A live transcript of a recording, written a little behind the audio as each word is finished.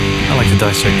to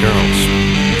dissect girls.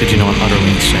 Did you know I'm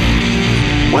utterly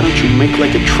insane? Why don't you make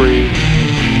like a tree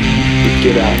and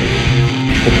get out of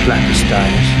here? The blackest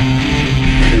dies.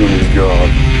 Killing God.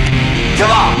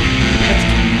 Come on!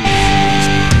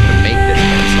 To make this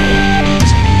pencil.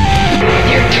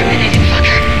 You're terminated,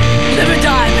 fucker. Live or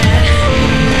die, man.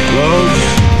 Roads?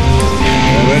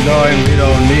 We're going, we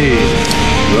don't need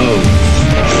roads.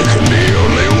 There can be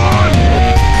only one.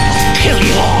 Kill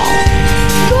you all.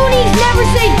 Goonies never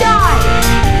say die.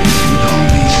 You don't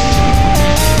need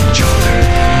each other.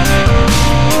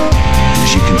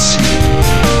 As you can see,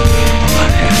 I'm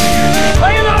not happy.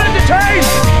 Are you not entertained?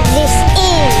 This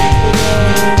is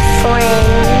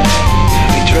friend.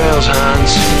 Happy trails,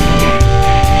 Hans.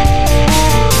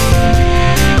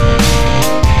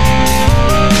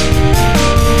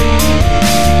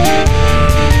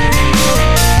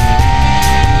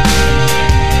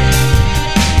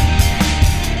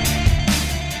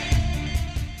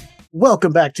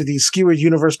 Welcome back to the Skewered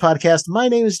Universe podcast. My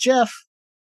name is Jeff,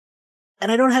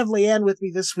 and I don't have Leanne with me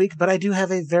this week, but I do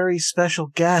have a very special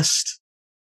guest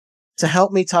to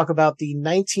help me talk about the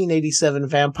 1987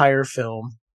 vampire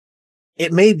film.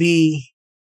 It may be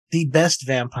the best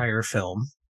vampire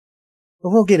film, but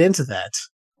we'll get into that.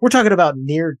 We're talking about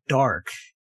Near Dark.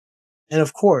 And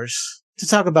of course, to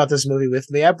talk about this movie with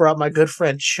me, I brought my good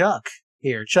friend Chuck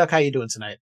here. Chuck, how you doing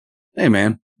tonight? Hey,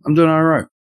 man. I'm doing all right.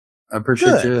 I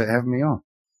appreciate Good. you having me on.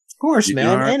 Of course, You man.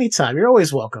 doing all right? Anytime. You're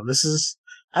always welcome. This is,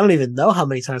 I don't even know how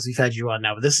many times we've had you on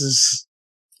now, but it's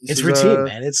This is, routine,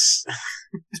 man. It's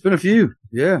been a few.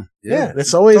 Yeah.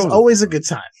 it's always a good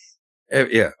time.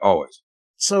 Yeah, always.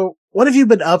 So, what have you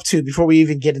been up to before we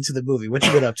even get into the movie? What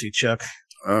you been up to, Chuck?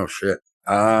 Oh, shit.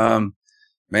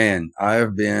 Man, I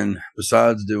have been,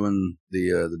 besides doing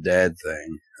the dad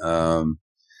thing,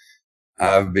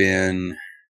 I've been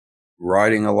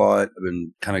writing a lot. I've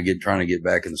been kind of trying to get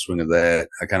back in the swing of that.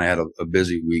 I kind of had a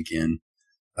busy weekend.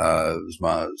 It was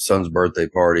my son's birthday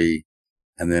party.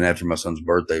 And then after my son's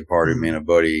birthday party, me and a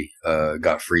buddy,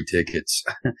 got free tickets,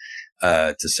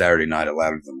 to Saturday night at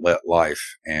Louder Than Life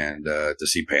and, to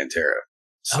see Pantera.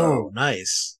 So,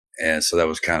 Nice. and so that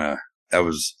was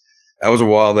a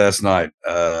wild ass night,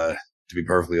 to be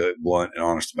perfectly blunt and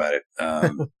honest about it.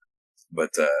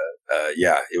 But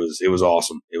yeah, it was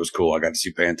awesome. It was cool. I got to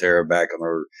see Pantera back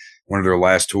on one of their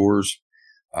last tours,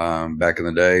 back in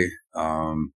the day.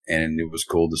 And it was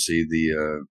cool to see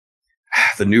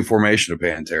the new formation of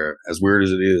Pantera, as weird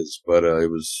as it is, but, it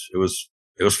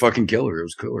was fucking killer. It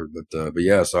was killer. But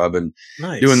yeah, so I've been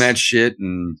doing that shit,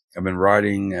 and I've been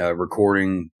writing,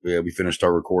 recording. We finished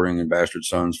our recording in Bastard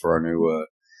Sons for our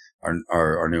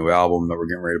new album that we're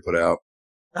getting ready to put out.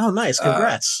 Oh, nice.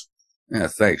 Congrats. Yeah,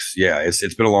 thanks. Yeah,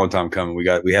 it's been a long time coming. We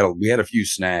had a few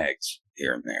snags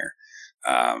here and there.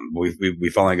 We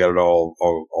finally got it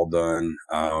all done.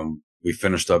 We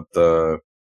finished up the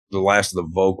last of the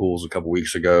vocals a couple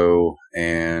weeks ago,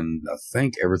 and I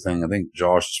think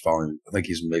Josh is I think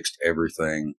he's mixed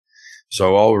everything.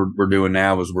 So all we're doing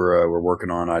now is we're working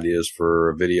on ideas for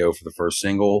a video for the first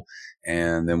single,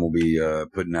 and then we'll be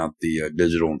putting out the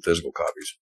digital and physical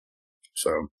copies.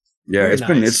 So yeah, Very it's nice.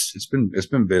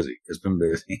 been busy. It's been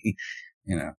busy,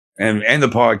 you know, and the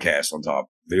podcast on top.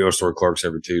 Video Store Clerks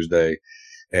every Tuesday,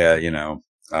 you know,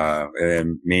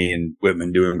 and me and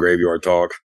Whitman doing Graveyard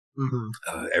Talk.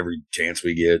 Mm-hmm. Every chance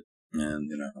we get, and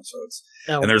you know, so it's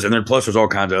Now, plus there's all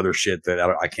kinds of other shit that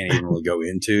I can't even really go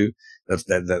into. That's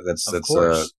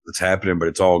happening, but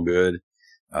it's all good.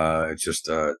 It's just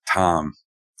time.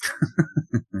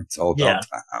 It's all about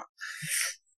time.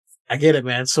 I get it,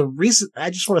 man. So I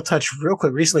just want to touch real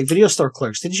quick. Recently, Video Store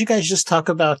Clerks. Didn't you guys just talk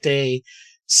about a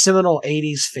seminal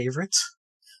 80s favorite?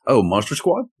 Oh, Monster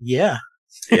Squad? Yeah.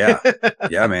 Yeah.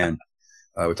 Yeah, man.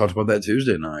 We talked about that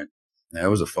Tuesday night. Yeah, it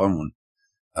was a fun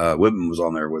one. Whitman was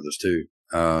on there with us too.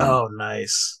 Oh,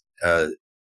 nice.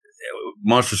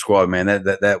 Monster Squad, man,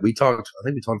 that we talked, I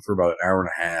think we talked for about an hour and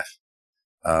a half.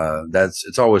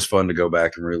 It's always fun to go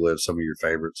back and relive some of your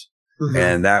favorites. Mm-hmm.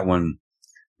 And that one,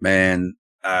 man,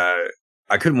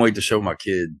 I couldn't wait to show my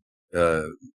kid,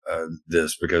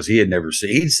 this, because he had never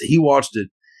seen, he watched it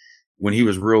when he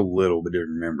was real little, but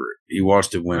didn't remember it. He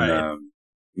watched it when, Right.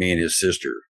 Me and his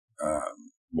sister,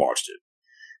 watched it.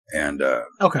 And,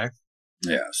 Okay.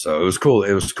 yeah, so it was cool.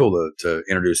 It was cool to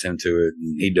introduce him to it,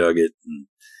 and he dug it.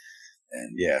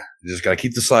 And yeah, you just got to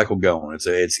keep the cycle going.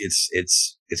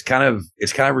 It's kind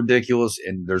of ridiculous,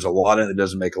 and there's a lot in it that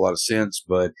doesn't make a lot of sense.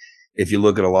 But if you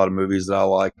look at a lot of movies that I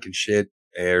like and shit,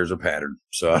 there's a pattern.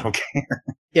 So I don't care.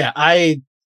 Yeah, I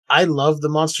love the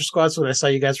Monster Squad. So when I saw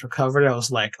you guys recovered, I was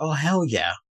like, oh, hell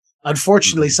yeah.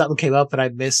 Unfortunately, something came up and I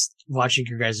missed watching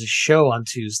your guys' show on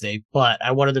Tuesday, but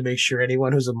I wanted to make sure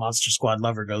anyone who's a Monster Squad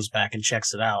lover goes back and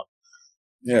checks it out.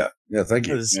 Yeah, thank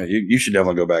you. Yeah, you should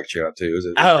definitely go back and check it out too.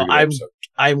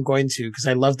 I'm going to, because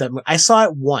I love that movie. I saw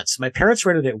it once. My parents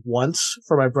rented it once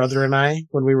for my brother and I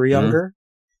when we were younger,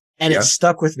 and it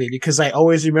stuck with me because I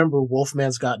always remember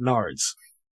Wolfman's Got Nards.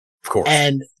 Of course.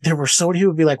 And there were so many people who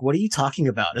would be like, what are you talking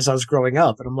about? As I was growing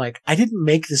up. And I'm like, I didn't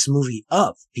make this movie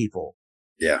up, people.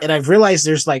 Yeah. And I've realized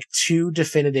there's like two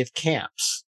definitive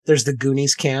camps. There's the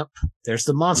Goonies camp. There's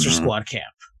the Monster Squad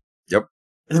camp. Yep.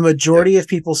 The majority of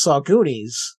people saw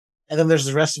Goonies. And then there's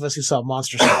the rest of us who saw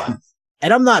Monster Squad.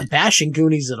 And I'm not bashing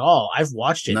Goonies at all. I've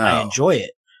watched it. No. I enjoy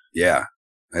it. Yeah.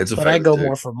 It's a but I go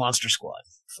more for Monster Squad.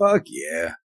 Fuck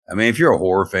yeah. I mean, if you're a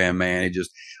horror fan, man, it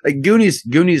just like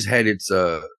Goonies had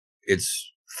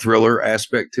its thriller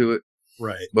aspect to it.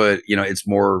 Right. But,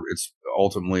 it's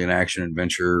ultimately an action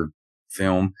adventure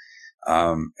film.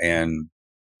 And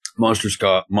Monster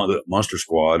Squad,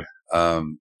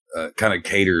 kind of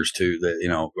caters to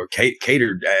the, or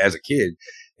catered as a kid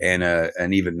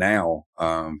and even now,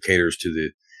 caters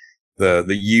to the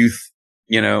youth,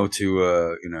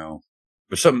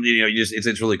 but something,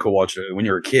 it's really cool watching it when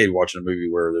you're a kid watching a movie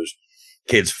where there's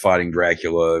kids fighting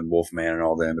Dracula and Wolfman and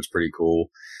all them. It's pretty cool.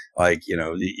 Like,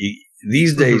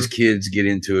 these days kids get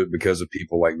into it because of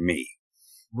people like me.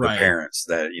 Right. The parents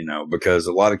that, because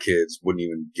a lot of kids wouldn't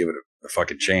even give it a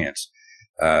fucking chance,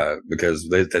 because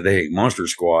they hate Monster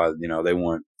Squad, they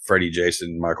want Freddy,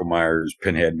 Jason, Michael Myers,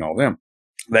 Pinhead, and all them.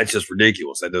 That's just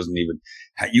ridiculous. That doesn't even,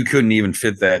 you couldn't even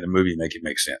fit that in a movie and make it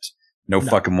make sense. No.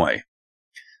 Fucking way.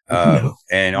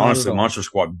 And honestly, Monster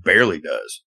Squad barely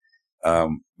does.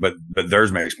 But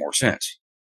theirs makes more sense,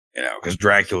 because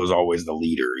Dracula is always the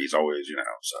leader. He's always,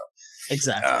 so.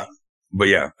 Exactly. But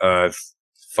yeah,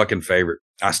 fucking favorite.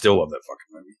 I still love that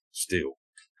fucking movie. Still.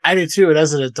 I do too. And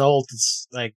as an adult, it's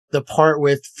like the part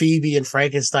with Phoebe and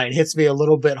Frankenstein hits me a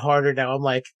little bit harder now. I'm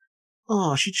like,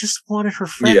 oh, she just wanted her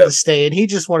friend to stay, and he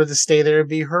just wanted to stay there and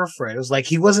be her friend. It was like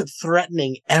he wasn't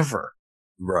threatening ever.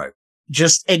 Right.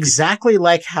 Just exactly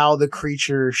like how the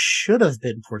creature should have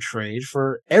been portrayed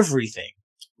for everything.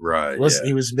 Right.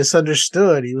 He was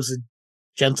misunderstood. He was a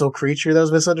gentle creature that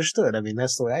was misunderstood. I mean,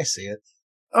 that's the way I see it.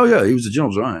 Oh, yeah. He was a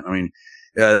gentle giant. I mean,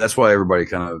 yeah, that's why everybody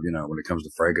kind of, when it comes to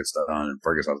Frankenstein and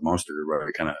Frankenstein's monster,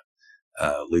 everybody kind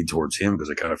of lead towards him because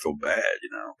they kind of feel bad,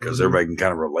 because everybody can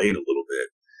kind of relate a little bit.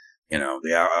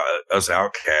 Us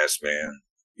outcasts, man,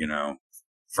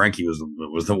 Frankie was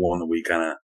the one that we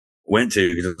kind of went to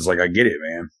because it's like, I get it,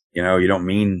 man. You don't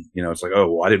mean, it's like,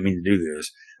 oh, well, I didn't mean to do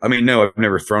this. I mean, no, I've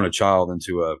never thrown a child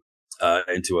into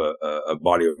a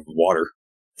body of water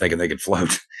thinking they could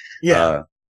float. Yeah.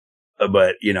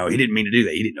 But, he didn't mean to do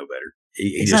that. He didn't know better.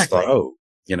 He just thought, oh,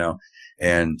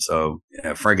 and so,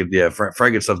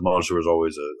 Frankenstein's monster was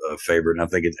always a favorite. And I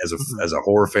think as a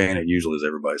horror fan, it usually is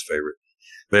everybody's favorite.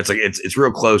 But it's like, it's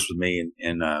real close with me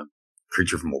and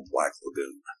Creature from the Black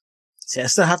Lagoon. See, I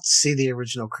still have to see the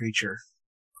original Creature.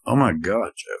 Oh my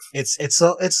God, Jeff!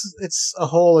 It's a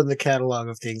hole in the catalog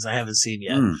of things I haven't seen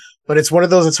yet. But it's one of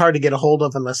those it's hard to get a hold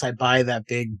of unless I buy that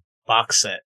big box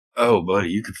set. Oh, buddy,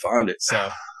 you can find it. So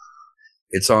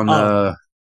it's on.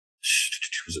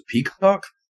 Was it Peacock?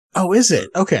 Oh, is it?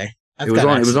 Okay, it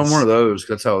was on one of those.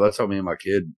 That's how me and my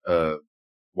kid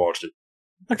watched it.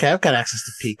 Okay, I've got access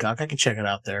to Peacock. I can check it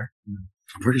out there.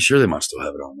 I'm pretty sure they might still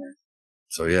have it on there.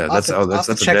 So yeah, that's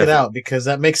check it out because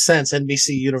that makes sense. NBC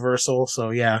Universal. So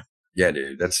yeah. Yeah,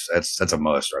 dude, that's a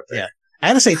must right there. Yeah, I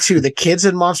gotta say too, the kids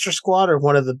in Monster Squad are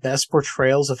one of the best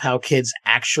portrayals of how kids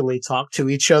actually talk to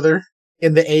each other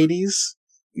in the 80s.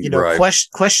 Right.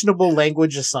 Questionable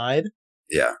language aside.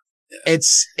 Yeah.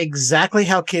 It's exactly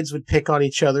how kids would pick on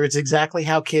each other. It's exactly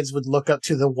how kids would look up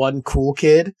to the one cool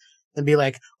kid and be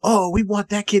like, "Oh, we want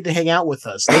that kid to hang out with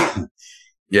us."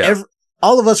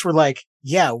 All of us were like,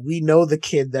 yeah, we know the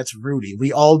kid that's Rudy.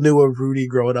 We all knew a Rudy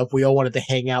growing up. We all wanted to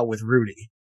hang out with Rudy.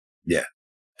 Yeah.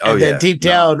 And then deep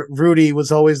down, Rudy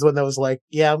was always the one that was like,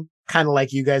 yeah, I'm kind of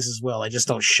like you guys as well. I just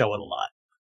don't show it a lot.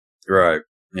 Right.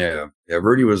 Yeah. Yeah.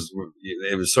 Rudy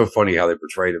it was so funny how they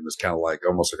portrayed him as kind of like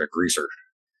almost like a greaser.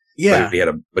 Yeah.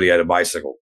 But he had a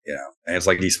bicycle, and it's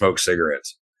like he smoked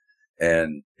cigarettes.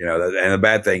 And, and the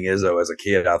bad thing is though, as a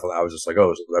kid, I was just like,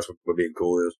 oh, so that's what being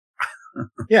cool is.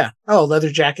 Yeah. Oh, leather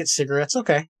jacket, cigarettes.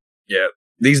 Okay. Yeah.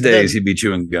 These days he'd be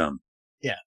chewing gum.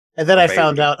 Yeah. And then I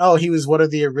found out, he was one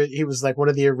of the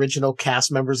original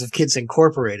cast members of Kids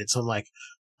Incorporated. So I'm like,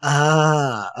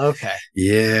 okay.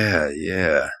 Yeah.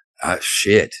 Yeah.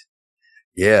 Shit.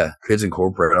 Yeah. Kids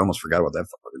Incorporated. I almost forgot about that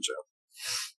fucking show.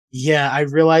 Yeah. I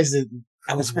realized that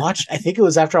I think it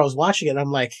was after I was watching it.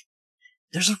 I'm like,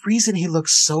 there's a reason he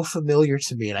looks so familiar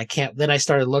to me, and I can't. Then I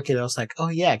started looking, and I was like, oh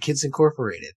yeah, Kids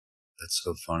Incorporated. That's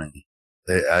so funny.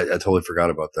 I totally forgot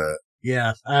about that.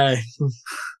 Yeah,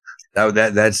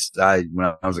 That's when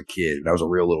I was a kid, when I was a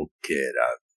real little kid,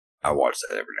 I watched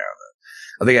that every now and then.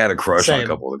 I think I had a crush on a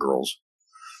couple of the girls,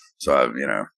 so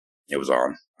it was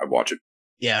on. I'd watch it.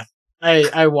 Yeah,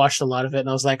 I watched a lot of it, and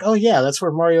I was like, oh yeah, that's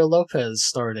where Mario Lopez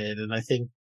started, and I think,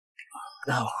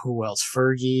 who else?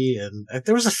 Fergie, and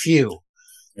there was a few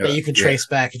that you can trace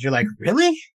back, and you're like,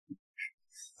 really?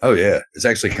 Oh yeah, it's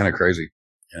actually kind of crazy.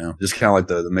 Just kind of like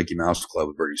the Mickey Mouse Club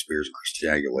with Britney Spears and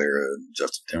Christina Aguilera and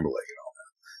Justin Timberlake and all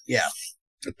that. Yeah,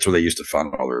 that's where they used to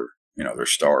find all their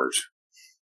stars.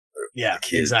 Yeah,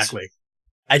 exactly.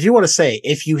 I do want to say,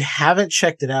 if you haven't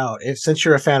checked it out, since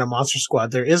you're a fan of Monster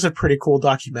Squad, there is a pretty cool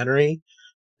documentary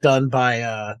done by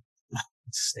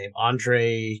what's his name,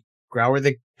 Andre Grauer,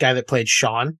 the guy that played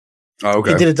Sean. Oh,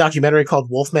 okay. He did a documentary called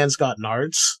Wolfman's Got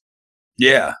Nards.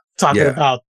 Yeah, talking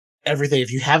about everything.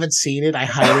 If you haven't seen it, I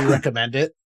highly recommend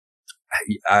it.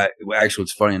 Actually,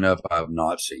 it's funny enough, I have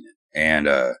not seen it, and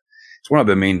it's one I've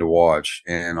been meaning to watch.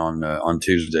 And on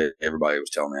Tuesday, everybody was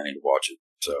telling me I need to watch it,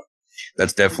 so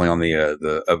that's definitely on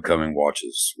the upcoming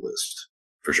watches list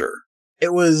for sure.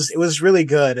 It was really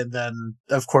good, and then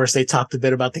of course they talked a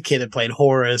bit about the kid that played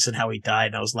Horace and how he died,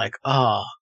 and I was like,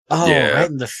 right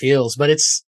in the feels. But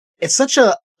it's such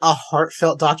a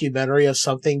heartfelt documentary of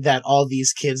something that all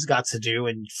these kids got to do,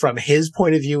 and from his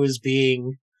point of view as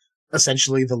being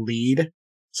essentially the lead.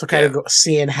 So kind of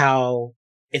seeing how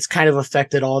it's kind of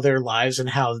affected all their lives and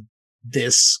how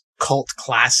this cult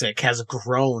classic has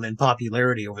grown in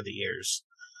popularity over the years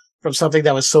from something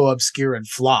that was so obscure and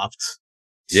flopped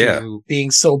to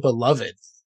being so beloved.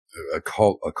 A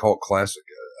cult classic,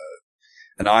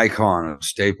 an icon, a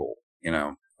staple,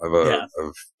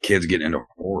 of kids getting into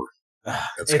horror.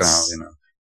 That's kind of,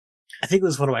 I think it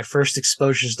was one of my first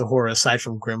exposures to horror aside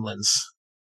from Gremlins.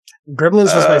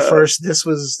 Gremlins was my first. This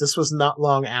was not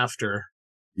long after.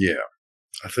 Yeah,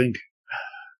 I think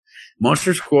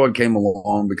Monster Squad came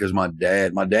along because my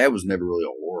dad was never really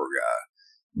a horror guy,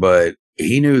 but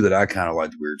he knew that I kind of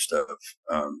liked weird stuff,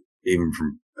 even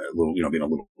from a little, being a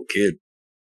little kid.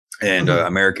 And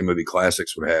American Movie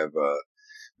Classics would have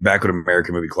back when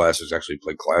American Movie Classics actually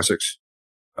played classics.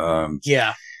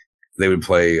 They would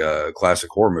play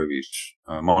classic horror movies,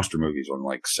 monster movies on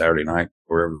like Saturday night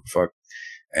or whatever the fuck.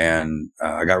 And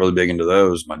I got really big into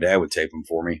those. My dad would tape them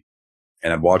for me,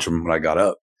 and I'd watch them when I got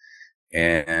up.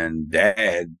 And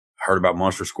Dad heard about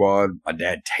Monster Squad. My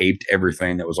dad taped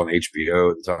everything that was on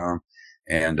HBO at the time,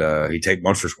 and he taped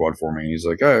Monster Squad for me. He's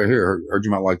like, "Oh, here, heard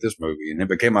you might like this movie," and it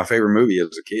became my favorite movie as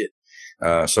a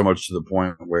kid. So much to the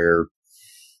point where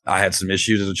I had some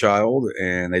issues as a child,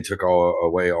 and they took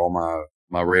away all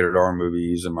my rated R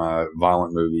movies and my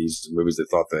violent movies they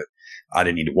thought that I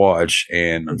didn't need to watch.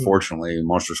 And unfortunately,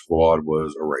 Monster Squad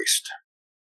was erased.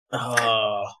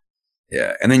 Oh.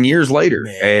 Yeah. And then years later,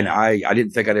 and I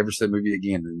didn't think I'd ever see that movie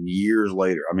again. And years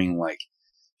later, I mean, like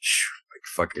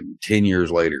fucking 10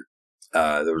 years later,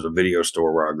 there was a video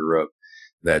store where I grew up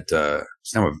that,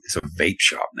 it's a vape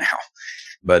shop now,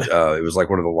 but, it was like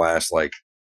one of the last, like,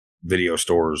 video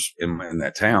stores in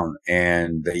that town,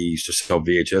 and they used to sell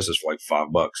VHSs for like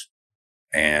 $5.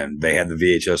 And they had the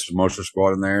VHS of Monster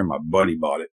Squad in there, and my buddy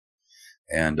bought it.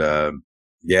 And,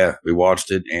 we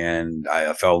watched it, and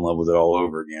I fell in love with it all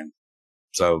over again.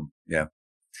 So, yeah.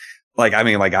 I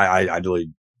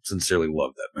really sincerely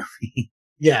love that movie.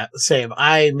 Yeah, same.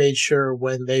 I made sure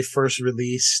when they first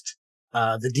released,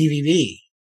 the DVD,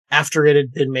 after it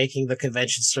had been making the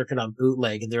convention circuit on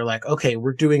bootleg, and they're like, okay,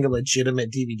 we're doing a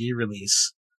legitimate DVD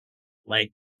release.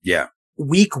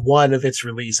 Week one of its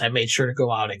release, I made sure to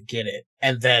go out and get it.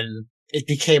 And then it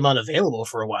became unavailable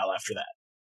for a while after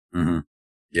that. Mm-hmm.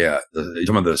 Yeah. You're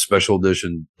talking about the special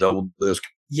edition double disc?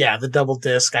 Yeah, the double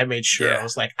disc. I made sure. I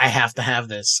was like, I have to have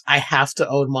this. I have to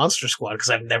own Monster Squad because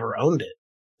I've never owned it.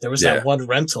 There was that one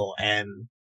rental, and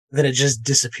then it just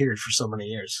disappeared for so many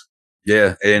years.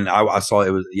 Yeah. And I saw it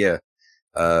was,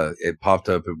 it popped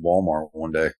up at Walmart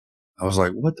one day. I was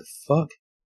like, what the fuck?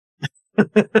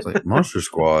 It's like Monster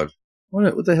Squad.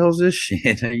 What the hell is this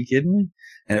shit? Are you kidding me?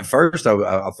 And at first I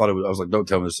thought it was, I was like, don't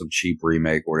tell me it's some cheap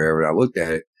remake or whatever. And I looked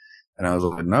at it and I was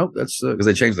like, nope, that's, cause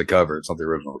they changed the cover. It's not the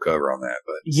original cover on that,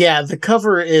 but yeah, the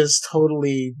cover is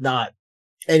totally not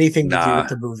anything to do with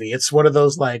the movie. It's one of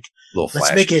those like,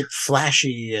 let's make it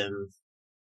flashy and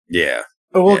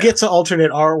we'll get to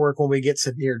alternate artwork when we get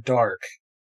to Near Dark.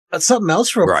 But something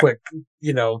else real quick,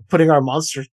 putting our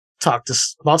Monster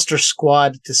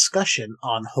Squad discussion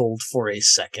on hold for a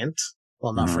second.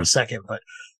 Well, not for a second, but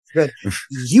good.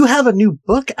 You have a new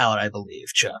book out, I believe,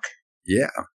 Chuck. Yeah,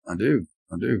 I do.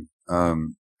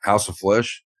 House of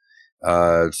Flesh.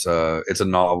 It's a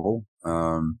novel.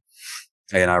 And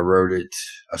I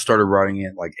started writing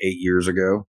it like 8 years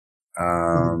ago.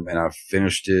 And I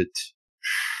finished it,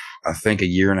 I think 2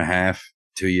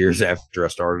 years after I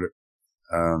started it.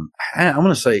 I'm going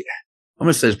to say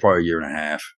it's probably a year and a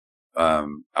half.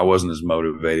 I wasn't as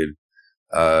motivated.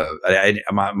 I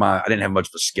didn't have much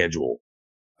of a schedule,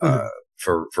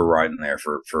 for writing there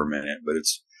for a minute, but it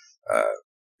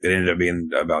ended up being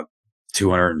about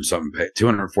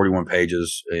 241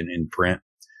 pages in print.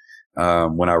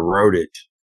 When I wrote it,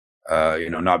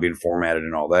 not being formatted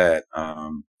and all that,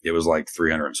 it was like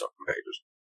 300 and something pages.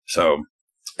 So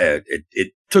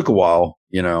it took a while,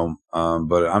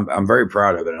 but I'm very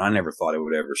proud of it. And I never thought it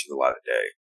would ever see the light of day.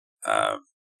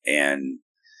 And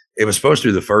it was supposed to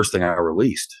be the first thing I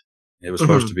released. It was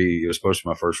supposed to be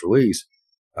my first release,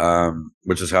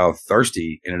 which is how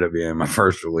Thirsty ended up being my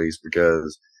first release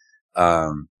because,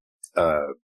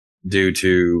 due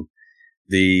to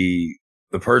the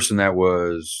person that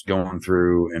was going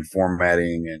through and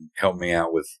formatting and helped me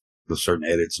out with certain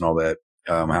edits and all that,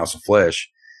 House of Flesh,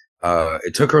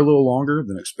 it took her a little longer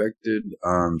than expected.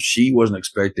 She wasn't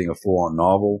expecting a full on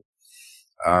novel.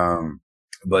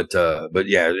 But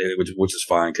yeah, which is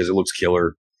fine because it looks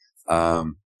killer.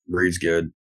 Reads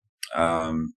good.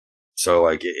 So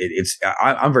like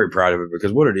I'm very proud of it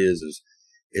because what it is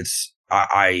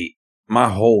my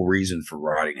whole reason for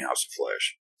writing House of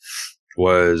Flesh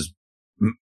was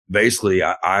basically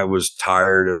I was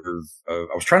tired of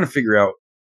I was trying to figure out,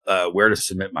 where to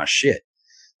submit my shit.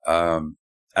 I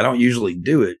don't usually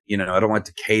do it. I don't like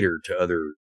to cater to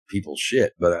other people's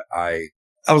shit, but I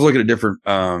was looking at different,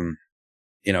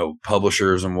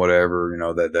 publishers and whatever,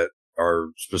 that are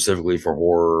specifically for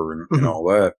horror and all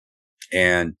that.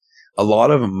 And a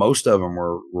lot of them, most of them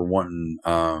were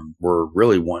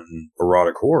really wanting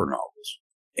erotic horror novels.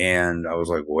 And I was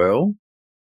like, well,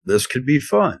 this could be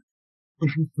fun.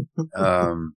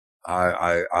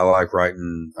 I like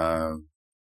writing,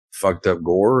 fucked up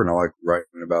gore and I like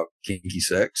writing about kinky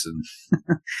sex. And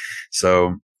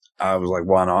so I was like,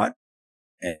 why not?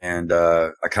 And,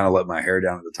 I kind of let my hair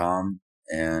down at the time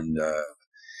and,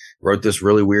 wrote this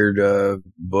really weird,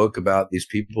 book about these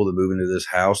people that move into this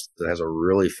house that has a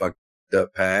really fucked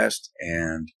up past.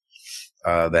 And,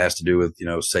 that has to do with,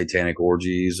 satanic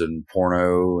orgies and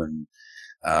porno and,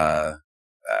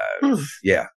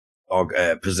 yeah, all,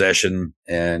 possession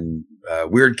and,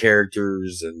 weird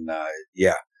characters. And,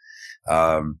 yeah.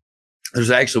 There's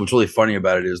actually, what's really funny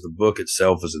about it is the book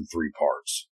itself is in 3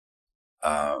 parts.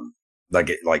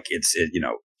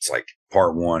 It's like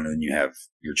part 1 and then you have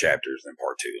your chapters and then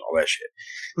part 2 and all that shit.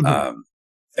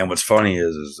 And what's funny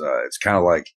is it's kind of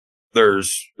like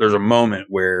there's a moment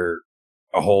where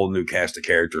a whole new cast of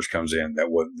characters comes in that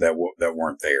weren't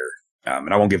there.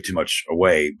 And I won't give too much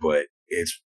away, but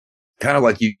it's kind of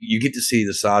like you get to see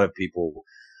the side of people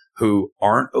who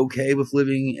aren't okay with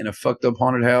living in a fucked up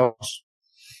haunted house.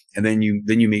 And then you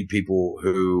meet people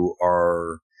who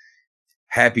are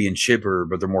happy and chipper,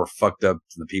 but they're more fucked up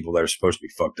than the people that are supposed to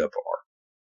be fucked up are.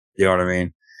 You know what I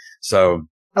mean? So.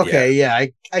 Okay. Yeah.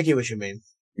 I get what you mean.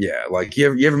 Yeah. Like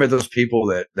you ever met those people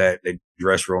that they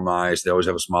dress real nice. They always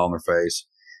have a smile on their face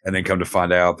and then come to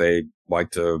find out they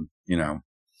like to,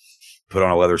 put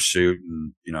on a leather suit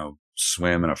and,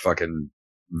 swim in a fucking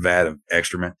vat of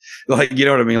excrement. Like, you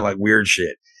know what I mean? Like weird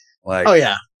shit. Like, oh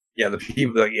yeah. Yeah. The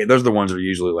people, those are the ones that are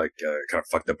usually like, kind of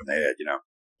fucked up in the head,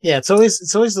 Yeah, it's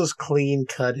always those clean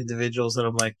cut individuals that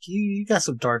I'm like, you got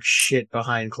some dark shit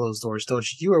behind closed doors, don't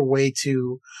you? You are way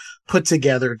too put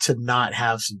together to not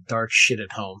have some dark shit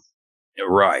at home. Yeah,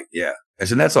 right. Yeah.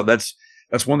 And that's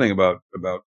one thing about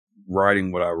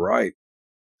writing what I write,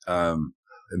 and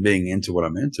being into what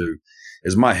I'm into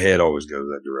is my head always goes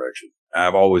that direction.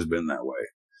 I've always been that way.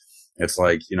 It's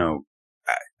like,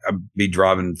 I'd be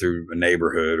driving through a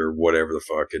neighborhood or whatever the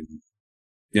fuck and,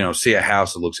 see a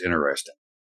house that looks interesting.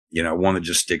 One that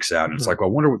just sticks out. And it's like, well,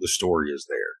 I wonder what the story is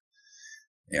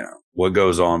there. What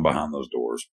goes on behind those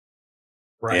doors.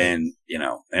 Right. And,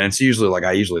 and it's usually like,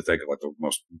 I usually think of like the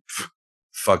most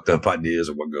fucked up ideas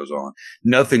of what goes on.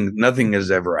 Nothing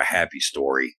is ever a happy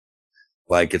story.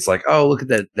 Like, it's like, oh, look at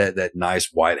that nice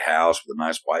white house with a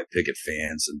nice white picket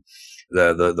fence and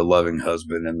the loving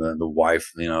husband and the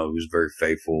wife, who's very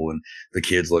faithful and the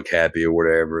kids look happy or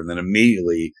whatever. And then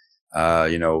immediately,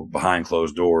 behind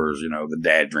closed doors, the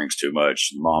dad drinks too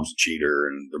much, and the mom's a cheater,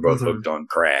 and they're both hooked on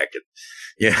crack. And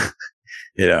yeah,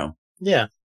 Yeah.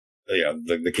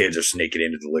 The kids are sneaking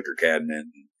into the liquor cabinet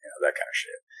and that kind of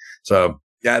shit. So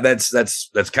yeah, that's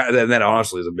kind of, that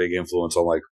honestly is a big influence on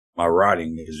like my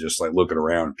writing is just like looking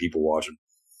around and people watching.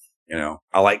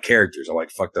 I like characters. I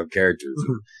like fucked up characters.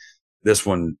 Mhm. This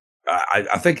one,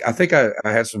 I think I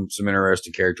had some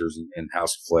interesting characters in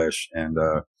House of Flesh, and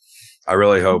I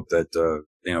really hope that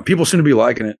people seem to be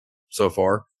liking it so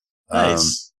far.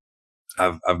 Nice.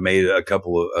 I've made a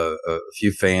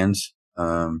few fans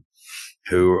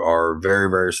who are very,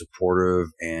 very supportive,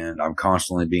 and I'm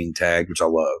constantly being tagged, which I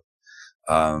love.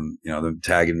 Them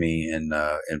tagging me in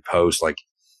posts like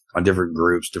on different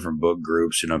groups, different book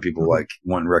groups. People like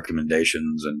wanting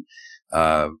recommendations, and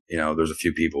there's a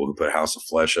few people who put House of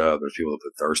Flesh up. There's people that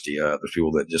put Thirsty up. There's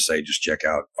people that just say, just check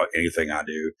out anything I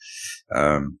do.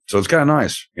 So it's kind of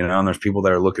nice, and there's people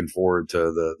that are looking forward to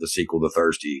the sequel to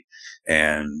Thirsty,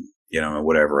 and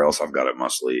whatever else I've got up my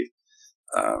sleeve.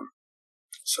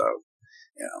 So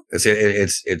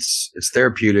it's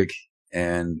therapeutic,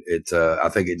 and I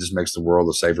think it just makes the world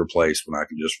a safer place when I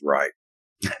can just write.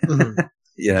 Mhm.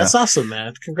 That's awesome,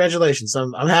 man. Congratulations.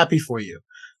 I'm happy for you.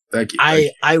 Thank you.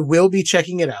 I will be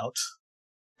checking it out,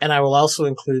 and I will also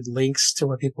include links to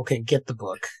where people can get the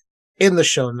book in the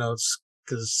show notes,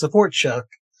 because support Chuck,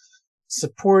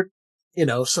 support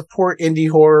indie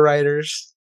horror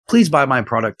writers. Please buy my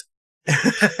product.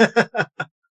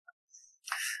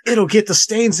 It'll get the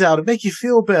stains out and make you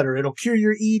feel better. It'll cure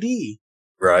your ED.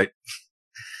 Right.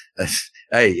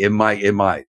 Hey, it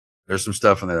might. There's some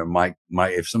stuff in there that might,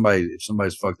 if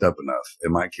somebody's fucked up enough,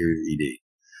 it might cure your ED.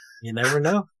 You never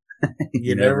know.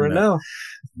 You never know.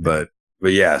 But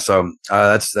yeah, so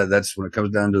that's when it comes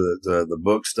down to the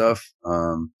book stuff.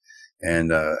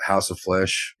 And House of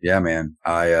Flesh. Yeah, man.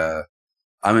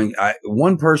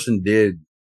 One person did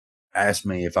ask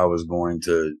me if I was going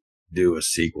to do a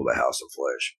sequel to House of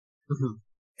Flesh. Mm-hmm.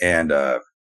 And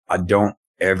I don't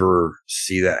ever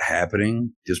see that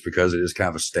happening, just because it is kind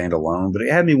of a standalone, but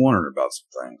it had me wondering about some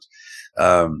things.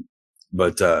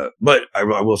 But I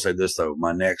will say this though,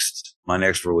 my next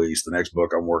release, the next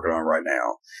book I'm working on right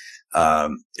now,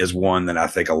 is one that I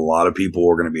think a lot of people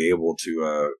are going to be able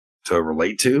to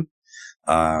relate to.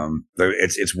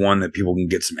 It's one that people can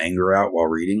get some anger out while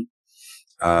reading.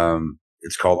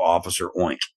 It's called Officer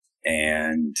Oink,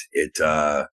 and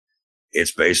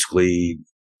it's basically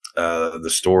the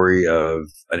story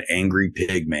of an angry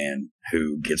pig man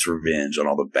who gets revenge on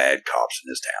all the bad cops in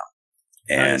his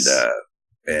town. And, Nice.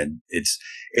 And it's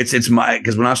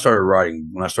because when I started writing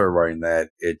that,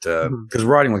 because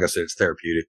writing, like I said, it's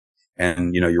therapeutic,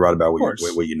 and you write about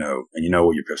what you know, and you know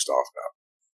what you're pissed off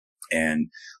about. And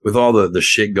with all the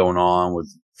shit going on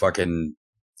with fucking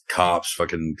cops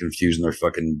fucking confusing their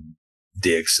fucking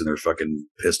dicks and their fucking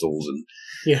pistols, and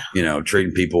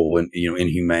treating people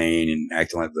inhumane and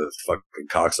acting like the fucking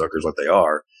cocksuckers like they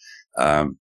are,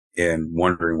 and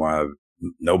wondering why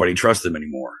nobody trusts them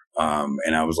anymore.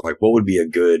 And I was like, what would be a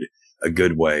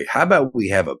good way? How about we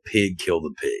have a pig kill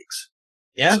the pigs?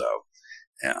 Yeah. So,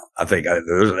 I think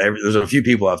there's a few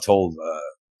people I've told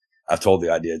the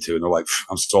idea to, and they're like,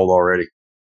 I'm sold already.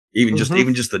 Even just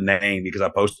the name, because I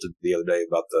posted the other day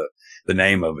about the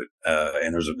name of it.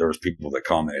 And there was people that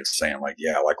commented saying like,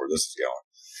 yeah, I like where this is going.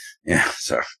 Yeah.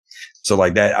 So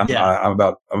like that, I'm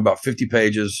about 50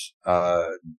 pages,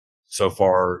 so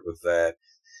far with that.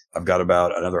 I've got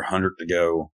about another 100 to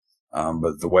go.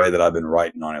 But the way that I've been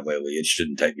writing on it lately, it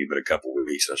shouldn't take me but a couple of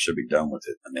weeks. I should be done with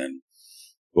it. And then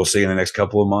we'll see in the next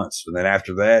couple of months. And then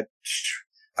after that,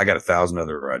 I got 1,000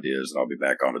 other ideas, and I'll be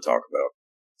back on to talk about.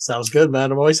 Sounds good,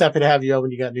 man. I'm always happy to have you on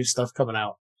when you got new stuff coming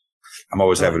out. I'm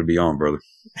always happy to be on, brother.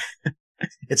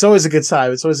 It's always a good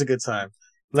time. It's always a good time.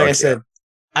 Like I said,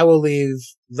 I will leave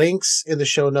links in the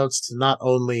show notes to not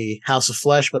only House of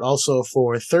Flesh, but also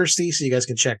for Thirsty, so you guys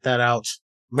can check that out.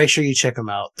 Make sure you check them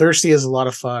out. Thirsty is a lot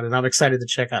of fun, and I'm excited to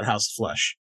check out House of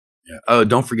Flesh. Yeah. Oh,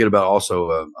 don't forget about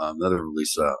also another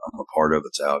release I'm a part of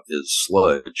that's out is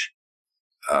Sludge.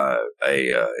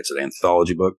 It's an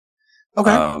anthology book.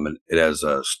 Okay. And it has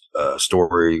a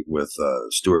story with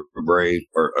Stuart Bray,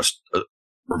 or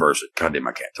reverse it. God damn,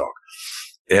 I can't talk.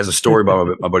 It has a story by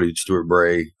my buddy Stuart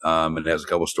Bray, and it has a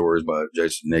couple of stories by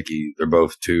Jason Nicky. They're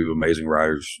both two amazing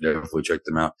writers. Definitely check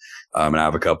them out. And I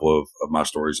have a couple of my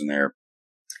stories in there.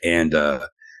 And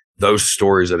those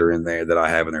stories that are in there, that I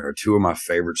have in there, are two of my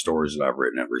favorite stories that I've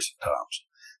written in recent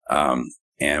times.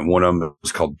 And one of them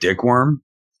is called Dickworm,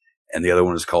 and the other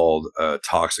one is called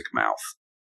Toxic Mouth.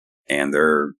 And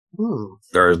they're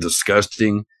as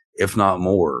disgusting, if not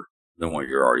more, than what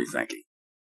you're already thinking.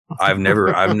 I've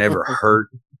never hurt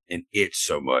and itched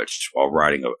so much while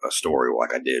writing a story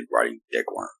like I did writing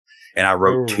Dickworm. And I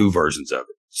wrote two versions of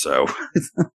it. So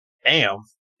damn.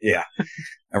 Yeah.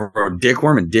 I wrote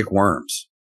Dickworm and Dickworms.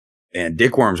 And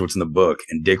Dick Worm's what's in the book,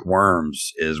 and Dick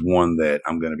Worms is one that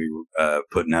I'm going to be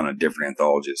putting out a different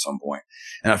anthology at some point.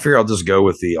 And I figure I'll just go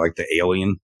with the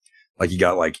Alien, like you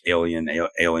got like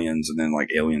Aliens, and then like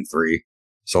Alien 3.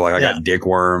 So like I got Dick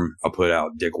Worm. I'll put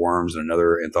out Dick Worms in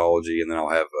another anthology, and then I'll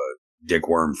have Dick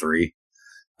Worm 3.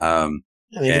 And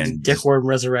Dick Worm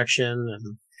Resurrection.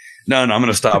 And no, I'm going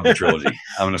to stop the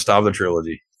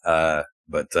trilogy.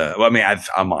 But I mean,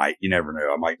 I might. You never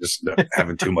know. I might just end up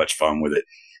having too much fun with it.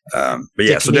 But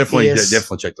yeah, so definitely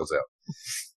check those out.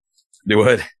 Do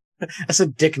what? I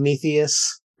said Dick Metheus.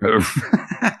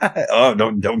 Oh,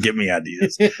 don't give me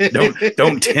ideas.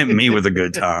 Don't tempt me with a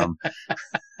good time.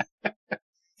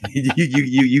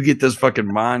 You get this fucking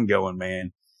mind going,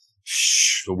 man.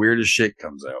 Shh, the weirdest shit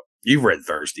comes out. You've read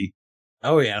Thirsty.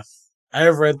 Oh yeah, I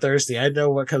have read Thirsty. I know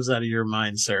what comes out of your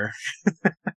mind, sir.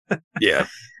 Yeah,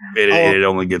 it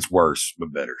only gets worse,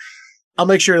 but better. I'll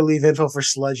make sure to leave info for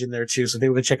Sludge in there too, so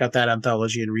people can check out that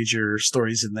anthology and read your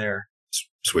stories in there.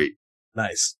 Sweet,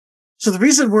 nice. So the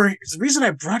reason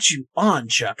I brought you on,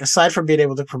 Chuck, aside from being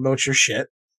able to promote your shit,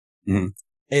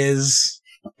 is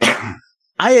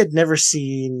I had never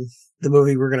seen the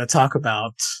movie we're going to talk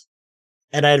about,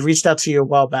 and I had reached out to you a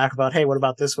while back about, hey, what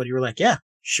about this one? You were like, yeah,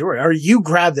 sure. Or you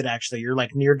grabbed it, actually. You're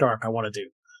like, Near Dark, I want to do.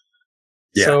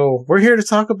 Yeah. So we're here to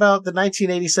talk about the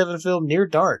 1987 film Near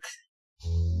Dark.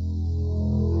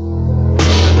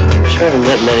 I haven't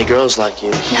met many girls like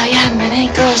you. No, you haven't met any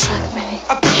girls like me.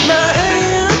 I put my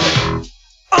hand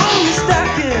on the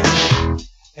stocking.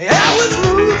 I was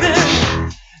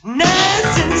moving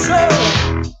nice and slow.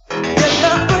 And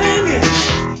my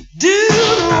fingers do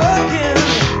the walking.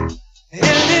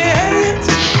 And it ain't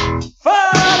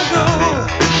far to go.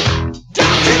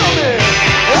 Don't kill me.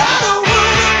 I don't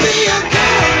want to be a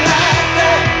girl like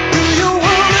that. Do you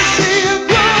want to see a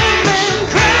grown man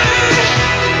cry?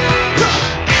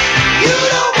 You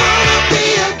don't want to be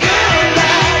a girl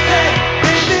like that.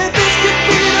 Maybe this could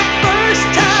be the first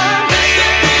time. This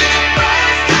could be the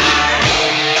first time.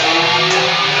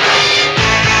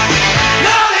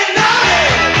 Naughty, naughty,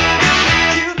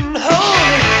 cute and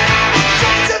holy.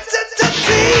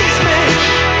 Tease me.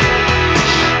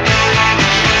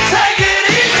 Take it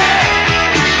easy.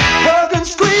 Hug and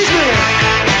squeeze me.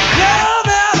 Love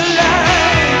out of life.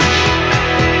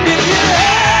 If you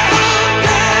hold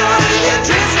down and your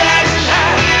dress rising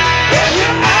high, and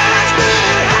your eyes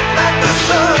burning hot like the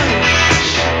sun,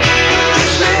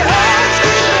 kiss me hard,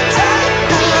 screaming tight,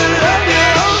 oh, I love you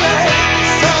all night.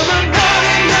 So I'm a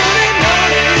naughty,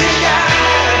 naughty, naughty guy.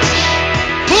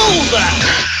 Bullseye.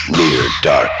 Near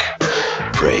dark.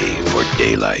 Pray for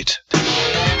daylight.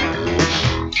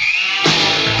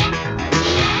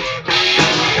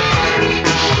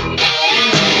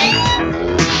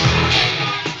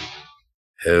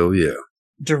 Hell yeah.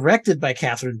 Directed by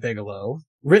Catherine Bigelow,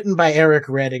 written by Eric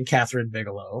Red and Catherine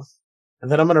Bigelow.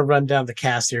 And then I'm going to run down the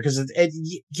cast here because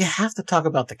you have to talk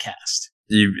about the cast.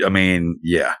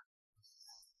 Yeah.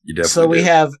 You definitely So we do.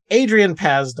 have Adrian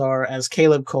Pasdar as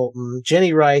Caleb Colton,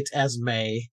 Jenny Wright as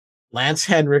May, Lance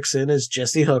Henriksen as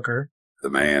Jesse Hooker, the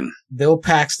man. Bill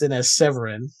Paxton as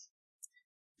Severin,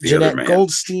 The other Jeanette man.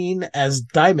 Goldstein as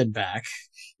Diamondback,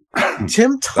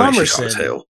 Tim Oh, she's hot as Thomerson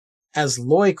hell. as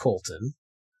Loy Colton,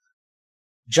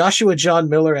 Joshua John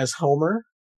Miller as Homer.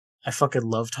 I fucking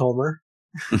loved Homer.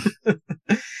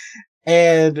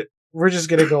 And we're just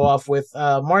going to go off with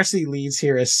Marcy Leeds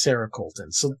here as Sarah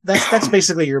Colton. So that's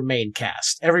basically your main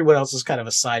cast. Everyone else is kind of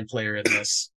a side player in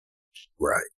this.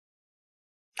 Right.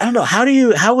 I don't know.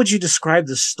 How would you describe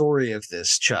the story of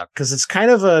this, Chuck? Because it's kind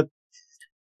of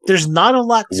there's not a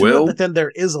lot to it, but then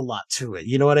there is a lot to it.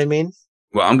 You know what I mean?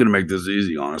 Well, I'm going to make this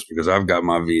easy on us because I've got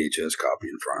my VHS copy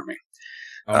in front of me.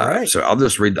 All right. So I'll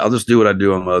just do what I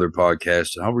do on my other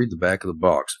podcast, and I'll read the back of the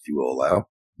box if you will allow.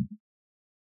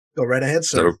 Go right ahead,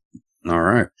 sir. So, all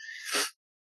right.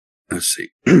 Let's see.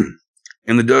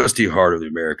 In the dusty heart of the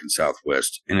American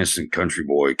Southwest, innocent country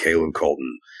boy Caleb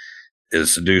Colton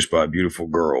is seduced by a beautiful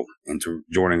girl into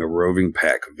joining a roving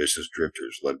pack of vicious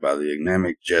drifters led by the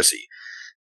enigmatic Jesse.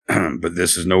 But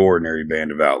this is no ordinary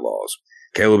band of outlaws.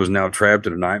 Caleb is now trapped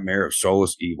in a nightmare of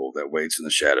soulless evil that waits in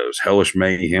the shadows, hellish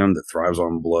mayhem that thrives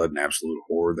on blood, and absolute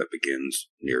horror that begins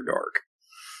near dark.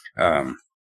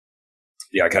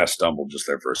 Yeah, I kind of stumbled just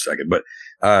there for a second, but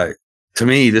to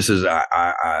me, this is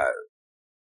I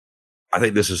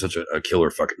think this is such a killer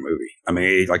fucking movie. I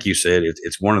mean, like you said,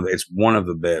 it's one of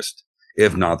the best,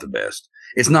 if not the best.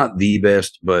 It's not the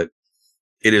best, but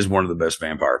it is one of the best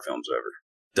vampire films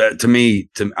ever. To me,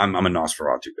 I'm a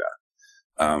Nosferatu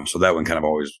guy. So that one kind of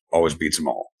always beats them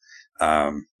all.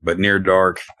 But Near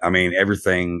Dark, I mean,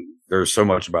 everything, there's so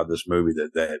much about this movie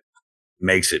that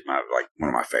makes it one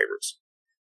of my favorites.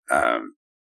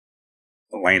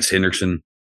 Lance Henriksen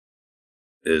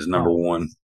is number one.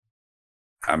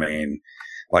 I mean,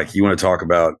 like, you want to talk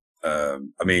about, I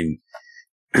mean,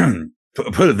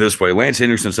 put it this way, Lance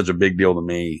Henriksen is such a big deal to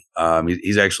me.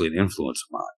 He's actually an influence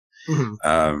of mine.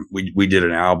 Mm-hmm. We did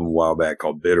an album a while back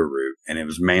called Bitterroot, and it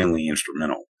was mainly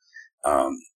instrumental,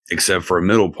 except for a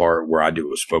middle part where I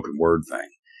do a spoken word thing.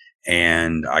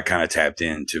 And I kind of tapped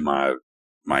into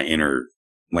my inner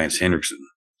Lance Henriksen.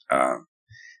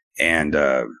 And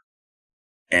a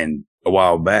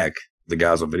while back, the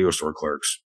guys on Video Store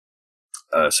Clerks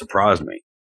surprised me.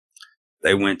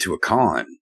 They went to a con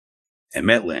and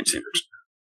met Lance Henriksen.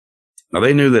 Now,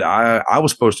 they knew that I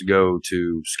was supposed to go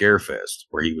to Scarefest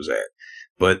where he was at,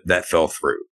 but that fell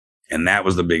through. And that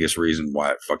was the biggest reason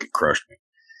why it fucking crushed me.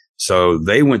 So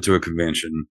they went to a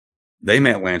convention. They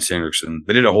met Lance Henriksen.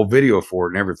 They did a whole video for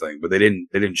it and everything, but they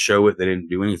didn't show it. They didn't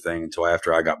do anything until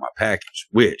after I got my package,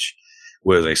 which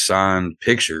was a signed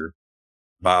picture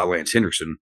by Lance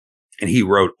Henriksen, and he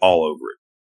wrote all over it,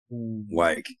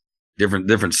 like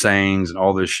different sayings and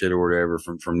all this shit or whatever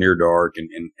from Near Dark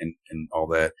and all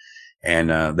that. And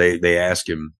they asked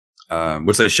him,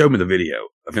 which they showed me the video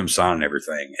of him signing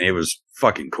everything, and it was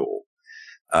fucking cool.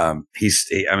 I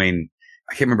mean,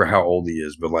 I can't remember how old he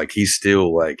is, but like, he's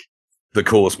still like the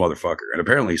coolest motherfucker, and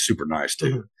apparently he's super nice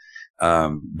too.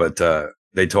 Mm-hmm. But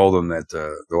they told him that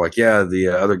they're like, yeah, the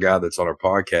other guy that's on our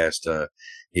podcast,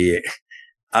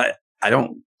 I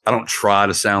don't try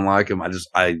to sound like him.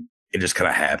 It just kind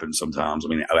of happens sometimes. I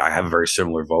mean, I have a very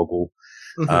similar vocal.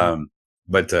 Mm-hmm.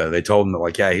 But they told him that,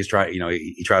 like, yeah, he's trying,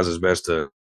 he tries his best to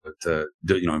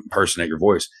do, impersonate your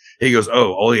voice. He goes,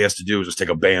 oh, all he has to do is just take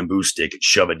a bamboo stick and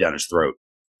shove it down his throat.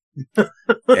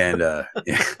 And,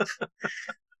 yeah.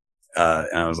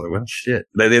 And I was like, well, shit.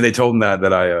 They told him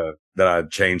that I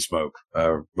chain smoke,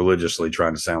 religiously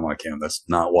trying to sound like him. That's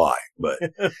not why, but,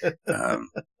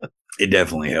 it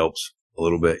definitely helps a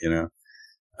little bit,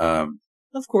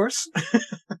 Of course.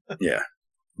 Yeah.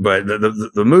 But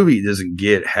the movie doesn't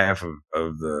get half of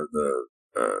the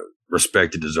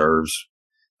respect it deserves.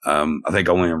 I think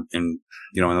only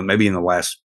maybe in the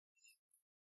last,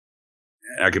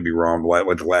 I could be wrong, but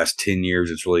like the last 10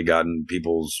 years, it's really gotten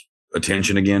people's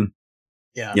attention again.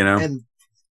 Yeah. And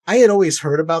I had always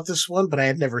heard about this one, but I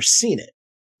had never seen it.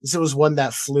 This was one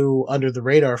that flew under the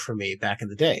radar for me back in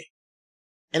the day.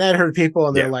 And I'd heard people,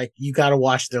 and they're like, you got to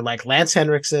watch. They're like, Lance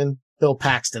Henriksen, Bill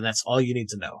Paxton. That's all you need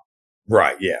to know.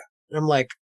 Right. Yeah. And I'm like,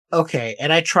 okay.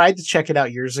 And I tried to check it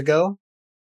out years ago,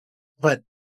 but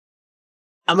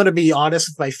I'm going to be honest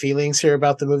with my feelings here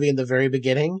about the movie in the very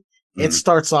beginning. Mm-hmm. It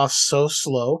starts off so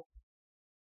slow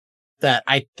that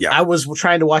I was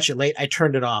trying to watch it late. I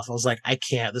turned it off. I was like, I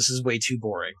can't. This is way too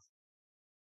boring.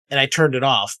 And I turned it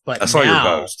off. But I saw your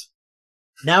post.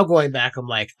 Now going back, I'm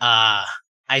like, I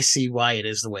see why it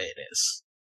is the way it is.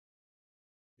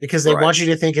 Because they want you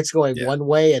to think it's going one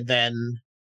way, and then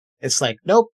it's like,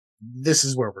 nope, this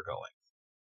is where we're going.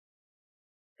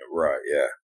 Right, yeah.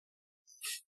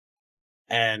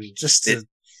 And just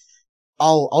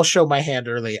I'll show my hand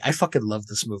early. I fucking love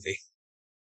this movie.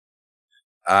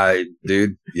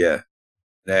 Dude, yeah.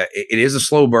 It is a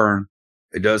slow burn.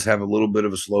 It does have a little bit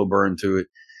of a slow burn to it.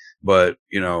 But,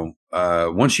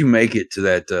 once you make it to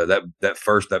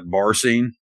that bar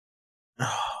scene,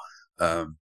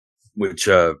 which,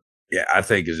 I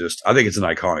think it's an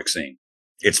iconic scene.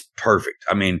 It's perfect.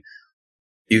 I mean,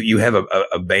 you have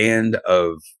a band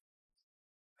of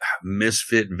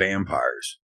misfit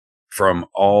vampires from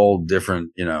all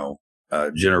different,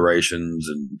 generations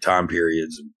and time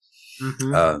periods. And,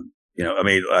 mm-hmm. I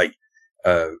mean, like,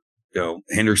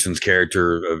 Henderson's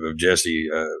character of Jesse,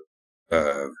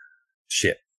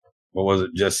 what was it?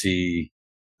 Jesse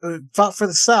fought for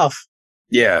the South.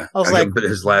 Yeah. I was like, put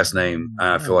his last name.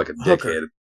 I feel like a dickhead.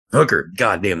 Hooker.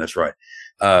 God damn, that's right.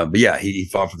 But yeah, he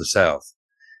fought for the South.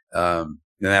 And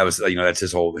that was, that's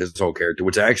his whole character,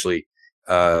 which actually,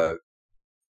 the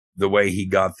way he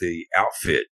got the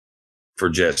outfit for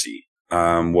Jesse,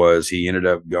 was he ended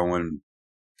up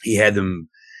he had them,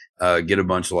 get a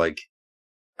bunch of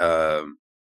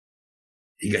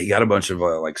he got a bunch of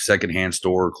secondhand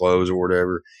store clothes or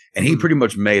whatever. And he pretty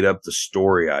much made up the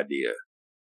story idea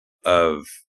of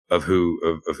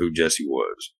who Jesse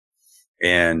was.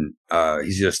 And,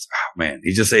 he's just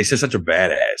such a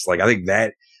badass. Like, I think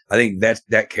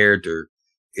that character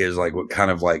is like what kind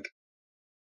of like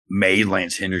made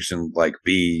Lance Henriksen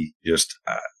be just,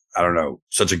 I don't know,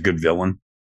 such a good villain,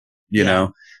 you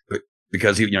know, but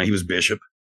because he was Bishop,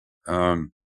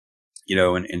 in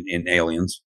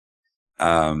Aliens.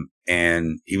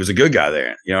 and he was a good guy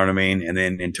there. You know what I mean? And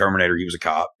then in Terminator, he was a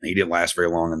cop. And he didn't last very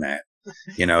long in that.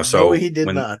 You know, so no, he did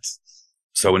not.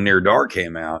 So when Near Dark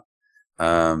came out,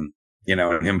 you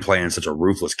know, and him playing such a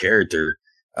ruthless character,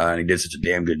 and he did such a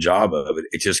damn good job of it.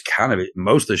 It's just kind of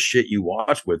most of the shit you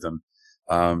watch with him.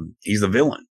 He's the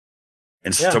villain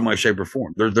in some way, shape, or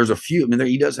form. There's a few. I mean,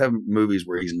 he does have movies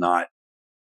where he's not,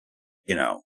 you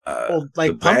know, well,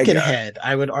 like Pumpkinhead.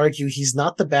 I would argue he's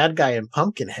not the bad guy in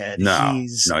Pumpkinhead.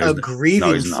 He's a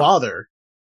grieving father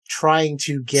trying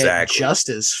to get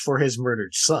justice for his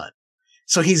murdered son.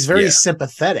 So he's very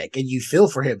sympathetic, and you feel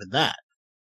for him in that.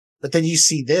 But then you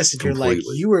see this, and you're like,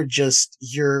 you are just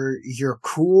you're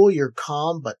cool, you're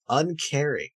calm, but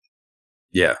uncaring.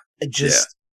 Yeah, and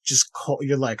just cold.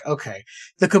 You're like, okay,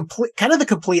 the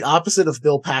complete opposite of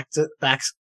Bill Paxton.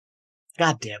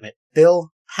 God damn it,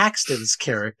 Bill Paxton's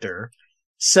character,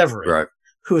 Severin, right,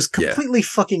 who is completely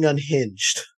fucking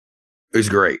unhinged. He's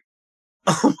great.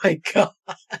 Oh my god,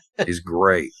 he's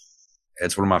great.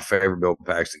 It's one of my favorite Bill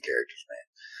Paxton characters,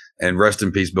 man. And rest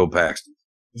in peace, Bill Paxton.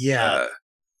 Yeah.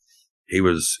 He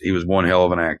was one hell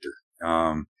of an actor.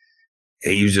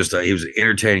 He was just he was an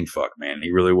entertaining fuck, man.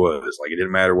 He really was. Like, it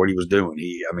didn't matter what he was doing.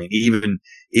 Even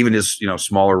his, you know,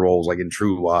 smaller roles, like in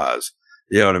True Lies,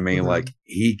 you know what I mean? Mm-hmm. Like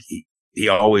he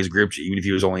always gripped you, even if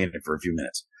he was only in it for a few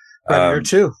minutes.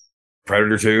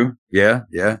 Predator 2. Yeah.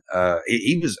 Yeah.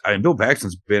 Bill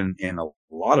Paxton's been in a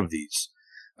lot of these,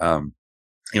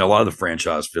 you know, a lot of the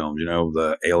franchise films, you know,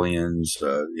 the Aliens,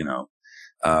 you know,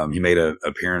 he made an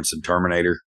appearance in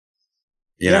Terminator,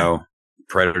 you know,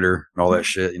 Predator and all that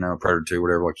shit, you know, Predator 2,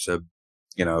 whatever, like you said,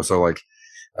 you know, so like,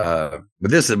 but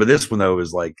this one though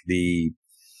is like the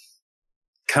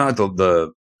kind of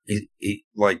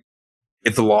like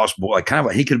if the Lost Boy, like kind of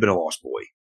like he could have been a Lost Boy.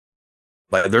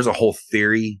 Like there's a whole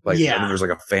theory, like I mean, there's like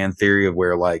a fan theory of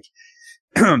where like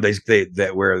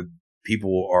where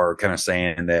people are kind of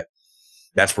saying that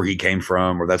that's where he came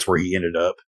from or that's where he ended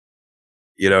up.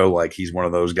 You know, like he's one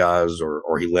of those guys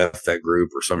or he left that group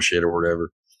or some shit or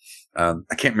whatever.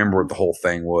 I can't remember what the whole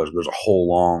thing was. But there's a whole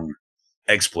long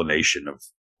explanation of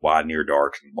why Near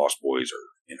Dark and Lost Boys are,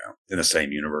 you know, in the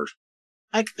same universe.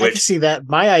 I can see that.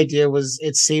 My idea was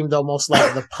it seemed almost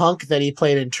like the punk that he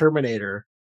played in Terminator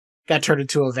got turned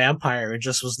into a vampire and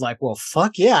just was like, well,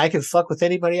 fuck yeah, I can fuck with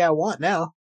anybody I want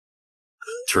now.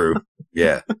 True.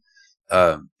 Yeah.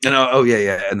 And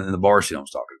then the bar scene I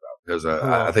was talking about, because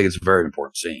I think it's a very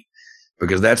important scene,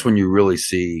 because that's when you really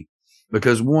see,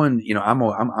 because one, you know,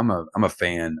 I'm a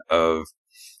fan of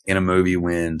in a movie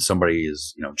when somebody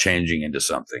is, you know, changing into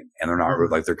something and they're not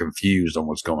like they're confused on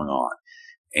what's going on.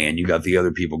 And you got the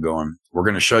other people going, we're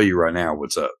going to show you right now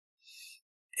what's up.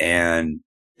 And,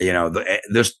 you know,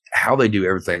 this, how they do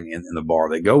everything in the bar.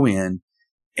 They go in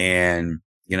and,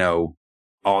 you know,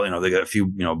 they got a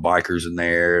few, you know, bikers in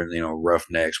there, you know,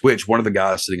 roughnecks, which one of the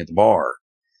guys sitting at the bar,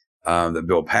 that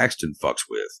Bill Paxton fucks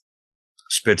with,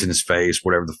 spits in his face,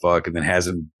 whatever the fuck, and then has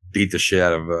him beat the shit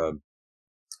out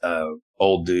of,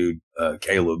 old dude,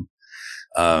 Caleb.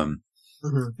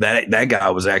 That guy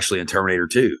was actually in Terminator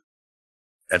 2.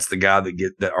 That's the guy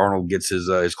that Arnold gets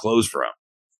his clothes from.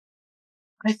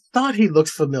 I thought he looked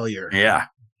familiar. Yeah.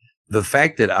 The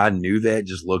fact that I knew that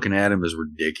just looking at him is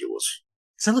ridiculous.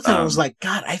 So I looked at it and I was like,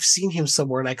 God, I've seen him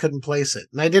somewhere and I couldn't place it.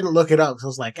 And I didn't look it up because I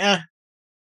was like,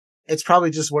 it's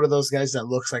probably just one of those guys that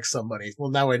looks like somebody.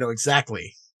 Well, now I know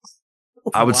exactly.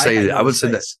 I would say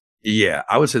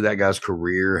that guy's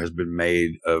career has been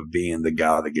made of being the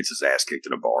guy that gets his ass kicked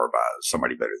in a bar by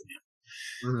somebody better than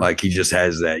him. Mm-hmm. Like he just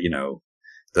has that, you know,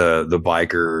 the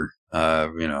biker,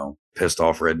 you know, pissed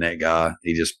off redneck guy.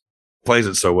 He just plays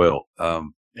it so well.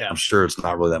 I'm sure it's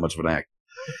not really that much of an act.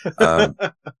 But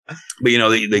you know,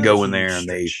 they go in there and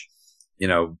they, you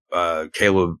know,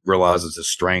 Caleb realizes his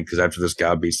strength because after this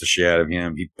guy beats the shit out of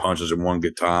him, he punches him one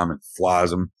good time and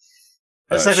flies him.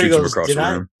 Shoots him across the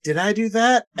room. Did I do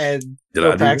that? And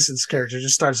Bill Paxton's character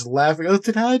just starts laughing. Oh,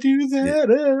 did I do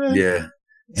that? Yeah.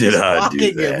 Did I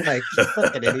do that? Him like, you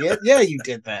fucking idiot. Yeah, you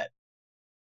did that.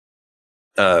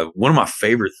 One of my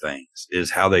favorite things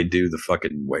is how they do the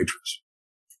fucking waitress.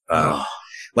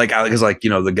 Because you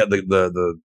know,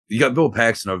 you got Bill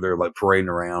Paxton over there like parading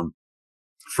around,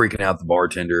 freaking out the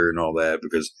bartender and all that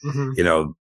because you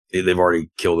know they've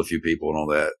already killed a few people and all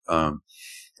that,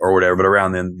 or whatever. But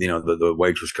around then, you know, the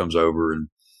waitress comes over and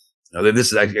you know,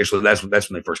 this is actually that's when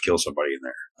they first kill somebody in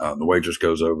there. The waitress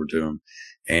goes over to him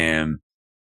and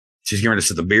she's getting ready to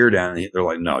set the beer down, and they're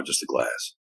like, "No, just a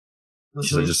glass."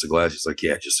 She's like, "Just a glass?" He's like,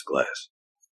 "Yeah, just a glass."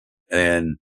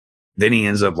 And then he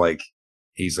ends up like,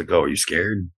 he's like, "Oh, are you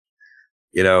scared?"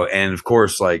 You know, and of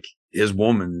course, like his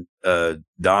woman,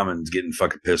 Diamond's getting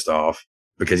fucking pissed off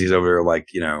because he's over there like,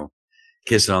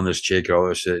 kissing on this chick or all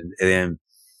this shit. And then,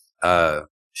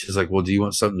 she's like, well, do you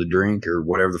want something to drink or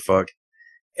whatever the fuck?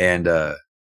 And,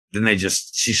 then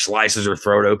she slices her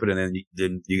throat open, and then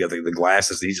you got the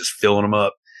glasses, and he's just filling them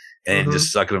up and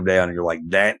just sucking them down. And you're like,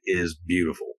 that is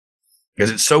beautiful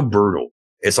because it's so brutal.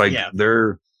 It's like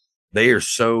they are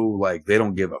so like, they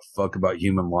don't give a fuck about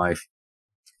human life.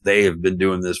 They have been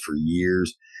doing this for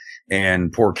years,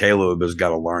 and poor Caleb has got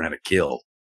to learn how to kill,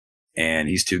 and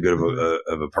he's too good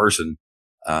of a person,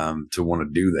 to want to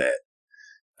do that.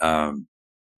 I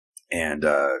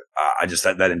just,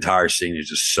 that entire scene is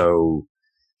just so,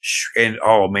 and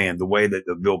oh man, the way that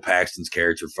the Bill Paxton's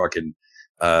character fucking,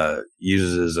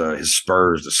 uses his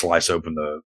spurs to slice open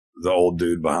the old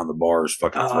dude behind the bar's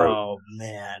fucking throat. Oh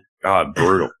man. God,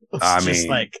 brutal. I mean,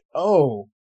 like, oh,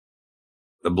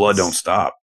 the blood don't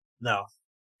stop. No,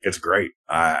 it's great.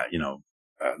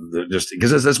 Just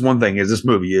because that's one thing is this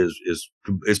movie is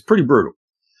pretty brutal.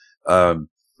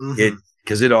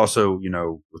 Because it also,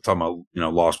 we're talking about,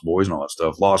 Lost Boys and all that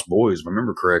stuff. Lost Boys, if I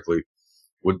remember correctly,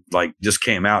 just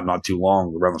came out not too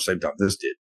long around the same time this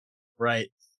did.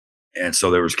 Right. And so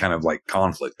there was kind of like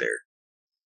conflict there.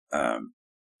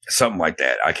 Something like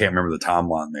that. I can't remember the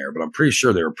timeline there, but I'm pretty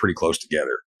sure they were pretty close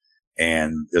together.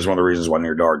 And there's one of the reasons why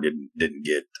Near Dark didn't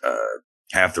get,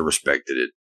 half the respect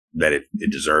that it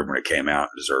deserved when it came out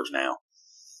and deserves now.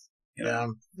 Yeah,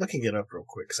 I'm looking it up real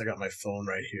quick because I got my phone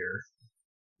right here.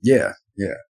 Yeah,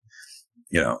 yeah.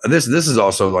 This is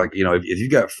also like, if you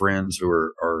got friends who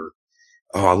are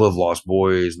oh, I love Lost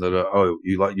Boys. Oh,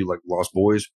 you like Lost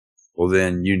Boys? Well,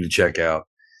 then you need to check out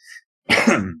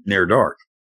Near Dark,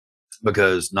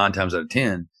 because 9 times out of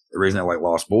 10, the reason I like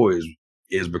Lost Boys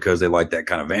is because they like that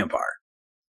kind of vampire.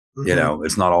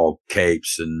 It's not all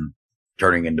capes and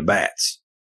turning into bats.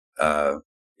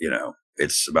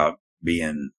 It's about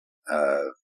being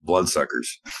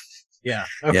bloodsuckers. Yeah.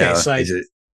 Okay. So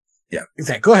yeah.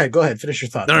 Exactly. Go ahead. Finish your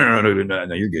thought. No.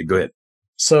 You're good. Go ahead.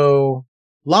 So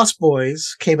Lost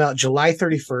Boys came out July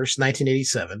 31st,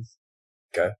 1987.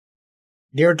 Okay.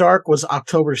 Near Dark was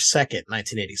October 2nd,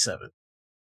 1987.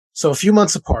 So a few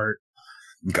months apart.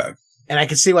 Okay. And I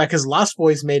can see why, because Lost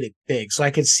Boys made it big. So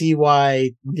I could see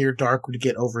why Near Dark would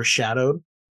get overshadowed.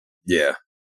 Yeah.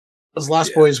 Because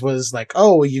Lost Boys was like,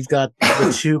 oh, you've got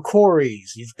the two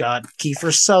Coreys. You've got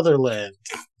Kiefer Sutherland.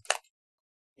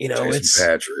 Jason it's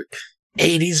Patrick.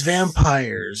 80s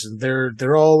vampires. And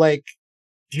they're all like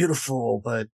beautiful,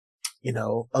 but,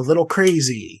 a little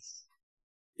crazy.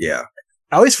 Yeah.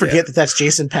 I always forget that that's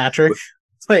Jason Patrick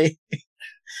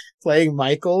playing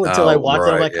Michael until I watch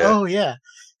it. I'm like, oh yeah.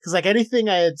 Because like anything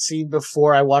I had seen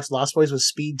before I watched Lost Boys was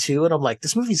Speed 2, and I'm like,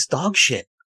 this movie's dog shit.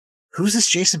 Who's this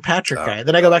Jason Patrick guy? And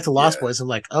then I go back to Lost Boys. I'm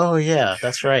like, oh yeah,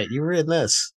 that's right. You were in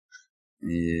this.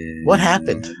 Yeah. What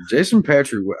happened? Jason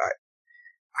Patrick,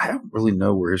 I don't really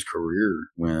know where his career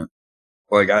went.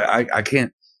 Like I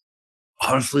can't,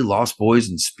 honestly, Lost Boys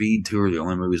and Speed 2 are the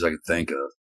only movies I can think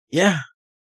of. Yeah.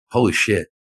 Holy shit.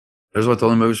 Those are the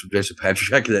only movies from Jason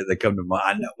Patrick that come to mind.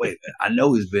 I know, wait a minute.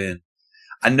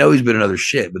 I know he's been in other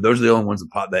shit, but those are the only ones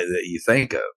that you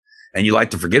think of. And you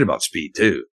like to forget about Speed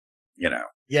too,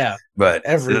 Yeah. But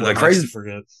everyone the crazy,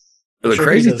 forget. The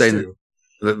crazy thing,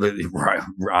 right?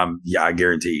 Yeah, I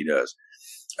guarantee he does.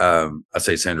 I'd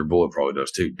say Sandra Bullock probably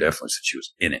does too. Definitely, since she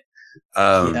was in it.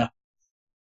 A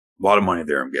lot of money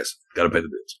there, I'm guessing. Got to pay the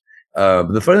bills.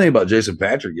 But the funny thing about Jason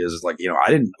Patrick is like,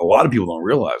 a lot of people don't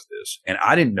realize this, and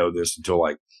I didn't know this until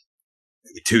like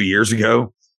maybe 2 years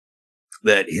ago,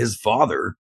 that his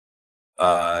father,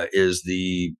 is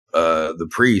the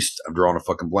priest. I'm drawing a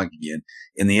fucking blank again,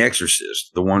 in The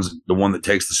Exorcist. The one that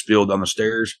takes the spill down the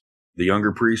stairs, the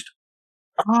younger priest.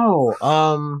 Oh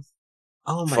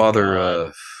my Father,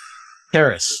 God.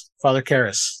 Karras. Father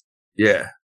Karras.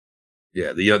 Yeah.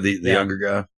 The younger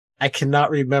guy. I cannot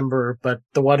remember, but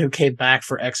the one who came back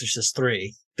for Exorcist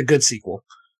 3, the good sequel.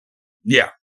 Yeah.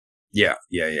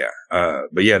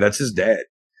 But yeah, that's his dad.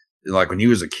 Like when he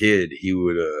was a kid, he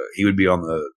would be on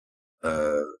the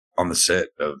set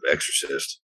of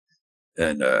Exorcist,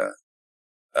 and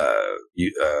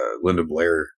Linda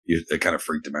Blair, that kind of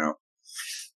freaked him out.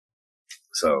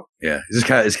 So yeah, it's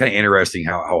kind of interesting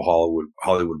how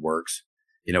Hollywood works,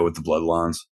 with the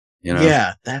bloodlines.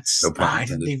 Yeah, that's no I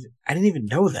didn't even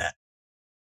know that.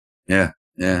 Yeah.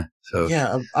 So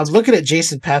yeah, I'm looking at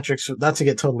Jason Patrick's. Not to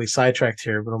get totally sidetracked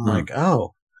here, but I'm like,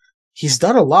 oh, he's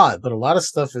done a lot, but a lot of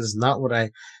stuff is not what I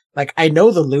like. I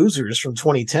know The Losers from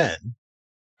 2010.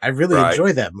 I really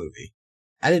enjoyed that movie.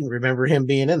 I didn't remember him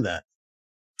being in that.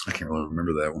 I can't really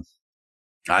remember that one.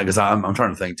 Because I'm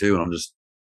trying to think too, and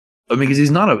because he's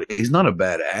not a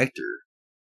bad actor,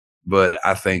 but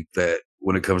I think that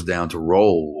when it comes down to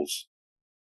roles,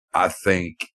 I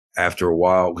think after a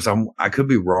while, because I could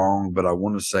be wrong, but I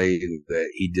want to say that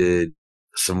he did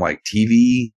some like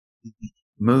TV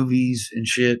movies and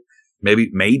shit.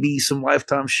 Maybe some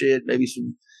Lifetime shit, maybe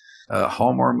some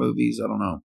Hallmark movies. I don't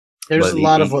know. There's But a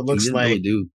lot of what looks didn't like really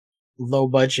do low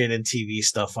budget and TV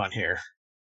stuff on here.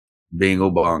 Bingo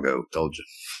bongo. Told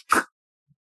you.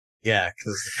 Yeah,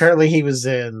 because apparently he was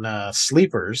in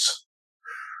Sleepers.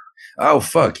 Oh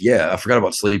fuck yeah! I forgot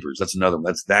about Sleepers. That's another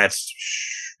one. That's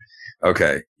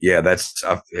okay. Yeah,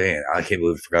 man. I can't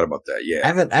believe I forgot about that. Yeah, I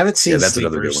haven't seen that's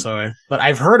another good Sleepers, one. but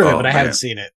I've heard of it, Oh, but I man. haven't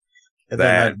seen it. And That's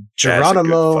then a good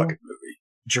Geronimo, fucking movie.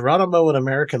 Geronimo, an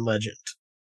American Legend,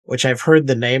 which I've heard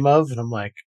the name of, and I'm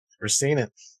like, never seen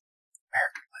it.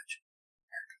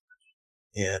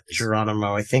 Yeah,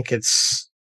 Geronimo. I think it's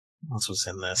what else was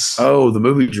in this? Oh, the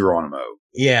movie Geronimo,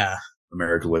 Yeah,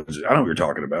 American Legend. I know what you're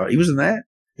talking about. He was in that.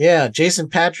 yeah. Jason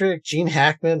Patrick, Gene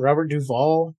Hackman, Robert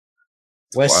Duvall,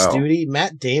 Wes Wow. Studi,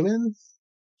 Matt Damon.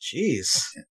 Jeez.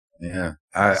 Yeah,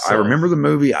 I So- remember the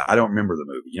movie. I don't remember the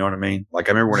movie. You know what I mean? Like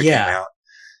I remember when it Yeah. came out.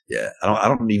 Yeah, I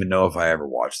don't even know if I ever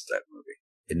watched that movie.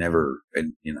 It never,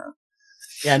 and you know,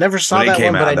 Yeah, I never saw when it that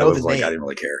came one, out, but I that know was the like name. I didn't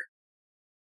really care.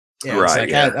 Yeah, it was Right, like,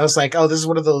 yeah. I was like, oh, this is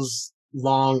one of those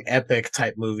long epic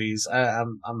type movies.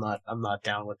 I'm not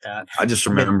down with that. I just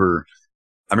remember,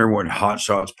 I remember when Hot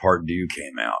Shots Part 2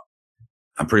 came out.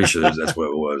 I'm pretty sure that's what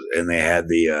it was, and they had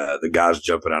the guys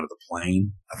jumping out of the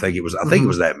plane. I think it was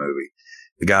that movie.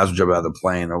 The guys would jump out of the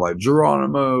plane. They're like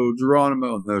Geronimo,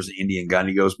 Geronimo, and there's an Indian guy, and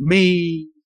he goes me.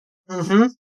 Mm-hmm.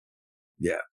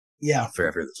 Yeah. Yeah. I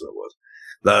forget that's what it was.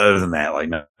 But other than that, like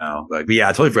no, like but yeah,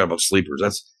 I totally forgot about Sleepers.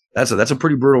 That's a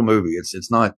pretty brutal movie.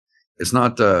 It's not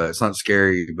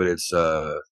scary, but it's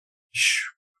the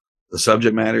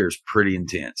subject matter is pretty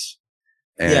intense.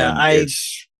 And Yeah,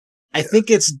 it's I think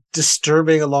it's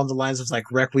disturbing along the lines of like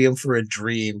Requiem for a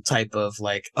Dream type of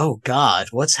like, oh God,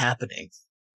 what's happening?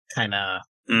 Kind of.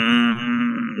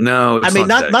 no. It's I mean,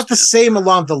 not the extent. same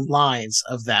along the lines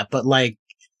of that, but like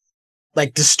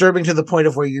disturbing to the point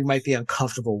of where you might be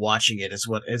uncomfortable watching it is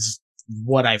what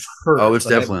I've heard. Oh, it's but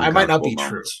definitely. I might not be uncomfortable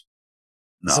true. moments.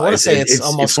 No, So I wanna say it's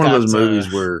almost one of those got,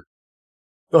 movies where.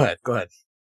 Go ahead.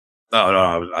 Oh no,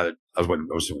 I was waiting.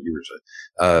 I was seeing what you were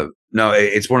saying. No,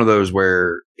 it's one of those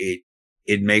where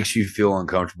it makes you feel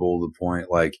uncomfortable to the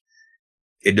point like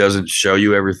it doesn't show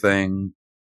you everything,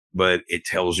 but it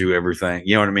tells you everything.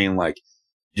 You know what I mean? Like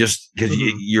just because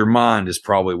your mind is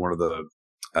probably one of the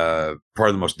part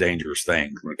of the most dangerous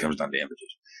things when it comes down to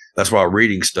images. That's why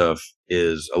reading stuff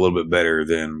is a little bit better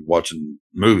than watching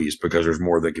movies because there's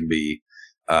more that can be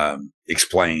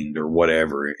explained or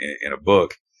whatever in a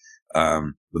book.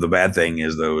 But the bad thing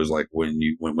is though, is like when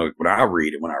I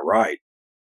read and when I write,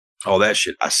 all that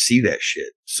shit, I see that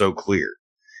shit so clear.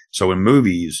 So in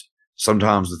movies,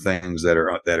 sometimes the things that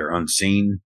are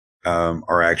unseen,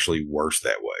 are actually worse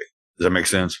that way. Does that make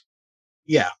sense?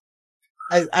 Yeah.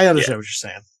 I understand what you're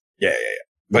saying. Yeah.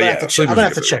 But I'm yeah, gonna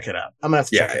have to check it out. I'm gonna have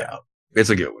to check it Yeah. out. It's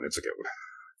a good one.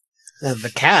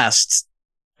 The cast,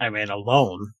 I mean,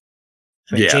 alone.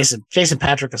 I mean, Yeah. Jason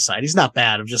Patrick aside, he's not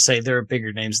bad. I'm just saying there are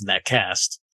bigger names in that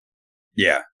cast.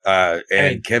 Yeah. And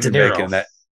mean, Kevin De Niro. Bacon in that.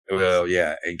 Well,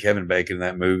 yeah, and Kevin Bacon in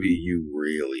that movie, you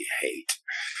really hate,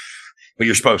 but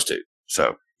you're supposed to.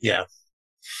 So Yeah.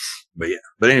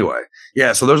 But anyway,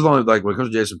 yeah. So those are the only like when it comes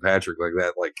to Jason Patrick like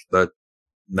that, like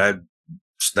that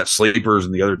Sleepers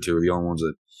and the other two are the only ones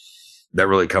that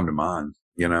really come to mind.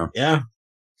 You know. Yeah.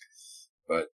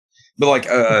 But like,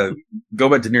 go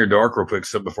back to Near Dark real quick,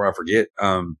 so before I forget,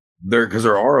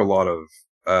 there are a lot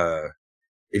of,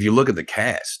 if you look at the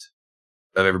cast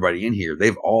of everybody in here,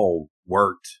 they've all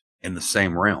worked in the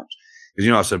same realms. Cause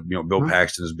I said, Bill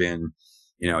Paxton has been,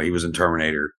 he was in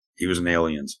Terminator. He was in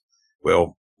Aliens.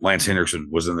 Well, Lance Henriksen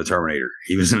was in the Terminator.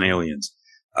 He was in Aliens.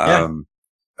 Yeah.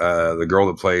 The girl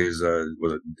that plays, is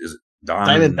it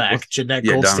Diamond? Diamondback, Jeanette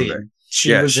Yeah, Goldstein. Diamondback.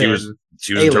 She was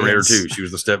in Terminator Aliens. 2. She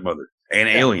was the stepmother and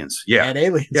Aliens. Yeah. And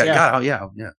Aliens. Yeah. Yeah. God,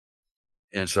 yeah.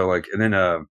 And so like, and then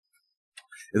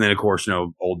of course,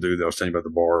 old dude that I was telling you about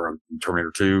the bar on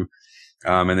Terminator 2.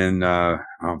 And then,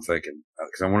 I'm thinking,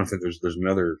 cause I want to think there's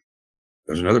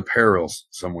another peril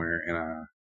somewhere.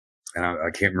 And I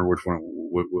can't remember which one,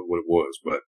 what it was,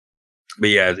 but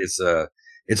yeah,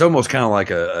 it's almost kind of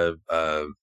like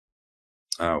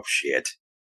oh shit.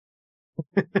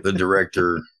 The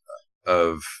director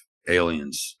of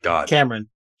Aliens. God. James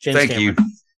Thank Cameron. you.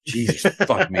 Jesus,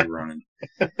 fuck me running.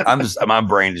 My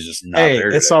brain is just not Hey, there.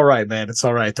 it's today. all right, man. It's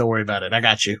all right. Don't worry about it. I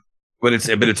got you. But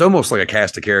it's almost like a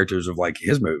cast of characters of like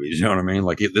his movies. You know what I mean?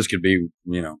 Like this could be,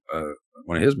 one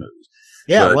of his movies.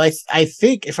 Yeah, But- well, I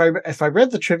think if I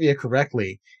read the trivia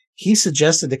correctly, he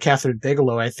suggested to Catherine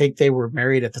Bigelow, I think they were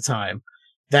married at the time,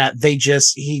 that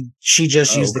she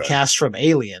just used the okay. cast from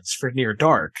Aliens for Near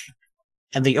Dark.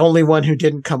 And the only one who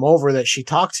didn't come over that she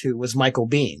talked to was Michael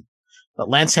Biehn. But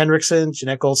Lance Henriksen,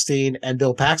 Jeanette Goldstein, and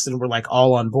Bill Paxton were like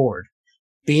all on board.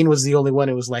 Bean was the only one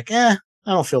who was like, I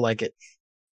don't feel like it.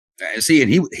 See,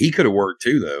 and he could have worked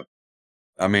too, though.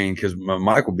 I mean, because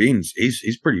Michael Biehn,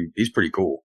 he's pretty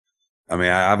cool. I mean,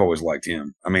 I've always liked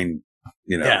him. I mean,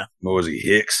 Yeah. what was he,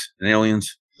 Hicks in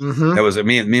Aliens? Mm-hmm. That was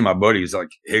me and my buddies. Like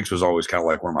Hicks was always kind of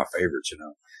like one of my favorites,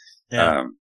 Yeah.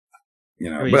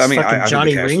 But I mean, fucking I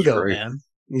Johnny think the cast was Ringo, great. man.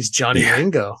 He's Johnny Yeah.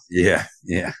 Ringo. Yeah,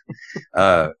 yeah.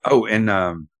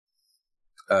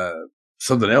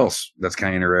 Something else that's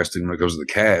kind of interesting when it comes to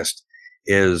the cast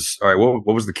is, all right,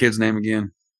 what was the kid's name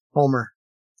again? Homer.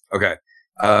 Okay.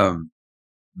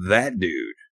 That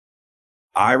dude,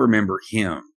 I remember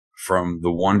him from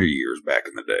the Wonder Years back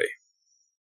in the day.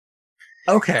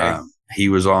 Okay. He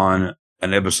was on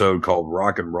an episode called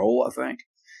Rock and Roll, I think.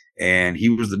 And he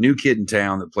was the new kid in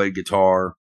town that played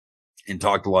guitar and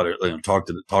talked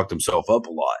talked himself up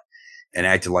a lot and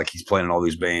acted like he's playing in all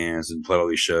these bands and played all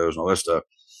these shows and all that stuff.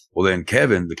 Well, then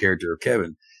Kevin, the character of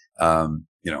Kevin,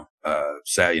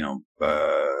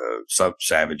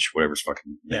 Savage, whatever his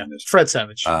fucking name is. Fred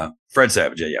Savage. Fred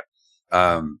Savage,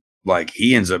 yeah. Like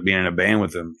he ends up being in a band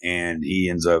with him and he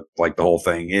ends up like the whole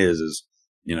thing is,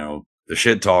 the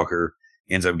shit talker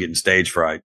ends up getting stage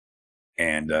fright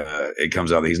and, it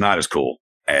comes out that he's not as cool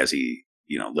as he,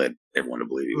 led everyone to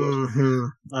believe he was.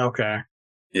 Mm-hmm. Okay.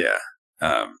 Yeah.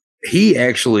 He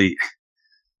actually,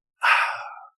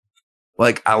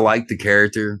 like, I like the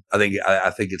character. I think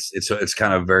it's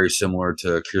kind of very similar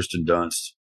to Kirsten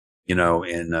Dunst, in,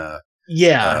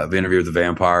 Interview with the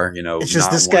Vampire, It's just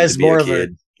not this wanting guy's to be a more of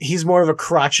kid. he's more of a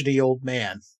crotchety old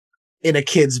man in a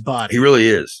kid's body. He really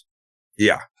is.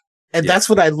 Yeah. And Yeah. that's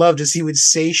what I loved is he would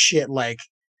say shit like,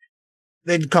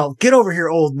 they'd call, get over here,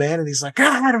 old man. And he's like,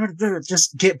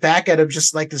 just get back at him,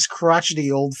 just like this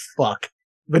crotchety old fuck.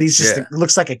 But he's just,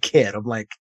 looks like a kid. I'm like,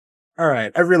 all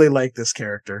right, I really like this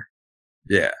character.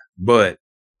 Yeah. But,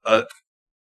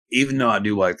 even though I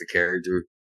do like the character,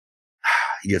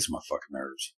 he gets on my fucking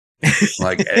nerves.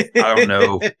 Like, I don't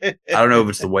know if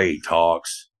it's the way he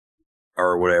talks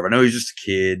or whatever. I know he's just a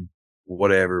kid,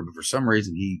 whatever, but for some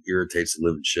reason he irritates the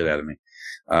living shit out of me.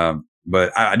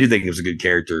 But I do think it was a good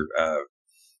character,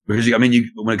 because when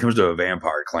it comes to a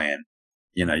vampire clan,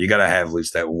 you got to have at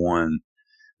least that one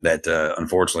that,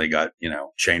 unfortunately got,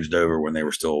 changed over when they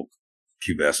were still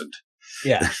pubescent.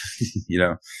 Yeah.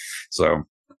 So,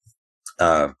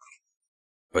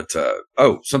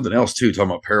 something else too, talking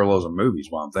about parallels in movies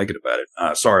while I'm thinking about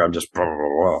it. Sorry, I'm just blah, blah,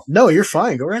 blah, blah. No, you're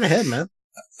fine. Go right ahead, man.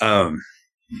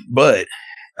 But,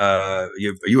 are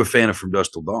you a fan of From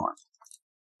Dusk Till Dawn?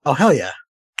 Oh, hell yeah.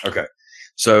 Okay.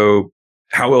 So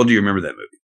how well do you remember that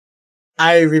movie?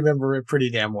 I remember it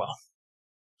pretty damn well.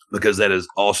 Because that is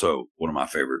also one of my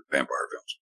favorite vampire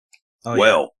films. Oh,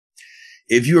 well,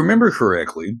 if you remember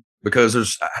correctly, because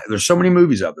there's so many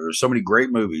movies out there, there's so many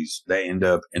great movies that end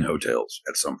up in hotels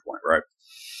at some point, right?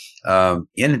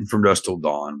 In From Dusk Till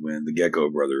Dawn, when the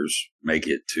Gecko brothers make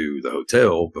it to the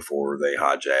hotel before they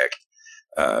hijack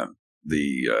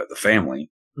the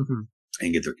family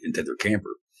and get into their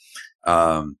camper,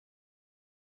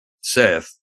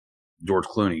 Seth, George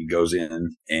Clooney, goes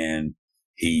in and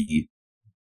he,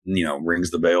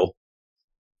 rings the bell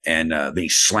and then he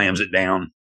slams it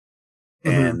down.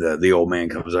 And the old man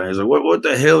comes out. He's like, what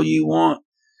the hell you want?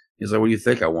 He's like, what do you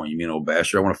think I want? You mean old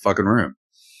bastard? I want a fucking room.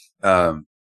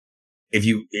 If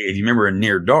you remember in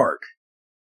Near Dark,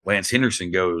 Lance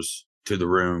Henriksen goes to the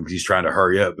room because he's trying to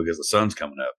hurry up because the sun's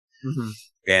coming up.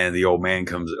 And the old man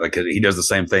comes, like, he does the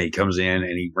same thing. He comes in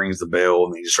and he rings the bell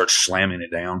and he just starts slamming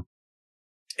it down.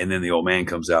 And then the old man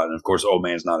comes out. And of course, the old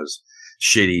man's not as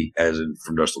shitty as in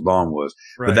From Dusk Till Dawn was.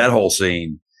 Right. But that whole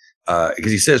scene,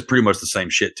 because he says pretty much the same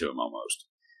shit to him almost.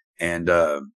 And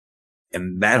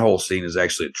that whole scene is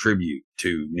actually a tribute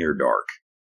to Near Dark.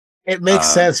 It makes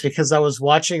sense because I was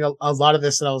watching a lot of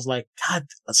this and I was like, God,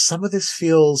 some of this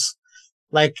feels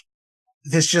like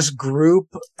this just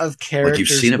group of characters like you've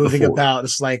seen it moving before. about.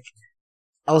 It's like,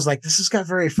 I was like, this has got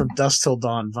very From Dusk Till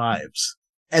Dawn vibes.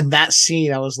 And that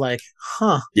scene, I was like,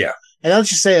 huh. Yeah. And now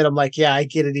that you say it, I'm like, yeah, I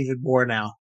get it even more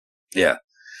now. Yeah.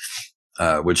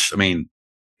 Which, I mean,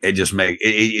 it just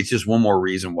it's just one more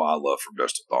reason why I love From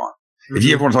Dusk Till Dawn. If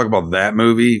you ever want to talk about that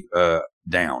movie,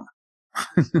 Down.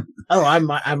 Oh, I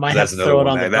might have to throw it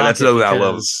on the That's another I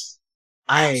love.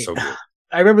 So good.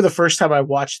 I remember the first time I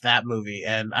watched that movie,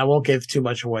 and I won't give too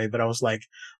much away, but I was like,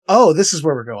 oh, this is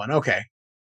where we're going. Okay.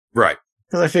 Right.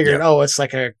 Because I figured, oh, it's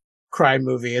like a crime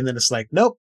movie, and then it's like,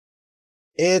 nope,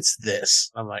 it's this.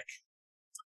 I'm like,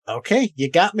 okay, you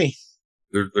got me.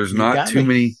 There's not too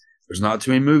many. There's not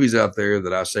too many movies out there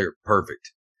that I say are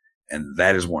perfect, and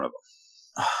that is one of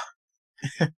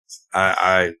them.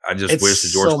 I just wish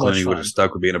that George Clooney would have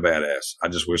stuck with being a badass. I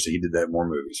just wish that he did that in more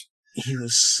movies. He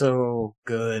was so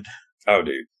good. Oh,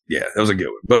 dude, yeah, that was a good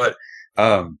one.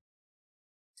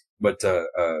 But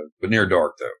Near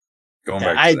Dark though. Going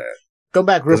back to that. Go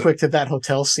back real quick to that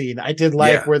hotel scene. I did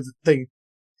like where the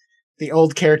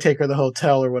old caretaker of the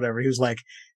hotel or whatever, he was like,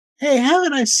 hey,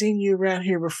 haven't I seen you around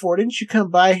here before? Didn't you come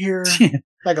by here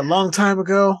like a long time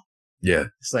ago? Yeah.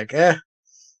 It's like, every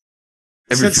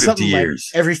 50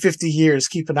 years. Like, every 50 years,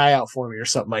 keep an eye out for me or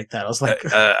something like that. I was like,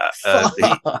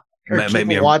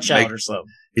 watch out or something.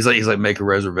 He's like, make a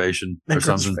reservation or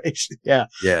something. Yeah.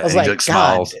 Yeah. I was like,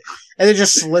 smiles. And it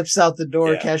just slips out the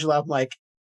door casually. I'm like,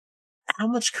 how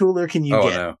much cooler can you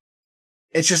get? No.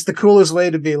 It's just the coolest way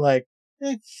to be like,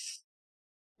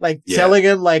 telling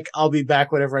him, like, I'll be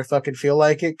back whenever I fucking feel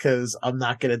like it, because I'm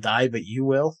not going to die, but you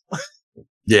will.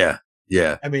 Yeah.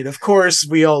 Yeah. I mean, of course,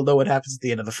 we all know what happens at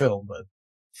the end of the film, but.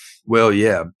 Well,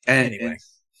 yeah. And anyway.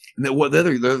 And the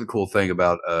other cool thing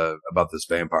about this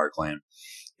vampire clan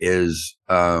is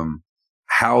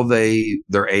how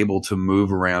they're able to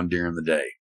move around during the day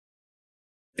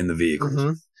in the vehicles.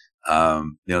 Mm-hmm.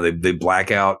 They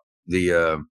black out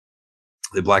the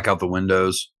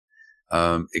windows,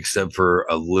 except for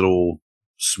a little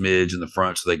smidge in the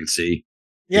front so they can see.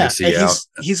 Yeah, and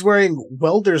he's wearing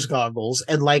welder's goggles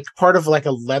and like part of like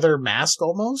a leather mask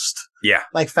almost. Yeah.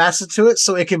 Like fastened to it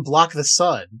so it can block the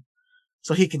sun.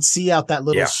 So he can see out that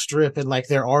little strip in like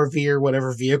their RV or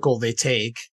whatever vehicle they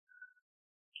take.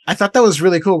 I thought that was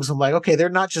really cool because I'm like, okay, they're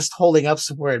not just holding up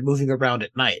somewhere and moving around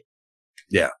at night.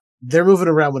 Yeah. They're moving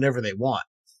around whenever they want.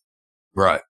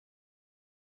 Right.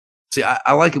 See,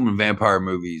 I like it when vampire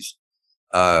movies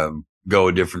go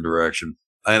a different direction.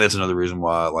 I think that's another reason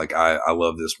why, like, I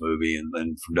love this movie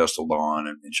and From Dusk Till Dawn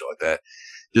and shit like that.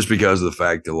 Just because of the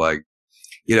fact that, like,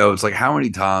 it's like how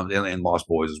many times, and Lost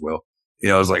Boys as well,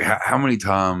 it's like how many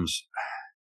times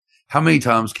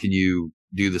can you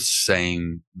do the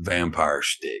same vampire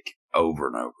shtick over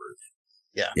and over again?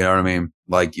 Yeah. You know what I mean?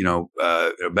 Like,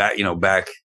 back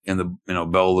in the,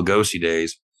 Bela Lugosi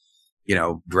days,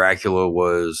 Dracula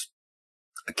was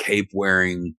a cape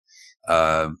wearing,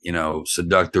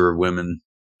 seductor of women.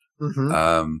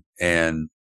 Mm-hmm. And,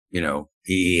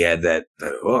 he had that,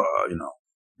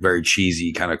 very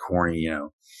cheesy kind of corny,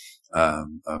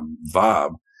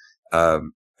 vibe,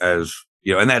 as,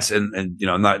 and that's, and,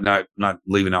 not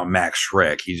leaving out Max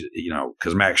Schreck. He's,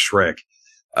 cause Max Schreck,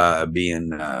 being,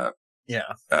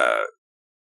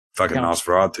 fucking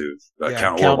Nosferatu,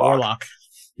 Count Orlok.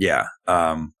 Yeah.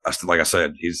 Like I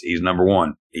said, he's number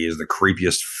one. He is the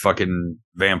creepiest fucking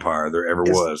vampire there ever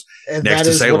was. Next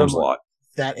to Salem's Lot.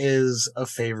 That is a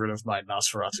favorite of mine,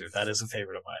 Nosferatu. That is a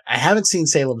favorite of mine. I haven't seen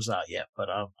Salem's Lot yet, but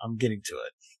I'm getting to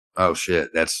it. Oh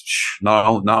shit. That's not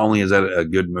only is that a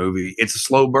good movie, it's a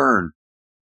slow burn.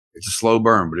 It's a slow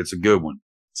burn, but it's a good one.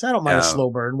 So I don't mind a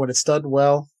slow burn. When it's done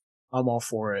well, I'm all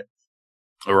for it.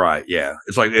 All right. Yeah.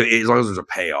 It's like, as long as there's a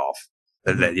payoff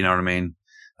that you know what I mean?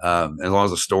 As long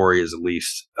as the story is at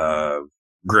least,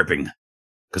 gripping.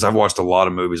 Cause I've watched a lot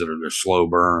of movies that are slow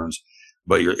burns,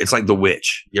 but it's like The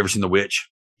Witch. You ever seen The Witch?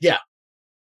 Yeah.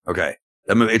 Okay.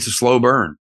 That movie, it's a slow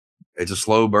burn. It's a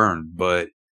slow burn, but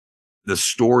the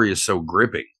story is so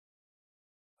gripping.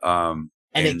 And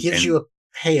it gives you a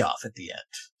payoff at the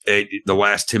end. The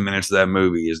last 10 minutes of that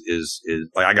movie is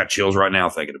like, I got chills right now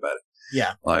thinking about it.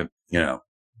 Yeah. Like,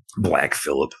 Black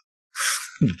Phillip,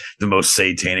 the most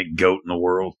satanic goat in the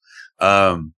world.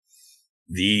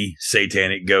 The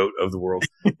satanic goat of the world.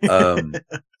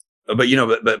 But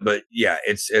yeah,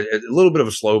 it's a little bit of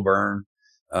a slow burn.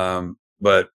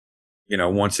 But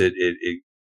once it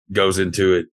goes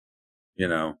into it,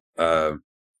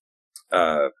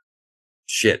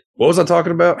 shit. What was I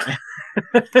talking about?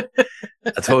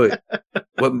 I told you.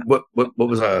 What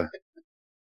was I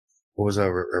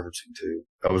referencing to?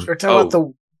 We're talking about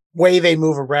the way they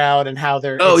move around and how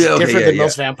they're different than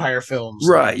most vampire films.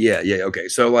 Right. Yeah. Yeah. Okay.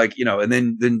 So like, and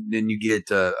then you get,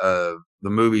 the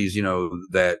movies,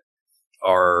 that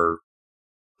are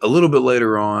a little bit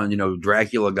later on,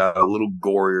 Dracula got a little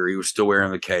gorier. He was still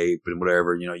wearing the cape and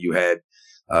whatever, you had,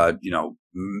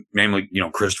 namely,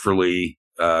 Christopher Lee,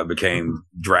 became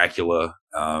Dracula,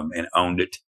 and owned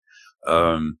it.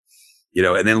 And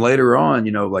then later on,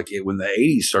 when the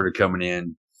 80s started coming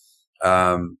in,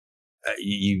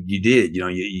 you did,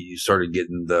 you started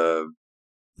getting the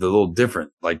little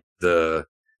different, like the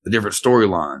the different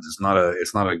storylines. It's not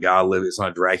a guy living. It's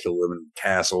not a Dracula living in a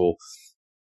castle.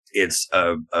 It's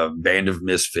a band of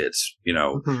misfits,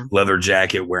 leather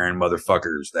jacket wearing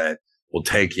motherfuckers that will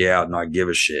take you out and not give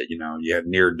a shit. You have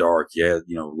Near Dark,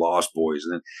 Lost Boys.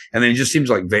 And then it just seems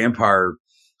like vampire,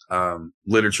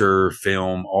 literature,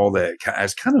 film, all that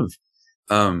has kind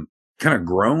of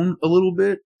grown a little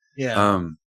bit. Yeah.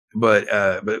 But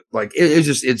like,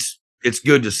 it's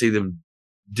good to see them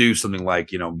do something like,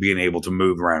 being able to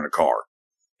move around a car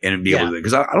and be able to,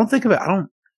 because I don't think of it.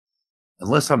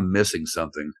 Unless I'm missing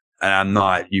something. And I'm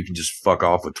not. You can just fuck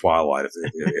off with Twilight if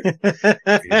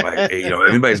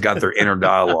anybody's got their inner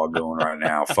dialogue going right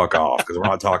now. Fuck off, because we're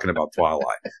not talking about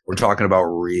Twilight. We're talking about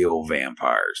real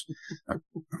vampires.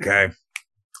 Okay,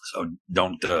 so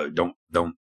don't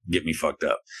get me fucked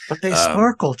up. But they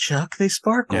sparkle, Chuck. They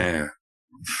sparkle. Yeah.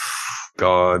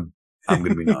 God, I'm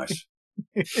gonna be nice.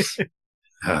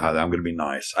 I'm gonna be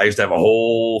nice. I used to have a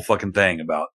whole fucking thing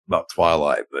about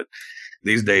Twilight, but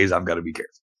these days I've got to be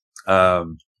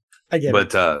careful. I get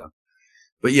it.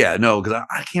 But yeah, no, because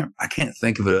I can't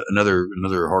think of another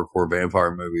hardcore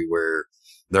vampire movie where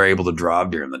they're able to drive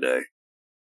during the day.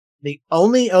 The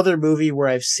only other movie where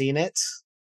I've seen it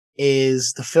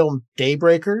is the film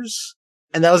Daybreakers.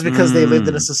 And that was because they lived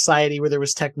in a society where there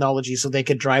was technology so they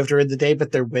could drive during the day,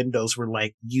 but their windows were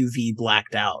like UV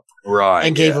blacked out. Right.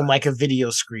 And gave them like a video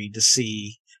screen to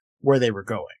see where they were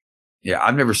going. Yeah,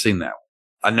 I've never seen that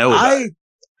one. I know about it.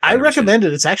 I recommend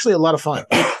it. It's actually a lot of fun.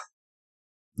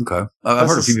 Okay. I've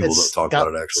heard a few people talk about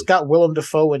it, actually. It's got Willem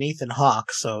Dafoe and Ethan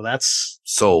Hawke, so that's...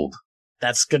 Sold.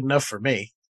 That's good enough for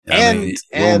me. Willem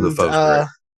Dafoe's great.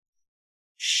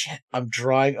 Shit, I'm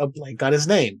drawing a blank on his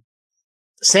name.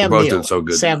 Sam Neill. So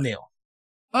good. Sam Neill.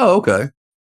 Oh, okay.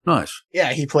 Nice.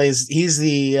 Yeah, he's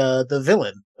the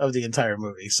villain of the entire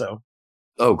movie, so...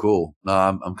 Oh, cool. No,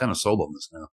 I'm kind of sold on this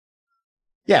now.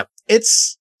 Yeah,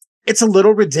 it's a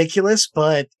little ridiculous,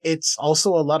 but it's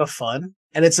also a lot of fun.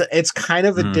 And it's kind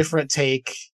of a different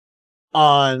take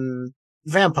on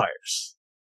vampires.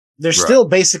 They're still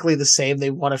basically the same.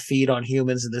 They want to feed on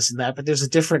humans and this and that, but there's a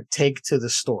different take to the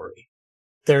story.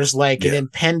 There's like an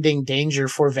impending danger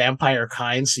for vampire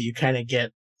kind, so you kind of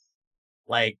get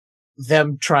like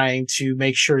them trying to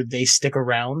make sure they stick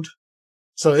around.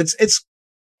 So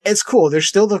it's cool. There's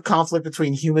still the conflict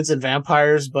between humans and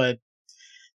vampires, but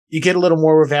you get a little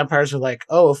more where vampires are like,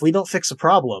 oh, if we don't fix a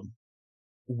problem,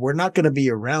 we're not going to be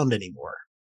around anymore.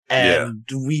 And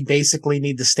we basically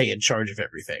need to stay in charge of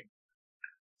everything.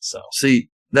 So see,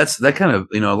 that kind of,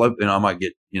 I might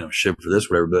get, shit for this,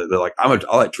 or whatever, but like, I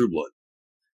like True Blood.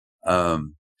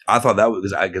 I thought that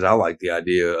was because I like the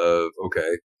idea of,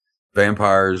 okay,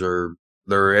 vampires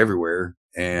they're everywhere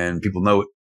and people know it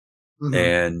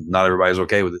and not everybody's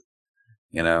okay with it.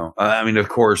 I mean, of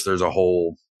course there's a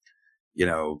whole,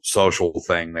 social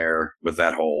thing there with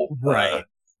that whole,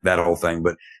 that whole thing.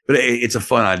 But it's a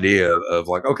fun idea of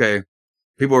like, okay,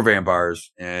 people are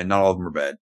vampires and not all of them are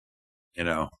bad,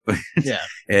 Yeah.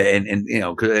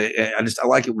 and cause I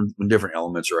like it when different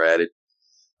elements are added,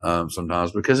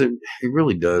 sometimes because it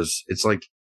really does. It's like,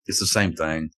 it's the same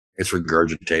thing. It's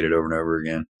regurgitated over and over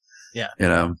again. Yeah.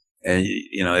 And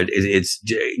it's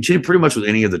pretty much with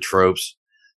any of the tropes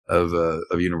of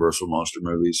Universal monster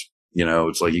movies.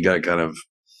 It's like you got to kind of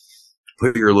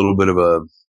put your little bit of a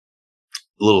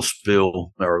little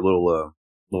spill or a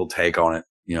little take on it.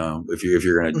 If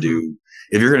you're going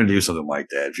to do something like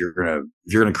that, if you're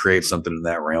going to create something in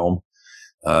that realm,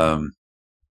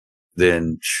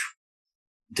 then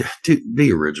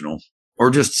be original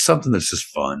or just something that's just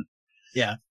fun.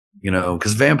 Yeah.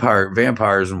 Cause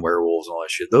vampires and werewolves and all that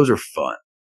shit, those are fun.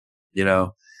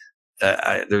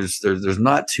 There's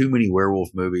not too many werewolf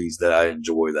movies that I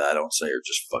enjoy that I don't say are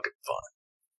just fucking fun.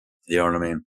 You know what I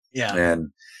mean? Yeah.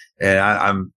 And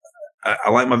I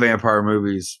like my vampire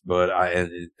movies, but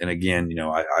again,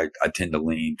 I tend to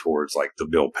lean towards like the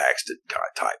Bill Paxton kind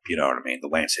of type. You know what I mean? The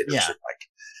Lance Henriksen,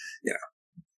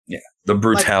 the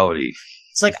brutality.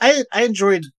 It's like I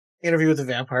enjoyed Interview with the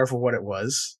Vampire for what it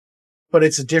was, but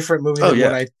it's a different movie than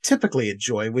what I typically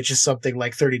enjoy, which is something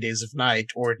like 30 Days of Night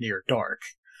or Near Dark,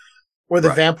 where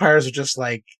the vampires are just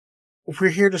like, we're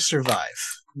here to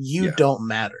survive. You don't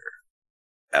matter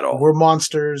at all. We're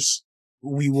monsters.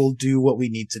 We will do what we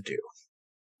need to do.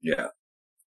 Yeah.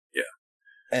 Yeah.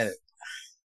 And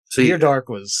so Near Dark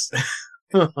was,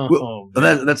 that's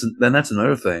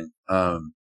another thing.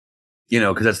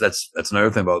 Cause that's another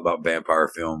thing about vampire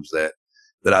films that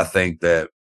I think that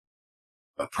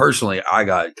personally I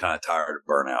got kind of tired of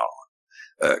burnout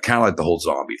on, kind of like the whole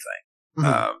zombie thing.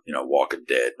 Walking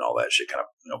Dead and all that shit kind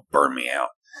of, burned me out.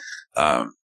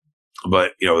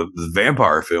 But the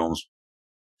vampire films,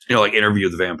 like Interview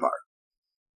with the Vampire.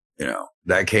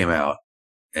 That came out,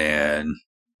 and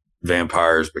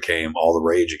vampires became all the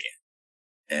rage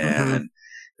again. And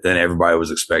then everybody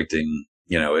was expecting,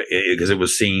 because it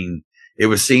was seen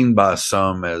by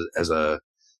some as a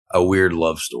weird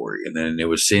love story. And then it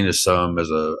was seen as some as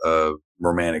a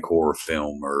romantic horror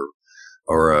film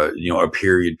or a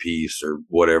period piece or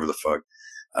whatever the fuck.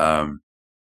 And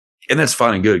that's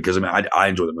fine and good because I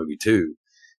enjoy the movie too.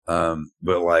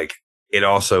 But like, it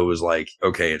also was like,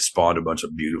 okay, it spawned a bunch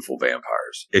of beautiful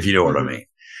vampires, if you know what I mean.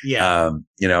 Yeah.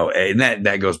 And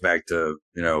that goes back to,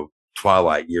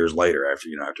 Twilight years later after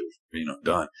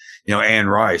done. Anne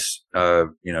Rice,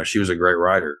 she was a great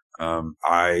writer.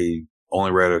 I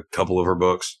only read a couple of her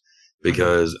books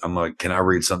because I'm like, can I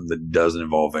read something that doesn't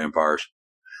involve vampires?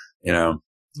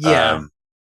 Yeah.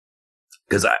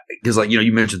 Cause like,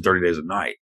 you mentioned 30 Days of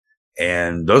Night,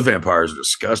 and those vampires are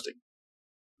disgusting.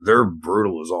 They're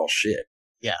brutal as all shit.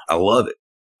 Yeah. I love it.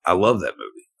 I love that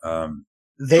movie.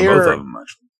 They're both of them,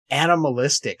 actually.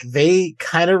 Animalistic. They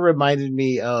kind of reminded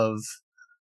me of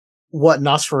what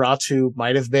Nosferatu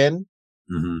might have been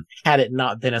had it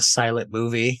not been a silent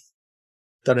movie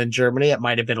done in Germany. It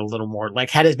might have been a little more like,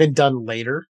 had it been done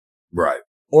later, right?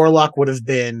 Orlok would have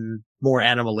been more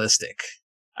animalistic,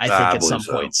 I think, at some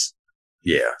points.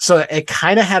 Yeah. So it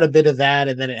kind of had a bit of that,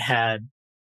 and then it had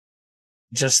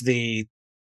just the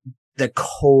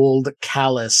cold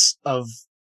callous of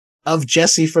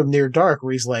Jesse from Near Dark,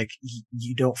 where he's like,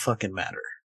 you don't fucking matter.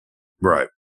 Right.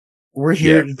 We're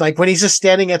here. Yeah. Like when he's just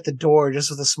standing at the door,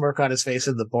 just with a smirk on his face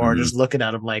in the bar, just looking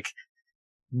at him like,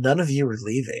 none of you are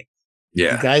leaving.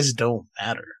 Yeah. You guys don't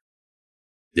matter.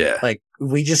 Yeah. Like,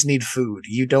 we just need food.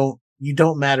 You don't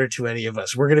matter to any of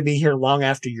us. We're going to be here long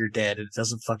after you're dead, and it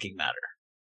doesn't fucking matter.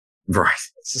 Right.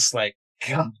 It's just like,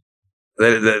 God.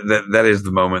 That is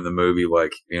the moment in the movie,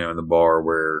 like, in the bar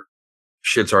where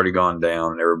shit's already gone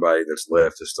down and everybody that's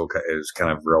left is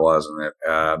kind of realizing that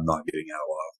I'm not getting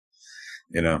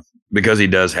out alive, because he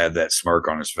does have that smirk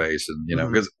on his face. And,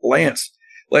 because Lance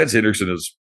Henriksen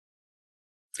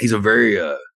he's a very,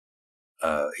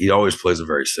 he always plays a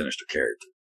very sinister character.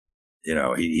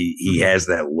 He has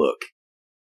that look,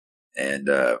 and,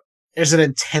 there's an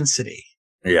intensity.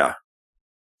 Yeah.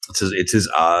 It's his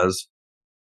eyes.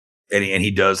 And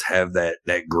he does have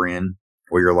that grin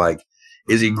where you're like,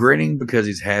 is he grinning because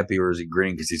he's happy, or is he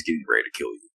grinning because he's getting ready to kill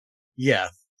you? Yeah.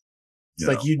 It's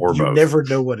like you never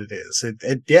know what it is. And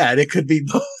it could be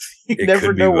both. You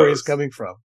never know where he's coming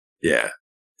from. Yeah.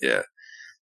 Yeah.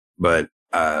 But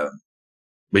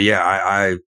yeah,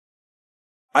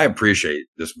 I appreciate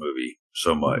this movie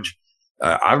so much.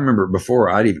 I remember before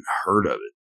I'd even heard of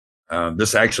it.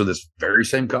 This very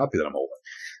same copy that I'm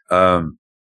holding.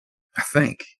 I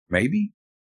think maybe,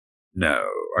 no,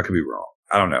 I could be wrong.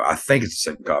 I don't know. I think it's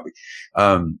the same copy.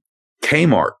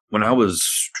 Kmart, when I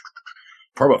was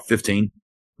probably about 14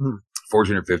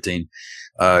 or 15,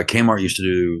 Kmart used to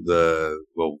do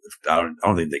I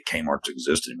don't think that Kmart's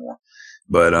exist anymore,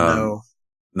 but, no.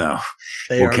 Well,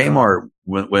 Kmart,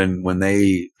 when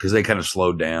cause they kind of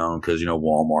slowed down cause,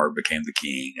 Walmart became the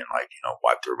king and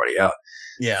wiped everybody out.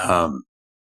 Yeah.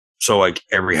 So like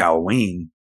every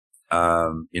Halloween,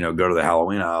 go to the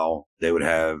Halloween aisle, they would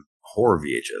have horror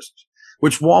VHSs,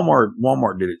 which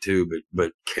Walmart did it too,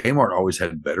 but Kmart always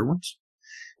had better ones,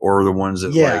 or the ones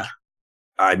that like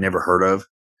I'd never heard of.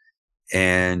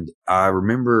 And I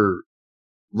remember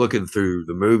looking through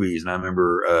the movies, and I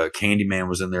remember Candyman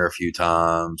was in there a few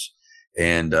times,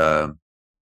 and I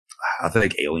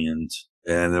think Aliens,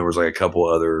 and there was like a couple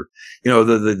other,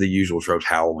 the usual tropes,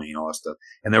 Halloween, all that stuff.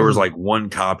 And there was like one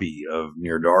copy of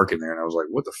Near Dark in there, and I was like,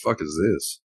 what the fuck is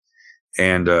this?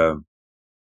 And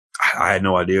I had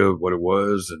no idea what it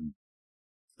was,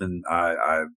 and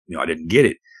I didn't get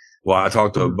it. Well, I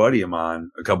talked to a buddy of mine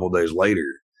a couple of days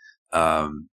later,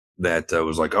 that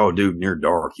was like, oh, dude, Near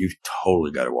Dark, you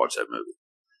totally got to watch that movie.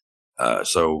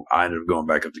 So I ended up going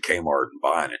back up to Kmart and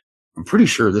buying it. I'm pretty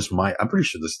sure this is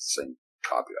the same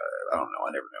copy. I don't know.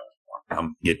 I never know anymore.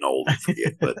 I'm getting old and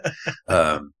forget,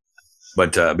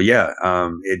 but yeah,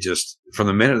 it just, from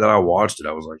the minute that I watched it,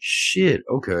 I was like, shit,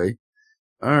 okay.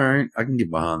 All right. I can get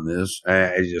behind this.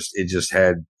 It just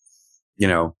had,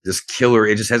 this killer,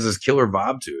 it just has this killer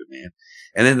vibe to it, man.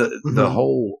 And then the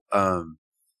whole, of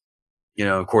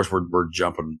course we're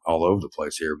jumping all over the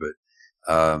place here, but,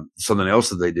 something else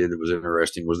that they did that was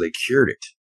interesting was they cured it.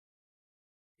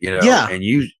 And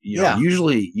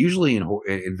usually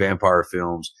in vampire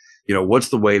films, what's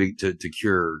the way to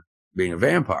cure being a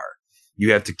vampire?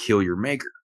 You have to kill your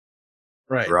maker.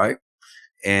 Right. Right.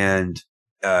 And,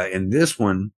 in this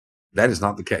one, that is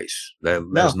not the case. That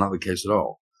is not the case at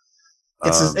all.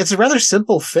 It's a rather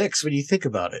simple fix when you think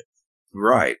about it.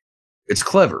 Right. It's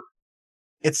clever.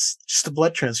 It's just a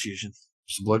blood transfusion.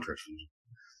 It's a blood transfusion.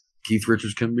 Keith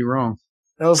Richards couldn't be wrong.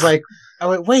 I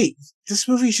went, wait, this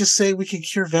movie's just saying we can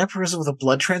cure vampirism with a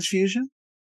blood transfusion?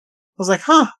 I was like,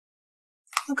 huh.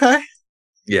 Okay.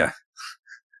 Yeah.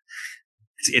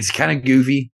 It's kind of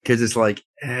goofy because it's like,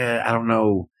 I don't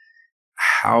know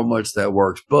how much that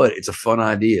works, but it's a fun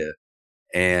idea.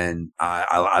 And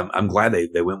I'm glad they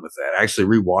went with that. Actually,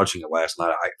 rewatching it last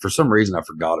night, for some reason, I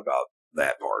forgot about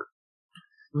that part.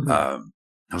 Mm-hmm.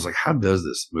 I was like, how does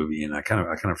this movie? And I kind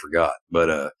of forgot,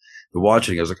 but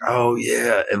watching it, I was like, oh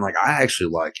yeah. And like, I actually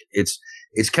like it.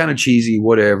 It's kind of cheesy,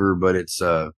 whatever, but it's,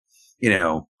 got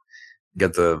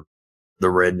the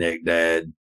redneck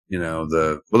dad,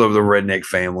 the redneck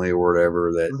family or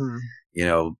whatever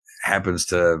that, happens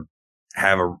to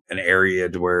have an area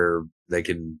to where they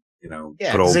can,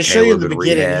 put old they show you in Caleb the in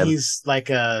beginning, rehab. he's like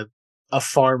a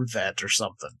farm vet or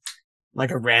something,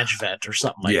 like a ranch vet or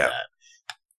something like that.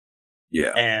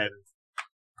 Yeah. And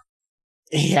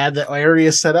he had the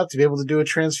area set up to be able to do a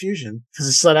transfusion because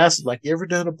his son asked him, like, you ever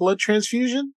done a blood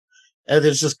transfusion? And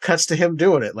there's just cuts to him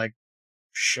doing it. Like,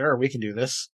 sure, we can do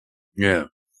this. Yeah.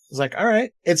 It's like, all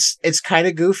right, it's kind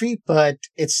of goofy, but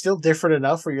it's still different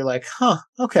enough where you're like, huh,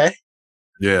 okay.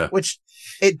 Yeah. Which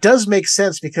it does make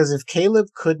sense because if Caleb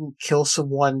couldn't kill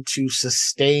someone to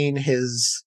sustain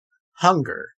his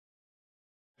hunger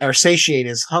or satiate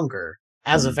his hunger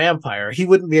as a vampire, he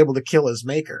wouldn't be able to kill his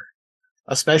maker,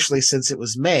 especially since it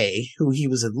was May, who he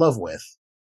was in love with.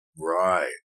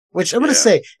 Right. Which I'm going to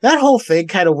say, that whole thing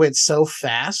kind of went so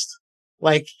fast.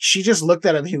 Like, she just looked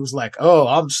at him, he was like, oh,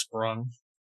 I'm sprung.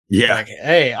 Yeah. Like,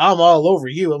 hey, I'm all over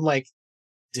you. I'm like,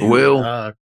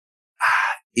 dude,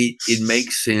 it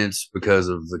makes sense because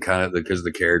of the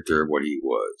character of what he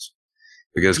was.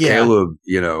 Because Caleb,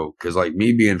 because like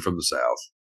me being from the South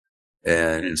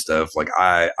and stuff, like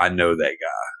I know that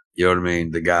guy. You know what I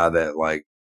mean? The guy that like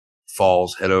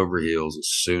falls head over heels as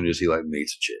soon as he like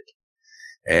meets a chick.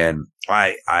 And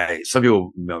some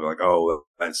people be like, oh,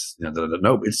 that's, no,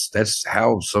 that's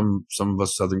how some of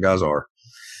us Southern guys are.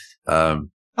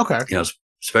 Okay.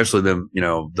 Especially them,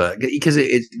 because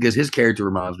his character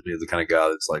reminds me of the kind of guy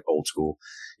that's like old school.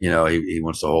 He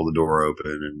wants to hold the door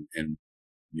open and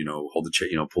hold the chair,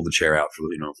 pull the chair out for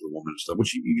the woman and stuff,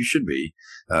 which you should be,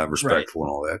 respectful and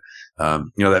all that.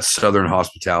 That Southern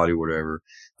hospitality, whatever.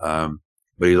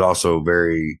 But he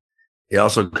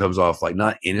also comes off like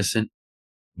not innocent,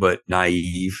 but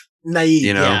naive.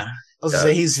 Yeah. I was gonna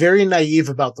say, he's very naive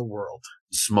about the world.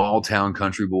 Small town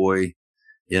country boy,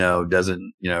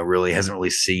 hasn't really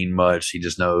seen much. He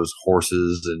just knows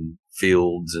horses and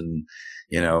fields and,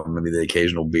 maybe the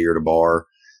occasional beer at a bar.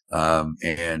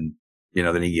 And,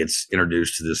 then he gets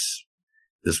introduced to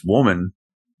this woman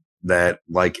that,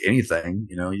 like anything,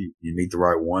 you meet the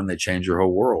right one, they change your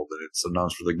whole world. And it's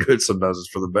sometimes for the good, sometimes it's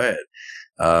for the bad.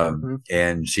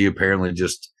 And she apparently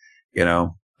just,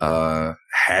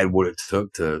 had what it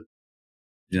took to,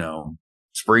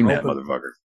 spring that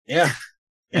motherfucker. Yeah.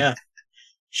 Yeah.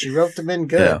 She roped him in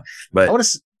good. Yeah, but I want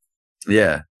to.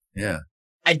 Yeah.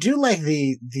 I do like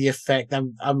the effect.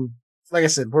 I'm like I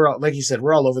said, we're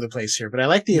all over the place here, but I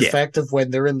like the effect of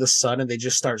when they're in the sun and they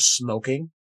just start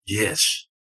smoking. Yes.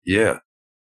 Yeah.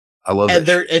 I love and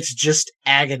that. It's just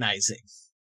agonizing.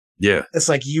 Yeah. It's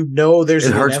like, there's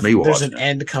an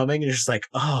end coming. And you're just like,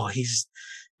 oh,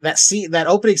 that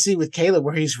opening scene with Caleb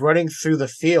where he's running through the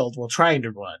field while trying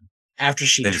to run after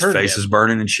she and turned his face is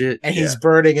burning and shit. And he's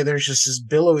burning and there's just this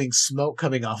billowing smoke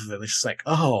coming off of him. It's just like,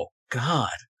 oh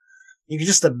God. You can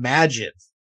just imagine.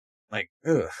 Like,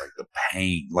 ugh. Like the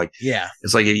pain. Like, yeah.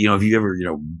 It's like, if you ever,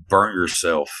 burnt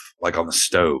yourself like on the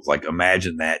stove, like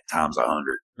imagine that times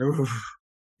 100. Oof.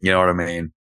 You know what I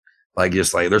mean? Like,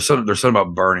 just like, there's something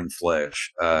about burning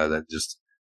flesh, that just,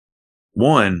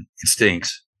 one, it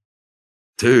stinks.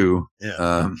 Two,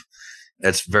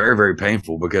 that's very, very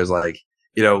painful because like,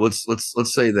 let's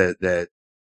say that,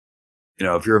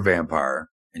 if you're a vampire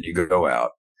and you go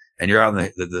out and you're out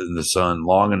in the sun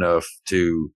long enough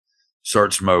to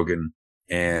start smoking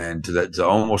and to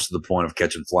almost to the point of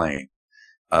catching flame,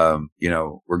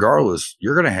 regardless,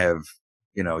 you're going to have,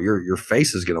 your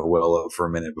face is going to well up for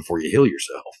a minute before you heal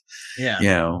yourself.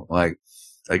 Yeah.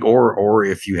 Or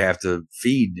if you have to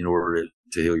feed in order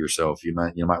to heal yourself, you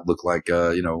might look like,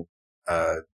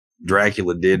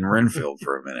 Dracula did in Renfield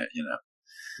for a minute,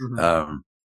 Mm-hmm.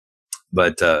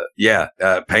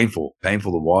 Painful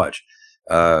to watch.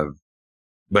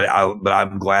 But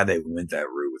I'm glad they went that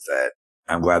route with that.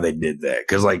 I'm glad they did that.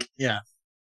 Cause like,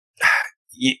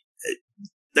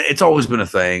 it's always been a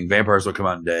thing. Vampires will come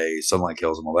out in day, sunlight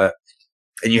kills them, all that.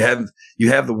 And you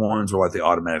have the ones where like they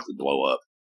automatically blow up.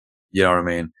 You know what I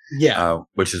mean? Yeah.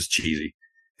 Which is cheesy.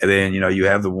 And then, you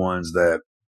have the ones that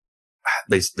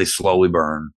they slowly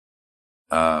burn,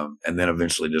 and then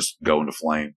eventually just go into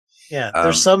flame. Yeah.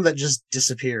 There's some that just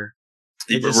disappear.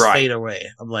 They just fade away.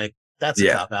 I'm like, that's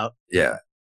a cop out. Yeah.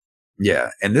 Yeah.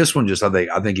 And this one just, I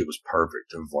think it was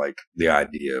perfect of like the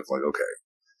idea of like, okay.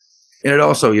 And it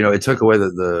also, it took away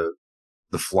the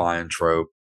flying trope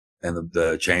and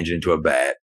the changing into a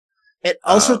bat. It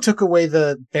also took away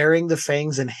the bearing the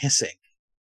fangs and hissing,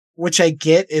 which I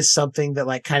get is something that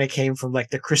like kind of came from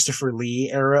like the Christopher Lee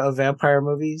era of vampire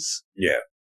movies. Yeah.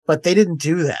 But they didn't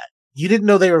do that. You didn't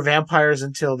know they were vampires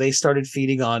until they started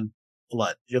feeding on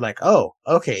blood. You're like, oh,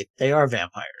 okay, they are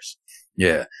vampires.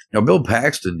 Yeah. Now, Bill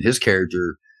Paxton, his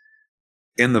character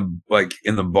in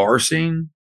the bar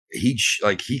scene, he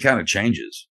kind of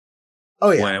changes. Oh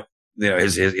yeah. When,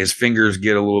 his fingers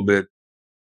get a little bit,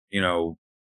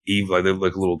 like they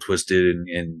look a little twisted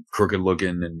and crooked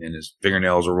looking, and his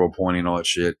fingernails are real pointy and all that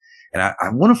shit. And I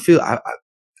want to feel,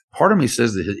 part of me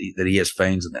says that he has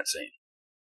fangs in that scene,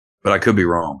 but I could be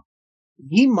wrong.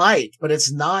 He might, but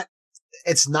it's not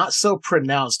so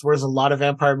pronounced. Whereas a lot of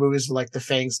vampire movies, like the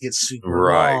fangs get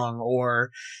super long,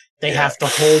 or they have to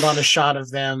hold on a shot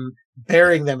of them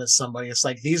burying them at somebody. It's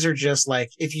like, these are just like,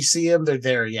 if you see them, they're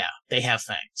there. Yeah, they have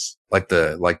fangs. Like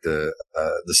the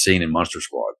scene in Monster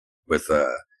Squad with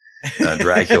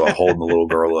Dracula holding the little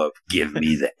girl up. Give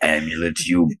me the amulet,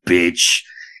 you bitch.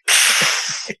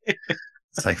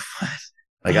 It's like, what?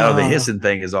 Like, the hissing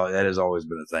thing that has always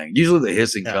been a thing. Usually the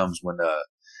hissing comes when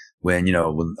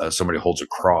somebody holds a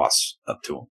cross up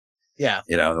to them. Yeah.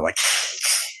 They're like,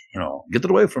 get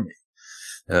it away from me.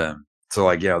 So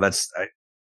like, I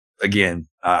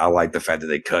like the fact that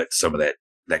they cut some of that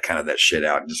kind of that shit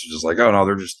out and just like, oh no,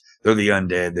 they're the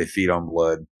undead. They feed on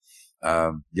blood.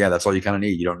 That's all you kind of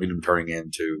need. You don't need them turning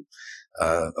into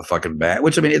a fucking bat,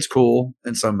 which, I mean, it's cool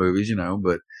in some movies,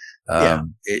 but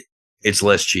it's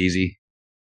less cheesy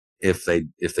if they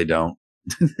don't.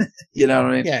 You know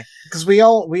what I mean? Yeah, because we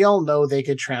all know they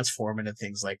could transform into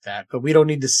things like that, but we don't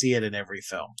need to see it in every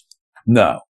film.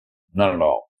 No, not at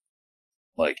all.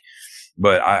 Like,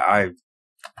 but I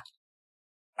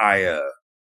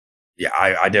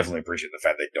definitely appreciate the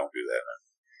fact they don't do that.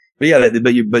 But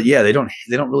they don't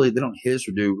hiss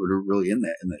or do really in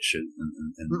that shit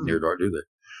in Near Dark, do they?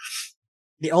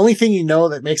 The only thing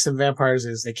that makes them vampires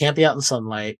is they can't be out in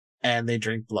sunlight and they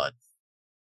drink blood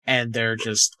and they're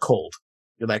just cold.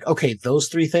 You're like, okay, those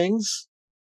three things,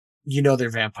 they're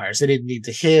vampires. They didn't need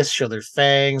to hiss, show their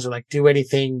fangs, or like do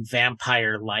anything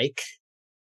vampire-like.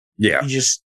 Yeah.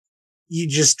 You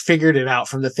just figured it out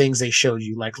from the things they showed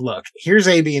you. Like, look, here's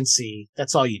A, B, and C.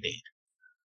 That's all you need.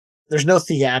 There's no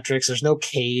theatrics. There's no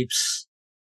capes.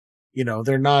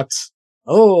 They're not,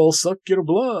 I'll suck your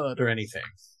blood or anything.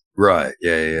 Right.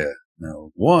 Yeah.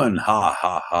 No. 1, ha,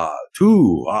 ha, ha.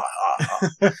 2, ha,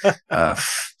 ha, ha.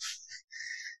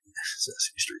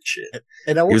 Sesame Street shit.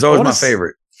 And he was always my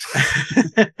favorite.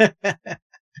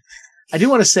 I do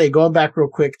want to say, going back real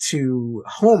quick to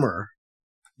Homer,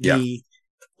 the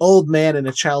old man in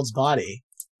a child's body.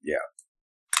 Yeah.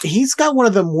 He's got one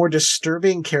of the more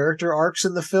disturbing character arcs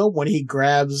in the film when he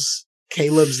grabs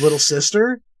Caleb's little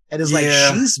sister and is like,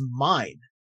 she's mine.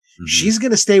 Mm-hmm. She's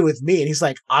going to stay with me. And he's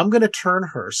like, I'm going to turn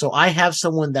her. So I have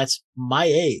someone that's my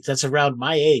age, that's around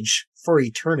my age for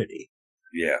eternity.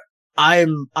 Yeah.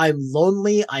 I'm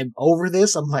lonely. I'm over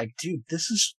this. I'm like, dude, this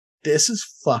is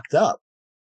fucked up.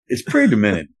 It's pretty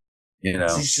demented,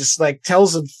 He's just like,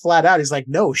 tells him flat out. He's like,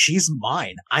 no, she's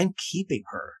mine. I'm keeping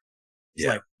her. It's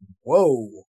like, whoa.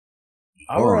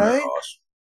 All right.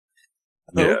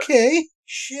 Yeah. Okay.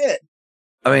 Shit.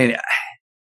 I mean,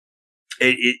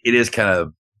 it is kind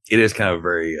of a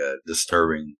very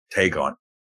disturbing take on it,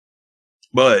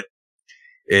 but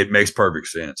it makes perfect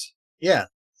sense. Yeah.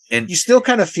 And you still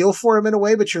kind of feel for him in a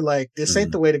way, but you're like, this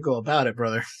ain't the way to go about it,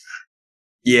 brother.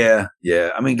 Yeah.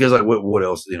 I mean, because like, what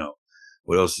else?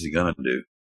 What else is he gonna do?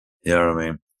 You know what I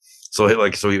mean? So he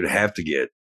would have to get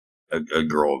a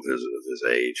girl of his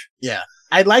age. Yeah,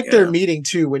 I like their meeting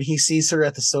too when he sees her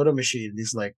at the soda machine. And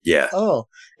he's like, oh,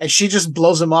 and she just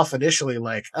blows him off initially,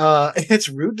 like, it's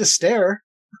rude to stare.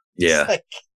 Yeah, I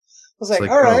was like,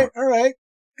 all right,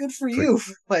 good for you,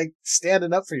 like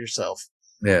standing up for yourself.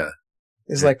 Yeah.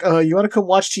 He's like, you want to come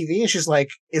watch TV? And she's like,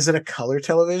 is it a color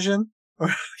television? Or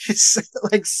she's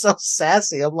like so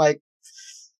sassy. I'm like,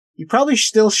 you probably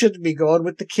still shouldn't be going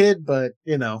with the kid, but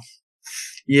Yeah.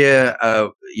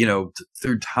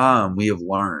 Through time, we have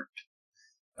learned,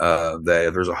 that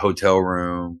if there's a hotel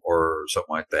room or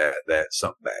something like that, that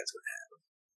something bad's going to happen.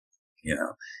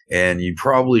 and you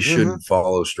probably shouldn't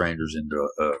follow strangers into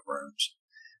rooms.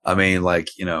 I mean, like,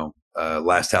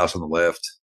 Last House on the Left,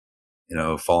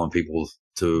 following people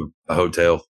to a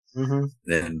hotel,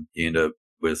 then you end up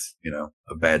with,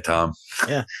 a bad time.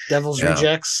 Yeah. Devil's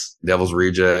Rejects. Devil's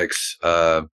Rejects.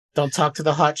 Don't talk to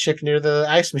the hot chick near the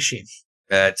ice machine.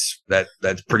 That's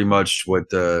pretty much what,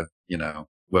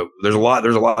 well, there's a lot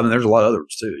of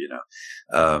others too,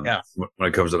 when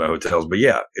it comes to the hotels, but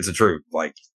yeah, it's the truth.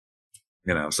 Like,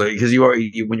 so because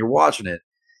when you're watching it,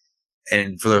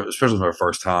 and especially for the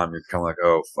first time, you're kind of like,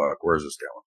 oh fuck, where's this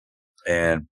going?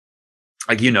 And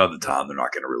like, the time they're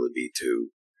not going to really be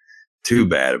too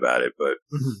bad about it, but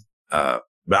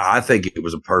I think it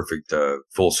was a perfect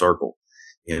full circle.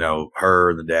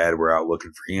 Her and the dad were out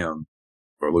looking for him,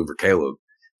 or looking for Caleb,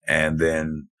 and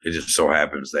then it just so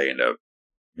happens they end up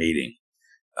meeting.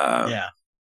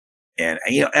 And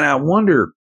I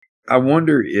wonder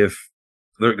if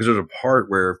because there's a part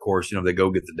where, of course, they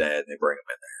go get the dad and they bring him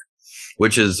in there,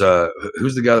 which is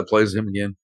who's the guy that plays him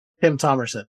again? Tim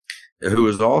Thomerson, who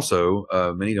is also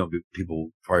many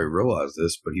people probably realize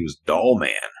this, but he was Doll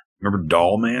Man. Remember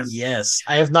Doll Man? Yes,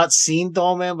 I have not seen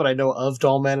Doll Man, but I know of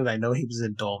Doll Man, and I know he was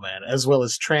in Doll Man, as well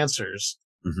as Trancers.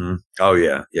 Oh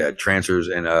yeah, Trancers,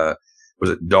 and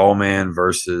was it Doll Man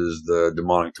versus the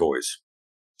Demonic Toys?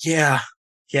 Yeah.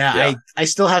 I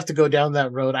still have to go down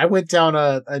that road. I went down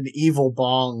an Evil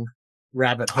Bong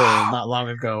rabbit hole not long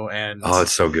ago, and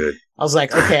it's so good. I was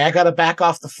like, okay, I got to back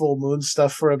off the Full Moon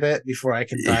stuff for a bit before I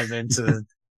can dive into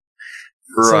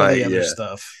some of the other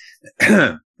stuff.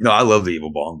 No, I love the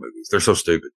Evil Bong movies. They're so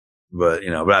stupid, but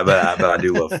but I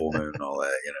do love Full Moon and all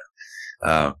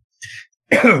that.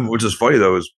 Which is funny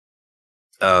though is,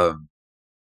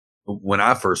 when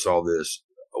I first saw this,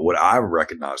 what I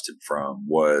recognized him from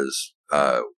was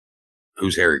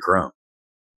Who's Harry Crumb,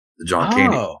 the John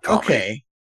Candy comedy. Okay,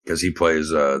 because he plays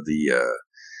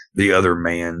the other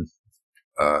man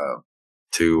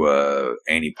to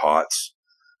Annie Potts,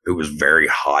 who was very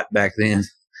hot back then.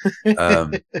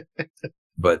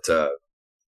 But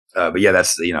yeah,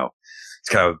 that's it's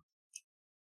kind of,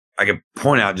 I can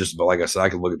point out just, but like I said, I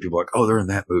can look at people like, oh, they're in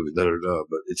that movie, but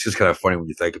it's just kind of funny when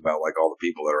you think about like all the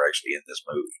people that are actually in this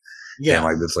movie. Yeah. And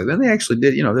like, it's like, then they actually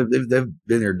did, they've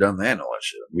been there, done that and all that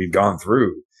shit. We've gone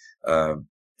through,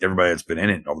 everybody that's been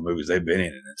in it and all the movies they've been in,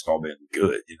 and it's all been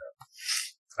good,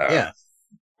 yeah.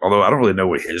 Although I don't really know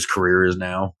what his career is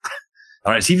now. I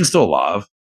don't know, is he even still alive?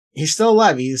 He's still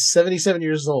alive. He's 77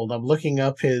 years old. I'm looking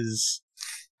up his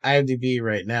IMDb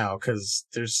right now because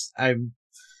I'm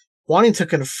wanting to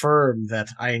confirm that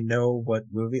I know what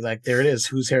movie. Like, there it is.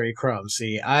 Who's Harry Crumb?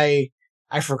 See, I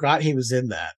forgot he was in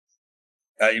that.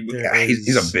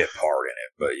 He's a bit part in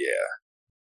it, but yeah.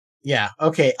 Yeah.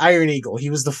 Okay. Iron Eagle. He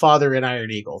was the father in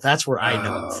Iron Eagle. That's where I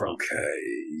know him from. Okay.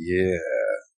 Yeah.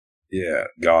 Yeah.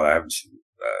 God, I haven't seen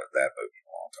that movie in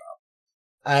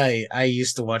a long time. I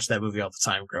used to watch that movie all the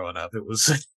time growing up. It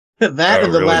was that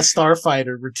and The Last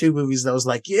Starfighter were two movies that was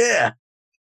like, yeah.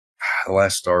 The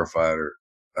Last Starfighter.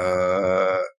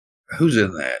 Who's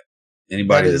in that?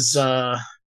 Anybody? That is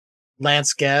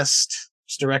Lance Guest.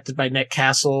 It's directed by Nick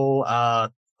Castle.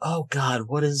 Oh God,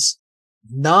 what is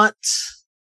not?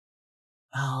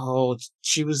 Oh,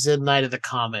 she was in Night of the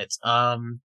Comet.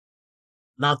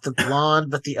 Not the blonde,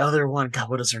 but the other one. God,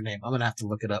 what is her name? I'm gonna have to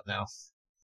look it up now.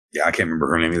 Yeah, I can't remember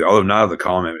her name either. Although Night of the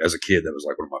Comet, as a kid, that was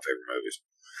like one of my favorite movies.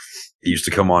 It used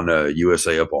to come on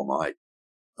USA Up All Night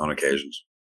on occasions.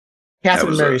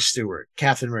 Catherine Mary Stewart.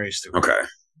 Okay.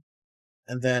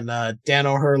 And then Dan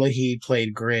O'Hurley, he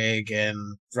played Greg, and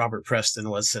Robert Preston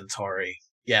was Centauri.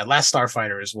 Yeah, Last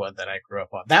Starfighter is one that I grew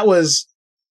up on. That was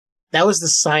the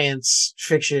science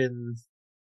fiction,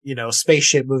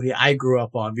 spaceship movie I grew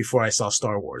up on before I saw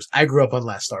Star Wars. I grew up on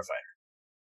Last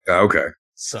Starfighter. Okay.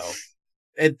 So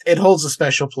it holds a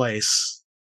special place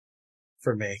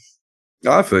for me.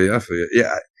 I feel you.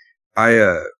 Yeah.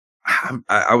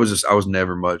 I was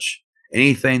never much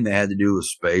anything that had to do with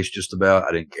space, just about.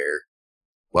 I didn't care.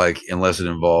 Like, unless it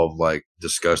involved like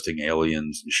disgusting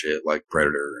aliens and shit, like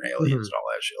Predator and Aliens and all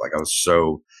that shit. Like, I was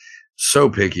so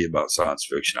picky about science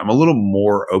fiction. I'm a little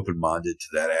more open minded to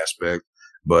that aspect,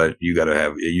 but you've got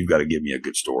to give me a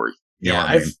good story. You know what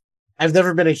I mean? I've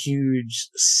never been a huge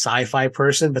sci-fi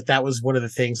person, but that was one of the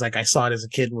things, like, I saw it as a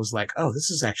kid and was like, oh, this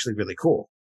is actually really cool.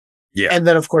 Yeah. And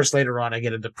then, of course, later on, I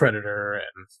get into Predator.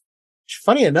 And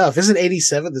funny enough, isn't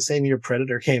 87 the same year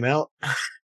Predator came out?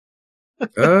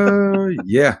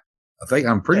 Yeah.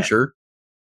 I'm pretty sure.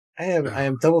 I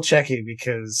am double checking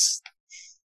because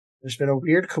there's been a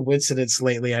weird coincidence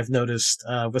lately. I've noticed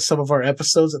with some of our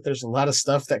episodes that there's a lot of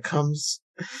stuff that comes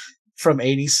from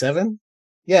 87.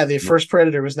 Yeah, the first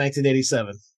Predator was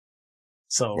 1987.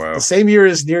 So Wow. the same year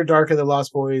as Near Dark and the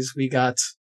Lost Boys, we got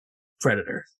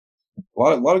Predator. A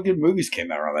lot of good movies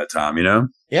came out around that time, you know?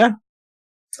 Yeah.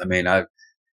 I mean, I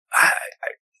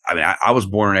was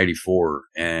born in 84,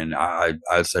 and I'd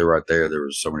say right there, there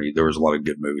was a lot of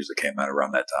good movies that came out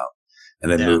around that time.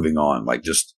 And then moving on, like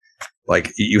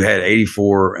you had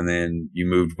 84, and then you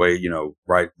moved way,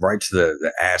 right to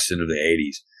the ass end of the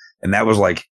 80s. And that was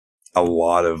like a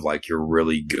lot of like your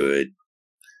really good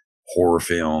horror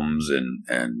films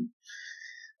and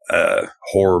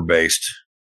horror based,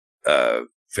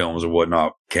 films and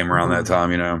whatnot came around that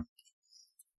time, you know?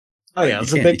 Oh yeah, it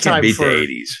was a big time beat for the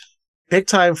 80s. Big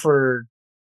time for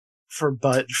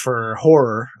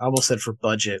horror. I almost said for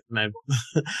budget.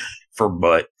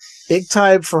 Big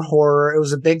time for horror. It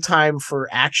was a big time for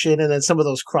action, and then some of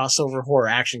those crossover horror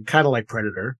action, kind of like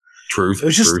Predator. Truth. It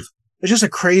was just a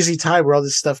crazy time where all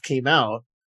this stuff came out.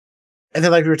 And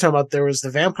then, like we were talking about, there was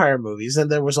the vampire movies, and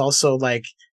there was also like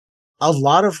a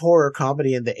lot of horror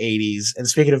comedy in the 80s. And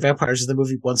speaking of vampires, is the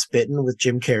movie Once Bitten with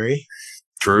Jim Carrey.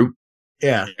 True.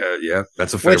 Yeah. Yeah,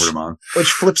 that's a favorite of mine. Which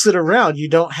flips it around. You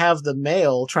don't have the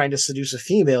male trying to seduce a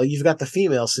female. You've got the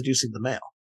female seducing the male.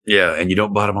 Yeah, and you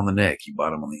don't bite him on the neck. You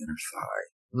bite him on the inner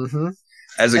thigh. Mm-hmm.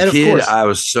 As a kid, I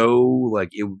was so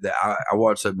like I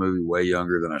watched that movie way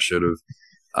younger than I should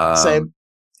have. Same.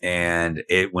 And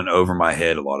it went over my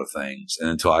head a lot of things. And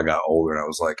until I got older, and I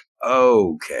was like,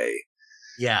 okay.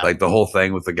 Yeah. Like the whole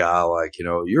thing with the guy, like,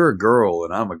 you're a girl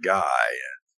and I'm a guy.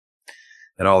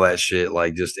 And all that shit,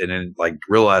 like and then like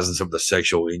realizing some of the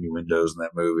sexual innuendos in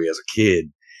that movie as a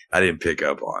kid, I didn't pick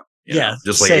up on. You know?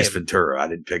 Just like same. Ace Ventura, I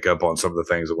didn't pick up on some of the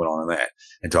things that went on in that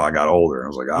until I got older. And I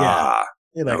was like,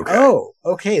 You're like, okay.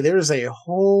 okay, there's a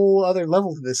whole other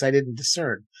level to this I didn't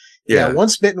discern. Yeah.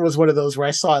 Once Bitten was one of those where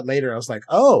I saw it later. I was like,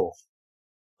 okay.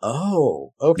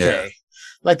 Yeah.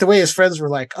 Like the way his friends were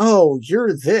like, oh,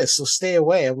 you're this, so stay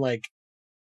away. I'm like,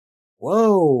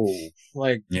 whoa.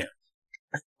 Like, yeah.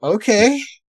 Okay.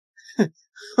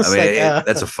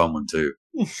 That's a fun one too.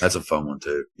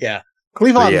 Yeah.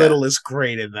 Cleavon Little is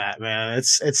great in that, man. It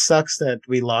sucks that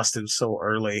we lost him so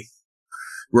early.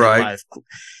 Right.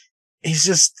 He's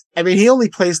just, he only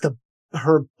plays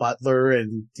her butler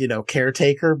and,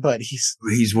 caretaker, but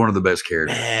he's one of the best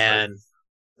characters. Man,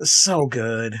 so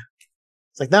good.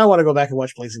 It's like, now I want to go back and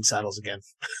watch Blazing Saddles again.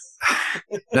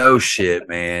 No shit,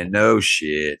 man. No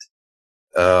shit.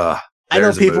 I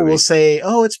know people will say,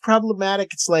 oh, it's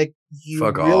problematic. It's like you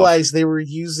realize they were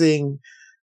using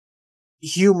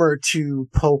humor to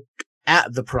poke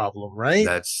at the problem, right?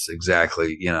 That's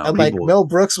exactly, And like Mel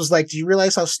Brooks was like, do you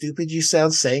realize how stupid you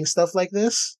sound saying stuff like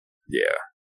this? Yeah.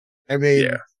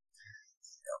 Yeah.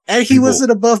 And he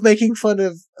wasn't above making fun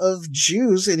of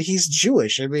Jews, and he's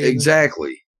Jewish.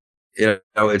 Exactly.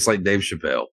 It's like Dave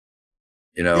Chappelle.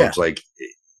 It's like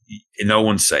no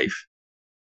one's safe.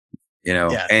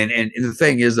 And the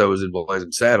thing is, though, is in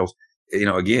Blazing Saddles,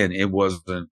 again, it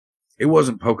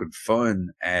wasn't poking fun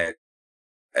at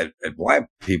black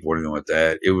people or anything like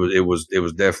that. It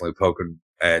was definitely poking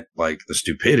at like the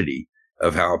stupidity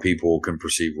of how people can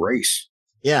perceive race.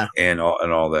 Yeah. And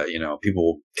all that,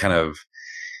 people kind of,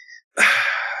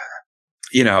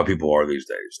 how people are these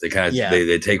days. They kind of,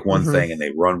 they take one thing and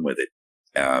they run with it,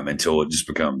 until it just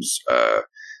becomes,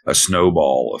 a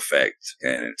snowball effect.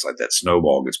 And it's like that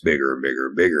snowball gets bigger and bigger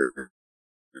and bigger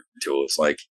until it's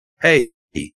like, hey,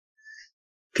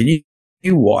 can you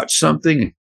watch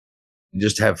something and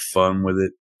just have fun with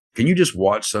it? Can you just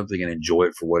watch something and enjoy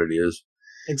it for what it is?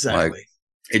 Exactly.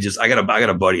 Like, I got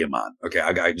a buddy of mine. Okay.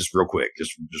 I got just real quick.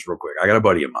 I got a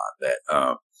buddy of mine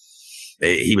that,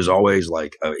 he was always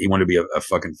like, he wanted to be a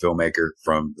fucking filmmaker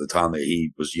from the time that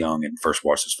he was young and first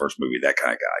watched his first movie, that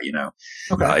kind of guy,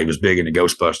 Okay. He was big into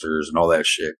Ghostbusters and all that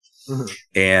shit. Mm-hmm.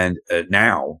 And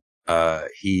now,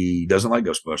 he doesn't like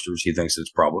Ghostbusters. He thinks it's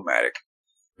problematic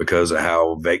because of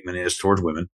how Venkman is towards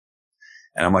women.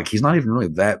 And I'm like, he's not even really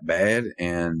that bad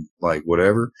and like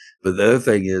whatever. But the other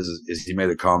thing is he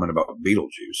made a comment about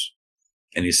Beetlejuice.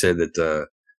 And he said that,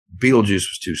 Beetlejuice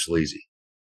was too sleazy,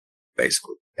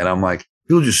 basically. And I'm like,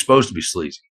 Beetlejuice is supposed to be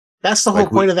sleazy. That's the whole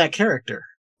point of that character.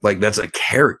 Like, that's a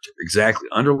character. Exactly.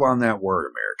 Underline that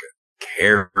word, America.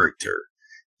 Character.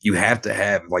 You have to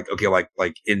have, like, okay, like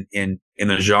in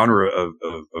the genre of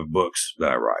books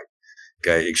that I write,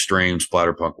 okay, extreme,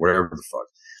 splatterpunk, whatever the fuck.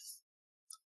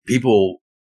 People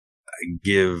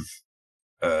give,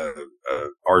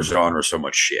 our genre so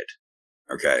much shit.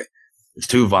 Okay. It's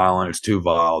too violent. It's too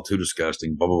vile, too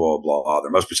disgusting, blah, blah, blah, blah.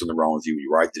 There must be something wrong with you when you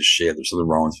write this shit. There's something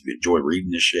wrong with you if you enjoy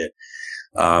reading this shit.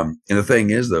 And the thing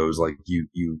is, though, is like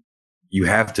you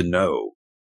have to know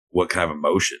what kind of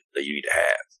emotion that you need to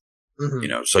have. Mhm. You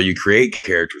know, so you create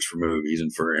characters for movies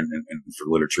and for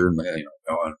literature and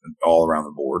all around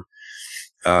the board.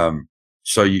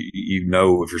 So you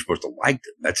know if you're supposed to like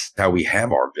them. That's how we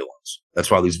have our villains. That's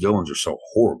why these villains are so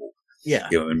horrible. Yeah.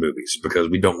 In movies, because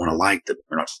we don't want to like them.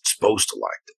 We're not supposed to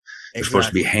like them. They're supposed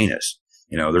to be heinous.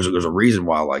 There's a reason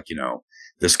why, like,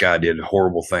 this guy did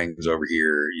horrible things over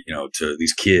here, to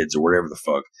these kids or whatever the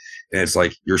fuck. And it's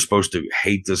like, you're supposed to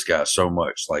hate this guy so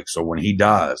much. Like, so when he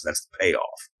dies, that's the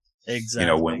payoff.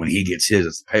 Exactly. When he gets his,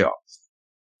 it's the payoff.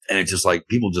 And it's just like,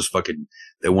 people just fucking,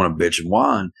 they want to bitch and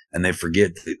whine, and they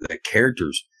forget that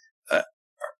characters,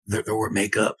 they're what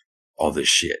make up all this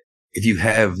shit. If you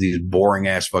have these boring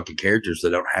ass fucking characters that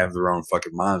don't have their own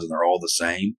fucking minds and they're all the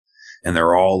same and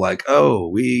they're all like, oh,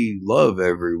 we love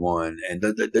everyone and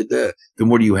then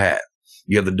what do you have?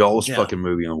 You have the dullest fucking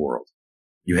movie in the world.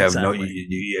 You have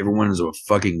everyone is a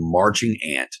fucking marching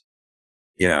ant,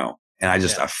 and I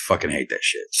fucking hate that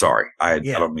shit. Sorry. I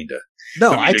don't mean to.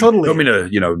 No, I totally don't mean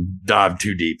to, dive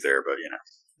too deep there, but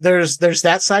There's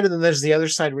that side, and then there's the other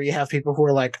side where you have people who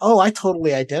are like, oh, I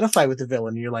totally identify with the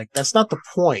villain. And you're like, that's not the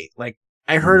point. Like,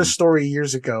 I heard a story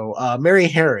years ago, Mary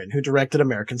Harron, who directed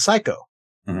American Psycho.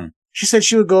 Mm-hmm. She said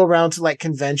she would go around to like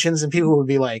conventions and people would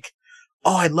be like,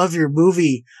 oh, I love your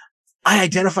movie. I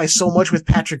identify so much with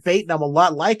Patrick Bateman. I'm a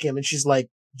lot like him. And she's like,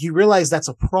 you realize that's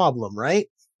a problem, right?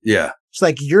 Yeah. It's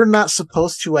like, you're not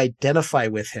supposed to identify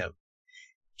with him.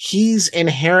 He's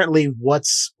inherently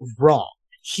what's wrong.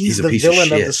 He's the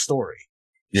villain of the story.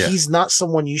 Yeah. He's not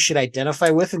someone you should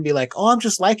identify with and be like, oh, I'm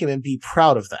just like him, and be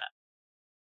proud of that.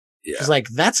 Yeah. She's like,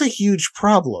 that's a huge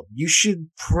problem. You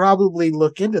should probably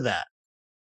look into that.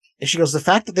 And she goes, the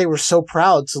fact that they were so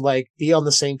proud to like be on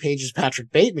the same page as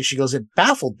Patrick Bateman, she goes, it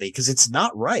baffled me because it's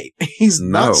not right. He's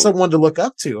not someone to look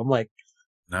up to. I'm like,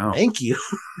 no, thank you.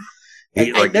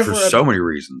 For so many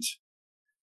reasons.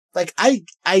 Like, I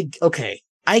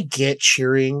get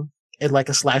cheering in like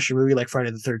a slasher movie like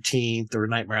Friday the 13th or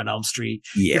Nightmare on Elm Street.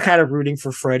 Yeah. You're kind of rooting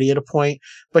for Freddy at a point,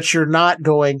 but you're not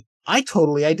going, I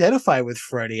totally identify with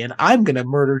Freddy and I'm going to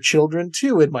murder children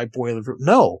too in my boiler room.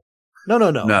 No.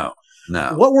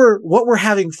 What we're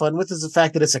having fun with is the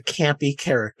fact that it's a campy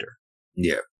character.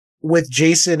 Yeah. With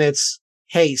Jason, it's,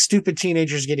 hey, stupid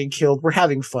teenagers getting killed. We're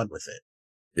having fun with it.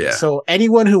 Yeah. So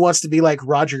anyone who wants to be like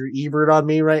Roger Ebert on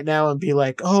me right now and be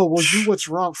like, oh, well, you what's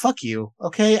wrong? Fuck you.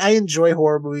 Okay. I enjoy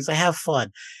horror movies. I have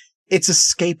fun. It's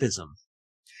escapism.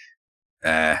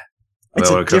 It's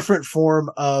a different form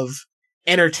of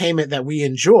entertainment that we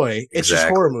enjoy. It's just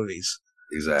horror movies.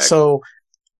 Exactly. So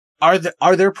are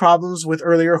there problems with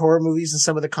earlier horror movies and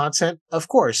some of the content? Of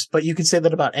course, but you can say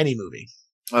that about any movie.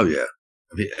 Oh yeah.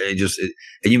 I mean,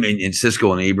 and you mean in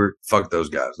Siskel and Ebert? Fuck those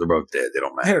guys. They're both dead. They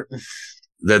don't matter.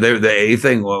 The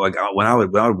thing, like when I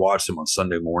would watch them on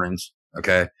Sunday mornings,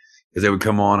 okay, because they would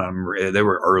come on. They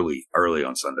were early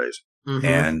on Sundays,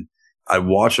 and I'd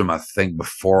watch them. I think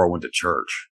before I went to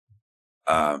church,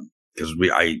 because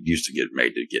I used to get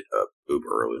made to get up uber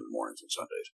early in the mornings on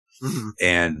Sundays,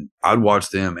 and I'd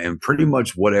watch them, and pretty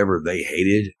much whatever they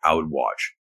hated, I would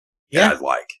watch. Yeah, I'd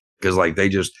like because like they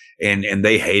just and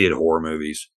they hated horror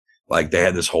movies. Like they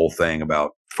had this whole thing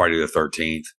about Friday the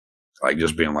 13th. Like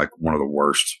just being like one of the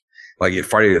worst. Like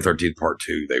Friday the 13th Part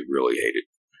 2, they really hated.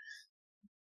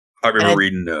 I remember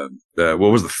reading what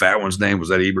was the fat one's name? Was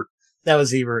that Ebert? That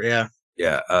was Ebert, yeah.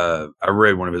 Yeah. I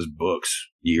read one of his books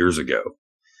years ago.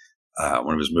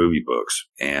 One of his movie books.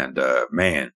 And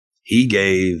man, he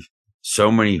gave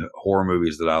so many horror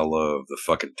movies that I love the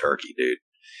fucking turkey, dude.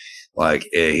 Like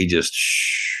he just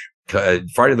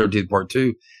Friday the 13th Part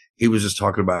 2, he was just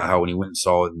talking about how when he went and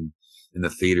saw it in the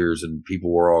theaters and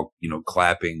people were all,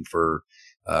 clapping for,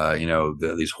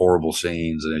 these horrible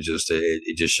scenes. And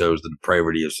it just shows the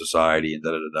depravity of society and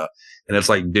da-da-da-da. And it's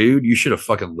like, dude, you should have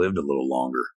fucking lived a little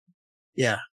longer.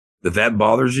 Yeah. That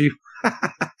bothers you?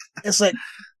 It's like,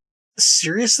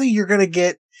 seriously, you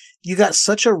got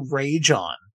such a rage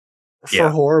on for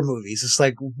horror movies. It's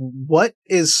like, what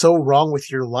is so wrong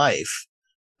with your life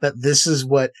that this is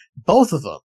what both of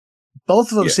them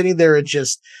sitting there and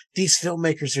just, these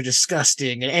filmmakers are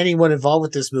disgusting and anyone involved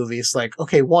with this movie, it's like,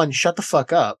 okay, one, shut the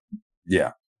fuck up.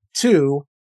 Yeah. Two,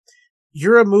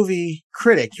 you're a movie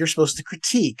critic. You're supposed to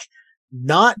critique,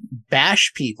 not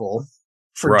bash people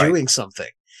for doing something.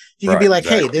 You can be like,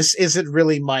 hey, this isn't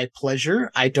really my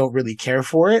pleasure. I don't really care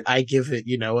for it. I give it,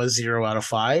 a 0 out of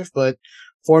 5, but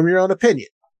form your own opinion.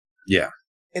 Yeah.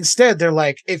 Instead, they're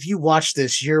like, if you watch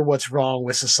this, you're what's wrong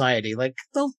with society. Like,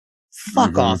 no,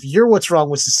 fuck off. You're what's wrong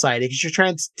with society because you're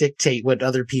trying to dictate what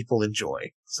other people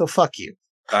enjoy. So fuck you.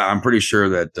 I'm pretty sure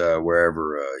that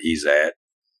wherever he's at,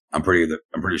 I'm pretty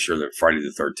sure that Friday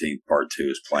the 13th Part 2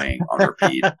 is playing on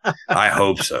repeat. I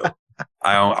hope so.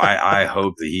 I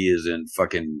hope that he is in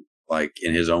fucking like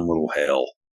in his own little hell.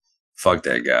 Fuck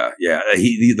that guy. Yeah,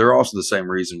 they're also the same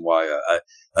reason why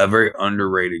a very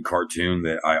underrated cartoon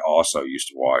that I also used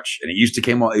to watch, and it used to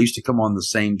come on the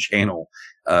same channel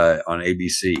on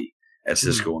ABC at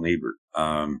Siskel and Ebert.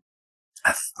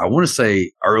 I want to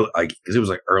say early, like because it was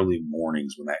like early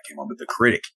mornings when that came on. But The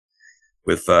Critic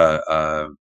with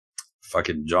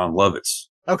fucking John Lovitz.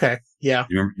 Okay, yeah.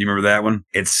 You remember that one?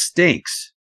 It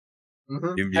stinks.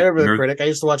 Mm-hmm. I remember The Critic. I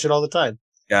used to watch it all the time.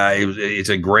 It's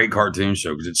a great cartoon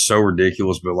show because it's so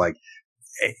ridiculous, but like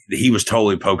he was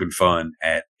totally poking fun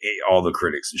at all the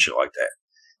critics and shit like that.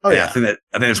 Oh and yeah, I think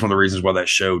that's one of the reasons why that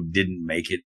show didn't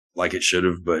make it like it should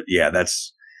have. But yeah,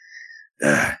 that's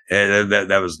always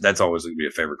going to be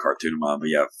a favorite cartoon of mine. But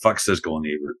yeah, fuck Siskel and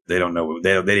Ebert. They don't know.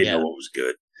 They didn't know what was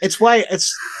good. It's why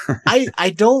I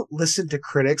don't listen to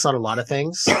critics on a lot of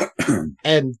things.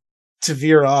 And to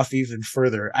veer off even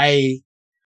further,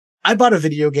 I bought a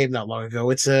video game not long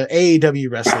ago. It's a AEW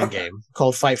wrestling game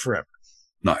called Fight Forever.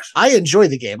 Nice. I enjoy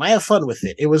the game. I have fun with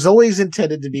it. It was always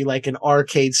intended to be like an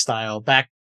arcade style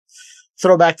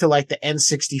throwback to like the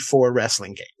N64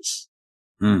 wrestling games.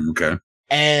 Okay.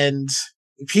 And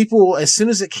people, as soon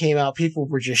as it came out, people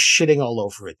were just shitting all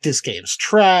over it. This game's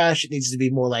trash. It needs to be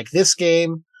more like this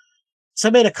game. So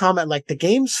I made a comment like, the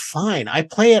game's fine. I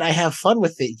play it. I have fun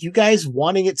with it. You guys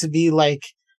wanting it to be like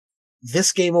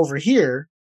this game over here.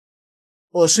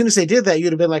 Well, as soon as they did that,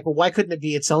 you'd have been like, well, why couldn't it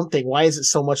be its own thing? Why is it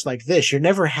so much like this? You're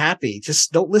never happy.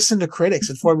 Just don't listen to critics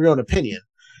and form your own opinion.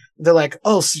 They're like,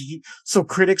 oh, so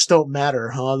critics don't matter,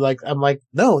 huh? I'm like,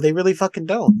 no, they really fucking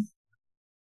don't.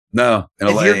 No.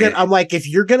 I'm like, if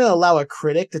you're going to allow a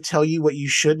critic to tell you what you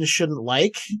should and shouldn't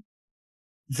like,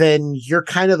 then you're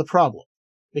kind of the problem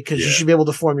because you should be able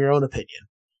to form your own opinion.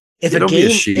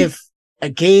 If a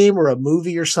game or a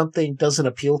movie or something doesn't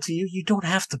appeal to you, you don't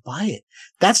have to buy it.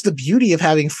 That's the beauty of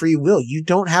having free will. You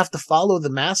don't have to follow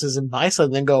the masses and buy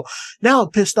something and go, now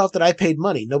I'm pissed off that I paid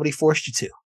money. Nobody forced you to.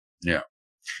 Yeah.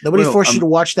 Nobody forced you to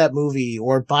watch that movie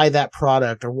or buy that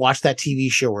product or watch that TV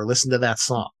show or listen to that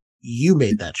song. You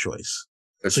made that choice.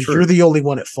 That's so true. You're the only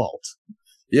one at fault.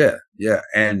 Yeah. Yeah.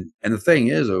 And the thing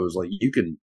is, it was like, you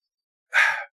can,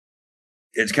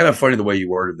 it's kind of funny the way you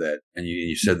worded that and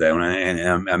you said that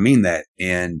and I mean that,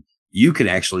 and you can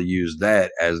actually use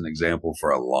that as an example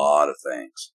for a lot of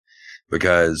things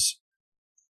because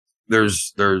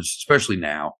there's especially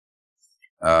now,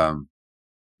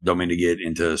 don't mean to get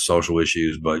into social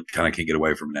issues, but kind of can't get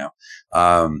away from it now.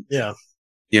 Yeah.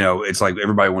 You know, it's like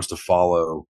everybody wants to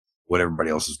follow what everybody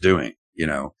else is doing, you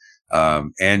know?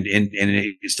 And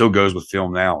it still goes with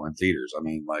film now in theaters. I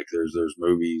mean, like there's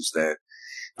movies that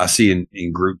I see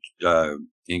in group,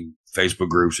 in Facebook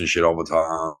groups and shit all the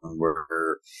time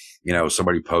where, you know,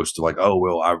 somebody posts like, oh,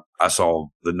 well, I saw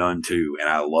The Nun 2 and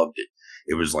I loved it.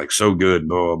 It was like so good,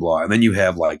 blah, blah, blah. And then you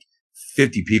have like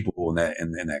 50 people in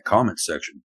that comment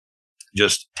section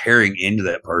just tearing into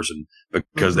that person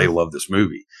because they love this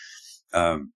movie.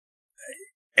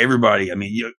 Everybody, I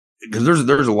mean, because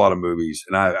there's a lot of movies,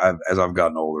 and I've as I've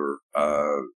gotten older,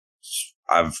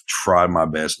 I've tried my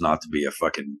best not to be a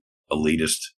fucking elitist.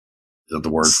 Is that the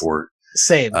word for it?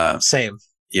 Same.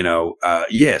 You know,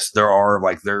 yes, there are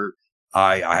like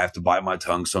I have to bite my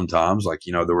tongue sometimes. Like,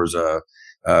 you know, there was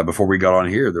before we got on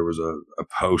here, there was a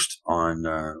post on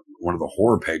one of the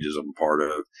horror pages I'm a part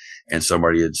of, and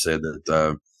somebody had said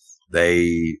that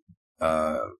they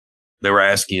were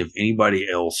asking if anybody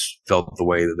else felt the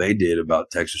way that they did about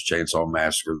Texas Chainsaw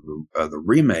Massacre, the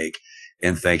remake,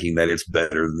 and thinking that it's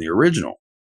better than the original.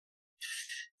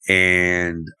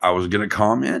 And I was going to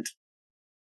comment,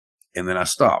 and then I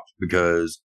stopped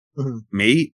because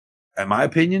me, in my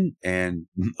opinion, and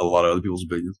a lot of other people's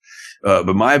opinions,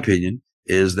 but my opinion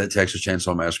is that Texas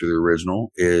Chainsaw Massacre, the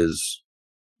original, is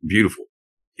beautiful.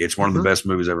 It's one of the best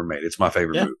movies ever made. It's my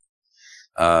favorite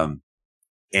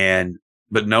movie.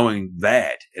 But knowing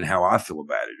that and how I feel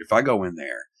about it, if I go in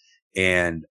there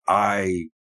and I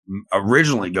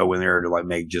originally go in there to like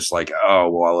make just like,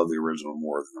 oh, well, I love the original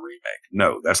more than the remake.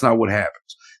 No, that's not what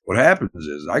happens. What happens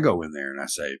is I go in there and I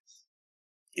say,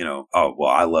 you know, oh,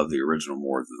 well, I love the original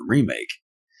more than the remake.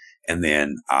 And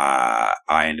then I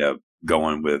end up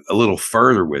going with a little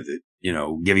further with it, you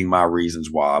know, giving my reasons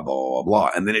why, blah, blah, blah.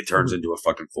 And then it turns into a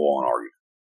fucking full on argument.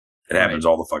 It happens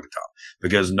all the fucking time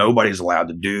because nobody's allowed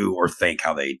to do or think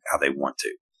how they want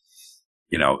to.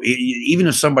 You know, even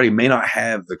if somebody may not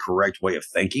have the correct way of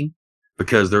thinking,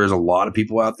 because there is a lot of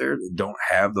people out there that don't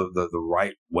have the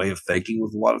right way of thinking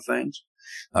with a lot of things.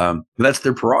 But that's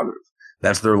their prerogative.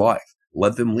 That's their life.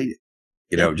 Let them lead it.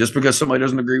 You know, just because somebody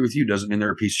doesn't agree with you doesn't mean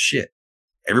they're a piece of shit.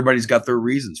 Everybody's got their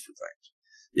reasons for things.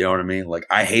 You know what I mean? Like,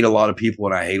 I hate a lot of people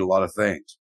and I hate a lot of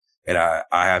things. And I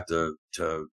have to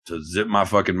zip my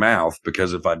fucking mouth,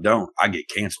 because if I don't, I get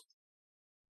canceled.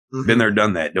 Mm-hmm. Been there,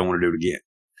 done that. Don't want to do it again.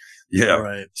 Yeah.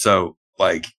 Right. So,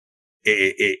 like,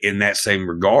 in that same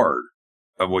regard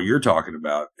of what you're talking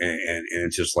about, and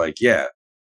it's just like, yeah,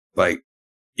 like,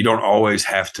 you don't always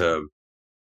have to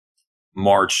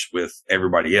march with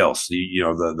everybody else. You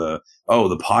know,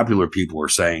 the popular people are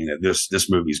saying that this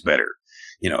movie's better,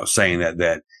 you know, saying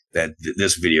that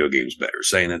this video game's better,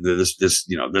 saying that this,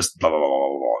 you know, this blah, blah, blah, blah,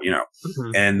 blah, you know,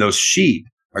 mm-hmm. And those sheep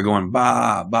are going,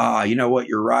 bah, you know what?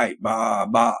 You're right.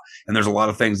 Bah. And there's a lot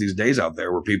of things these days out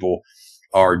there where people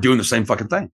are doing the same fucking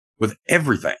thing with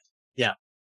everything. Yeah.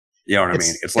 You know what I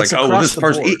mean? It's like, oh, well, this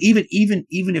person,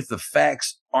 even if the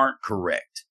facts aren't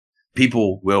correct,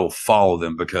 people will follow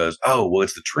them because, oh, well,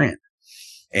 it's the trend.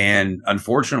 And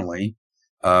unfortunately,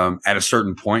 at a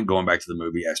certain point, going back to the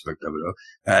movie aspect of it,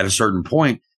 at a certain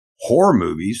point, horror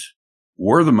movies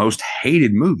were the most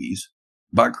hated movies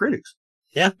by critics.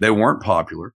 Yeah. They weren't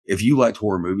popular. If you liked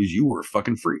horror movies, you were a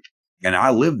fucking freak. And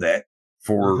I lived that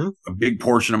for mm-hmm. a big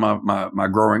portion of my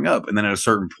growing up. And then at a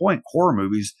certain point, horror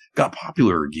movies got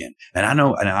popular again. And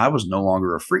I was no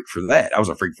longer a freak for that. I was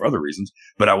a freak for other reasons,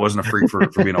 but I wasn't a freak for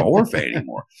being a horror fan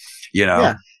anymore, you know?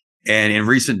 Yeah. And in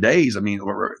recent days, I mean,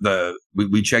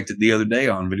 we checked it the other day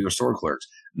on Video Store Clerks.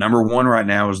 Number one right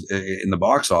now is in the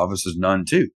box office is Nun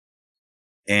 2.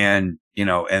 And, you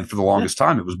know, and for the longest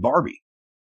time, it was Barbie.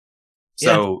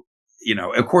 So, you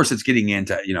know, of course it's getting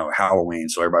into, you know, Halloween.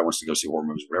 So everybody wants to go see horror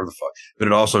movies, whatever the fuck. But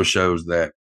it also shows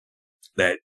that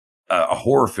a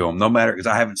horror film, no matter, because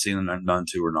I haven't seen Nun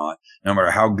 2 or not, no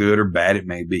matter how good or bad it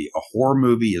may be, a horror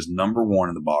movie is number one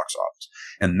in the box office.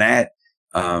 And that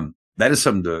is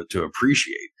something to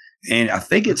appreciate. And I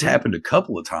think it's happened a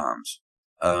couple of times,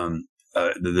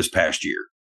 this past year,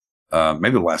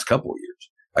 maybe the last couple of years.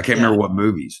 I can't remember what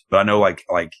movies, but I know like,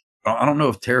 I don't know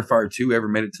if Terrifier 2 ever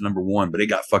made it to number one, but it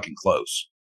got fucking close.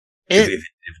 If it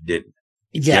didn't.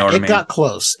 Yeah, you know it got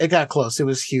close. It got close. It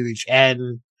was huge.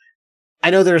 And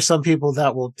I know there are some people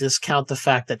that will discount the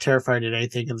fact that Terrifier did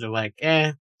anything and they're like,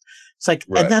 eh. It's like,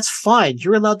 right. And that's fine.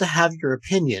 You're allowed to have your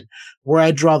opinion. Where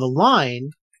I draw the line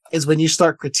is when you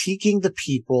start critiquing the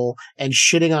people and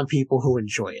shitting on people who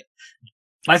enjoy it.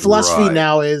 My philosophy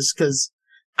now is, because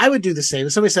I would do the same.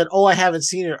 If somebody said, oh, I haven't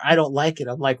seen it, or I don't like it,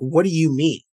 I'm like, what do you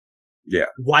mean? Yeah.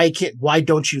 Why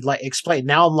don't you explain?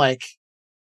 Now I'm like,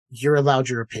 you're allowed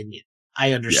your opinion.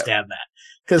 I understand that.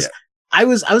 Because I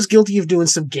was guilty of doing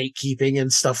some gatekeeping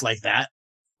and stuff like that.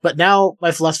 But now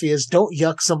my philosophy is, don't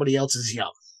yuck somebody else's yum.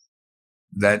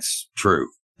 That's true.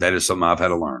 That is something I've had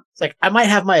to learn. It's like, I might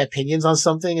have my opinions on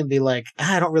something and be like,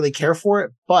 I don't really care for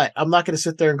it, but I'm not going to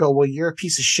sit there and go, well, you're a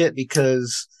piece of shit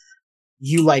because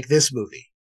you like this movie.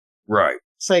 Right.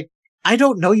 It's like, I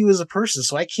don't know you as a person,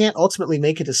 so I can't ultimately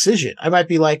make a decision. I might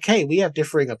be like, hey, we have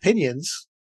differing opinions.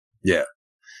 Yeah.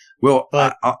 Well,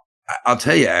 but I'll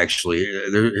tell you, actually,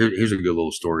 here's a good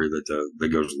little story that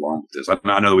goes along with this.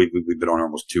 I know we've been on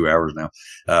almost 2 hours now,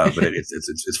 but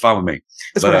it's fine with me.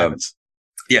 It's what happens.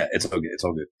 Yeah, it's all good. It's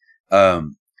all good.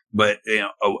 But you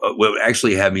know, what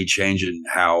actually had me changing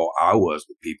how I was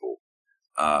with people,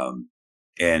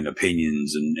 and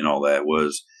opinions and all that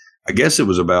was, I guess it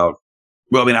was about,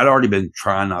 well, I mean, I'd already been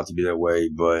trying not to be that way,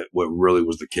 but what really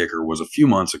was the kicker was a few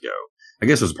months ago. I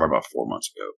guess it was probably about 4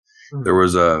 months ago. Mm-hmm. There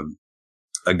was a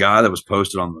guy that was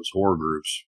posted on those horror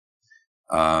groups,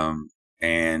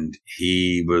 and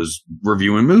he was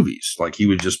reviewing movies. Like, he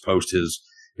would just post his,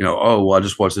 you know, oh, well, I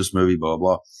just watched this movie, blah,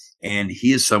 blah. And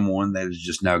he is someone that is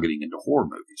just now getting into horror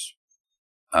movies.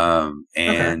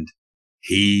 And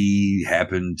he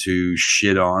happened to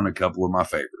shit on a couple of my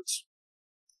favorites.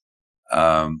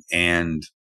 And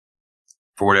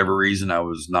for whatever reason, I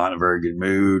was not in a very good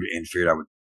mood and figured I would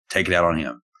take it out on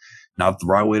him. Not the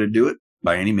right way to do it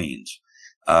by any means.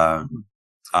 I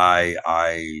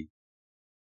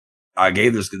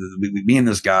gave me and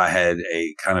this guy had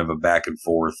a kind of a back and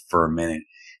forth for a minute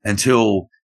until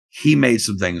he made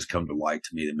some things come to light to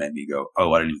me that made me go,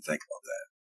 oh, I didn't even think about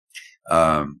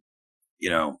that. You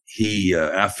know,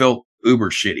 and I felt uber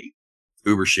shitty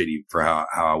for how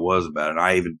I was about it. And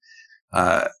I even,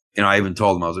 I even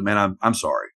told him, I was like, man, I'm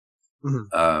sorry.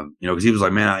 Mm-hmm. You know, cause he was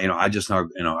like, man, I've just now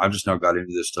got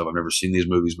into this stuff. I've never seen these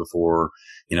movies before,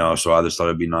 you know, so I just thought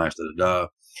it'd be nice,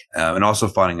 and also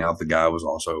finding out the guy was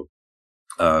also,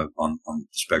 on the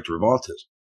spectrum of autism.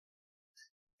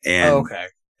 And,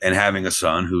 and having a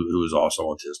son who is also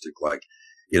autistic, like,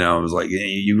 you know, it was like,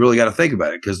 you really got to think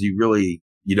about it. Cause you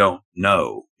don't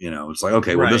know, you know, it's like,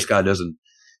 okay, well, this guy doesn't,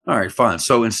 All right, fine.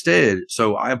 So instead,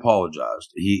 I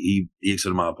apologized. He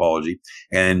accepted my apology,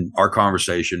 and our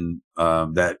conversation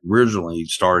that originally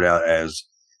started out as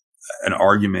an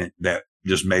argument that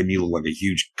just made me look like a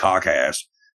huge cock ass,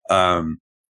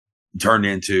 turned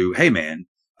into, hey man,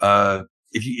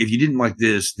 if you didn't like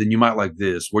this, then you might like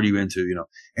this. What are you into? You know,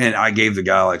 and I gave the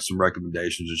guy like some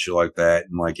recommendations and shit like that.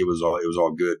 And like, it was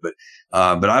all good. But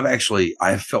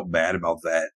I felt bad about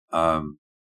that,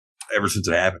 ever since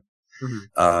it happened.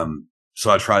 Mm-hmm. So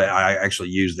I actually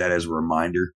use that as a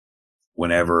reminder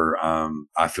whenever,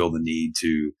 I feel the need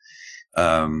to,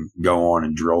 go on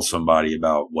and drill somebody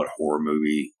about what horror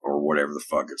movie or whatever the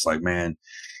fuck. It's like, man,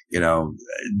 you know,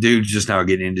 dude's just now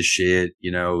getting into shit.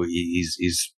 You know,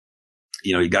 he's,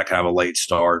 you know, he got kind of a late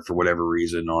start for whatever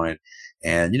reason on it.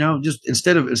 And, you know, just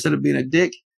instead of being a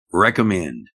dick,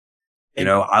 recommend. You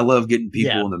know, I love getting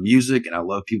people into music, and I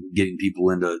love getting people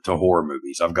into horror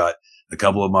movies. I've got a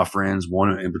couple of my friends,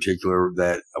 one in particular,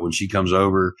 that when she comes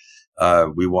over,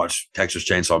 we watch Texas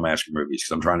Chainsaw Massacre movies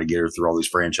because I'm trying to get her through all these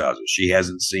franchises. She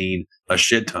hasn't seen a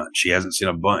shit ton. She hasn't seen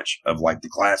a bunch of like the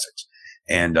classics.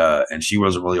 And she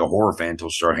wasn't really a horror fan until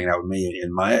she started hanging out with me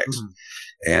and my ex.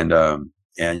 Mm-hmm.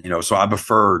 And, you know, so I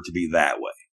prefer to be that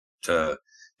way,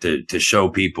 to show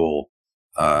people,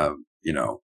 you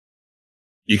know,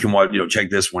 you can watch, you know, check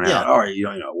this one out. All right. You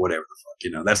know, whatever the fuck,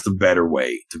 you know, that's the better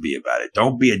way to be about it.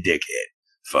 Don't be a dickhead,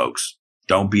 folks.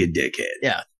 Don't be a dickhead.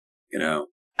 Yeah. You know,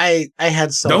 I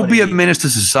had somebody. Don't be a menace to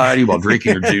society while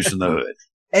drinking your juice in the hood.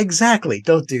 Exactly.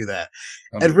 Don't do that.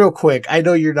 And real quick, I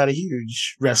know you're not a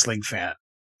huge wrestling fan.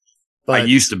 But I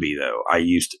used to be, though.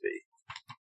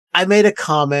 I made a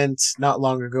comment not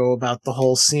long ago about the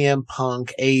whole CM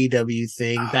Punk AEW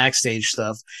thing, backstage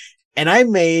stuff, and I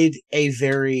made a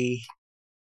very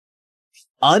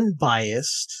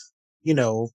unbiased, you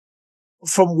know,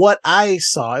 from what I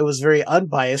saw, it was very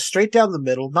unbiased, straight down the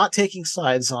middle, not taking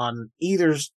sides on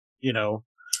either, you know,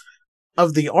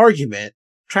 of the argument,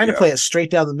 trying to play it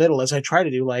straight down the middle as I try to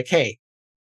do, like, hey,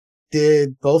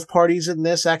 did both parties in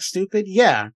this act stupid?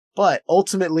 Yeah, but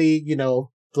ultimately, you know,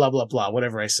 blah, blah, blah,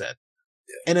 whatever I said.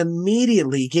 And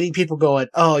immediately getting people going,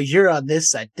 oh, you're on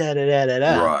this side,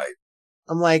 da-da-da-da-da. Right.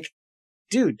 I'm like,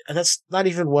 dude, that's not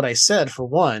even what I said, for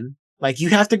one. Like, you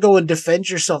have to go and defend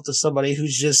yourself to somebody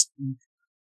who's just,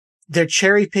 they're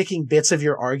cherry-picking bits of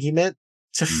your argument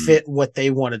to fit what they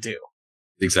want to do.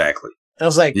 Exactly. And I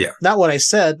was like, not what I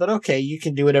said, but okay, you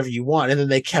can do whatever you want. And then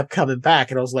they kept coming back,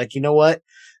 and I was like, you know what?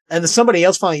 And then somebody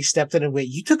else finally stepped in and went,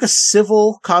 you took a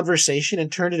civil conversation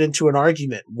and turned it into an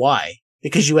argument. Why?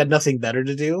 Because you had nothing better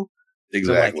to do?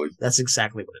 Exactly. Like, that's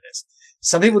exactly what it is.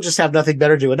 Some people just have nothing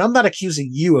better to do. And I'm not accusing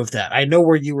you of that. I know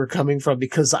where you were coming from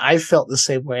because I felt the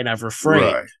same way and I've refrained.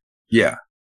 Right. Yeah.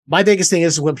 My biggest thing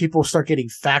is when people start getting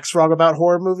facts wrong about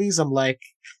horror movies, I'm like,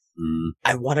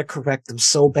 I want to correct them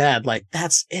so bad. Like,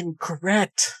 that's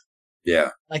incorrect. Yeah.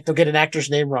 Like, they'll get an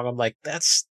actor's name wrong. I'm like,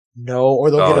 that's no.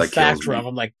 Or they'll get a fact wrong.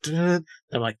 I'm like,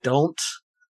 don't.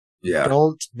 Yeah.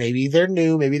 Don't. Maybe they're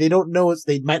new. Maybe they don't know.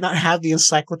 They might not have the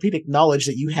encyclopedic knowledge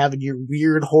that you have in your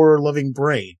weird horror-loving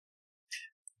brain.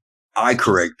 I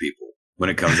correct people when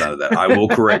it comes out of that. I will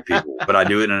correct people, but I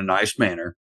do it in a nice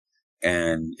manner.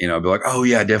 And, you know, I'll be like, oh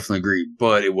yeah, I definitely agree,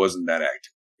 but it wasn't that actor.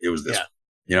 It was this,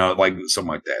 you know, like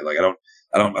something like that. Like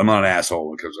I'm not an asshole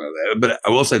when it comes out of that, but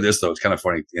I will say this though. It's kind of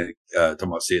funny, talking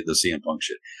about the CM Punk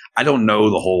shit. I don't know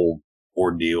the whole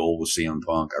ordeal with CM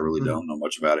Punk. I really don't know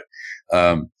much about it.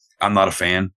 I'm not a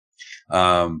fan.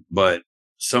 But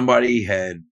somebody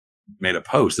had made a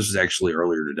post. This was actually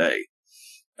earlier today.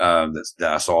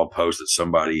 That I saw a post that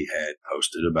somebody had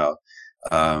posted about,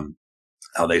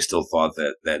 how they still thought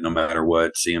that no matter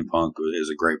what, CM Punk is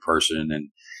a great person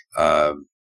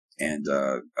and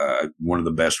one of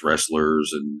the best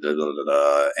wrestlers and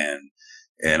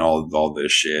and all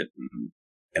this shit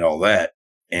and all that.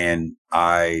 And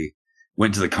I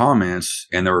went to the comments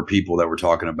and there were people that were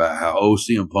talking about how,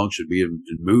 CM Punk should be in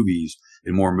movies,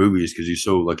 in more movies because he's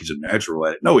a natural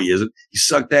at it. No, he isn't. He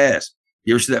sucked ass.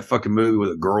 You ever see that fucking movie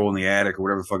with a girl in the attic or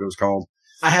whatever the fuck it was called?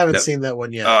 I haven't seen that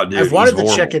one yet. Oh, dude, I've wanted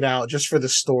to check it out just for the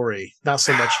story, not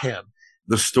so much him.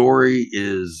 The story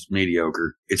is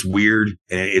mediocre. It's weird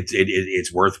and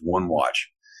it's worth one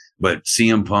watch. But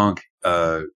CM Punk,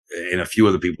 and a few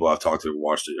other people I've talked to who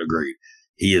watched it agreed.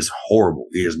 He is horrible.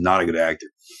 He is not a good actor.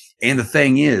 And the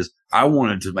thing is, I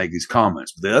wanted to make these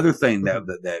comments. But the other thing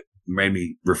that made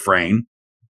me refrain,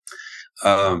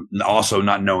 also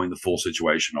not knowing the full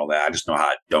situation, all that, I just know how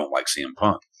I don't like CM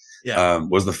Punk,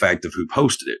 was the fact of who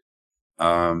posted it.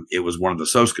 It was one of the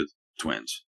Soska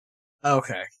twins.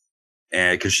 Okay.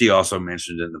 And because she also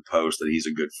mentioned in the post that he's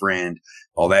a good friend,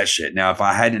 all that shit. Now, if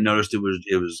I hadn't noticed it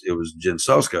was Jen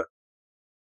Soska,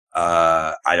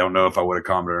 I don't know if I would have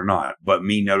commented or not. But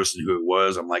me noticing who it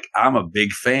was, I'm like, I'm a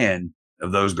big fan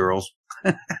of those girls.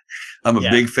 I'm a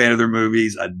big fan of their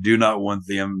movies. I do not want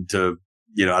them to,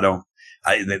 they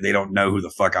don't know who the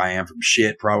fuck I am from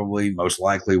shit. Probably, most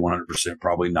likely, 100%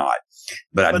 probably not.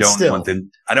 But I don't want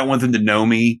them. I don't want them to know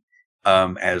me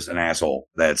as an asshole.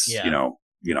 That's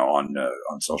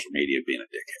on social media being a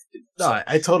dickhead. No,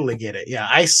 I totally get it. Yeah,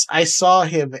 I saw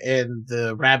him in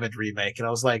the Rabid remake, and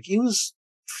I was like, he was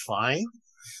fine.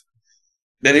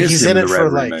 That is he's in it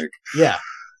for remake. Like, yeah.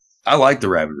 I like the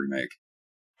Rabid remake.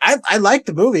 I liked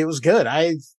the movie. It was good.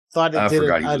 I thought it did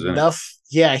enough.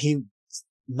 Yeah, he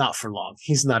not for long.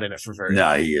 He's not in it for very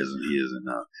long. No, he isn't. He isn't.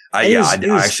 No. I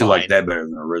actually like that better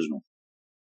than the original.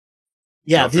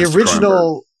 Yeah, the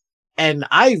original. And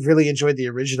I really enjoyed the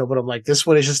original, but I'm like, this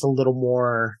one is just a little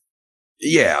more.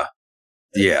 Yeah.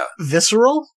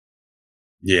 Visceral?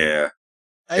 Yeah.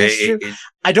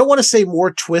 I don't want to say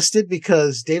more twisted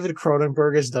because David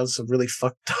Cronenberg has done some really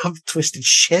fucked up, twisted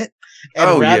shit.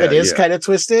 And Rabid is kind of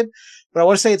twisted. But I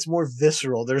want to say it's more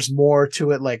visceral. There's more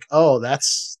to it, like, oh,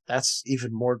 that's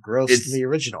even more gross than the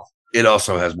original. It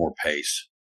also has more pace.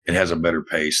 It has a better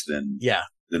pace than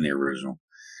the original.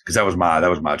 Because that was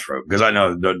my trope. Because I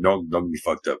know, don't be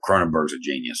fucked up. Cronenberg's a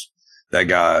genius. That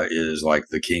guy is like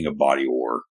the king of body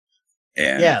horror.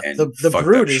 And the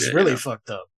Brood is really fucked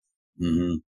up.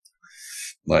 Mm-hmm.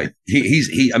 Like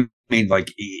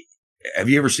have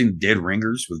you ever seen Dead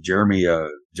Ringers with Jeremy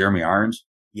Irons?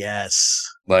 Yes.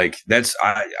 Like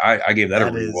I gave that a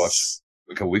rewatch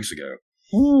a couple weeks ago.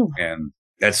 Ooh. And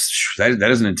that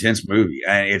is an intense movie.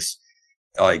 And it's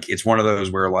like, it's one of those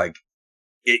where like,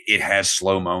 it has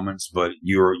slow moments, but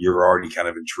you're already kind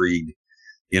of intrigued.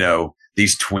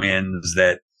 These twins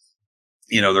that,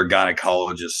 they're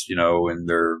gynecologists, and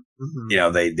they're,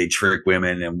 they trick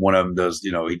women, and one of them does,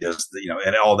 he does,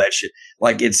 and all that shit.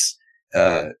 Like it's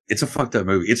a fucked up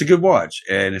movie. It's a good watch,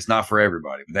 and it's not for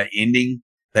everybody. But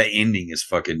that ending is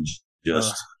fucking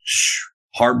just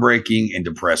heartbreaking and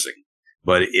depressing.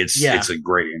 But it's a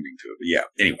great ending to it. But yeah.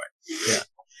 Anyway. Yeah.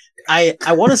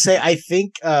 I want to say, I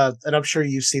think, and I'm sure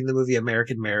you've seen the movie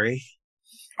American Mary.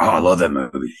 Oh, I love that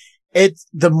movie.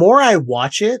 The more I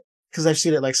watch it, because I've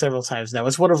seen it like several times now,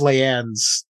 it's one of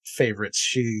Leanne's favorites.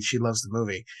 She loves the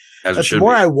movie. But the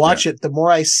more I watch it, the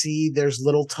more I see there's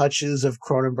little touches of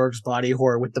Cronenberg's body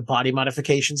horror with the body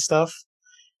modification stuff,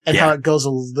 and how it goes a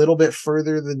little bit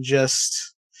further than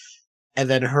just, and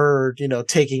then her,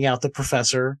 taking out the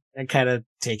professor and kind of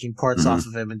taking parts off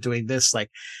of him and doing this, like,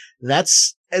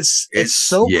 it's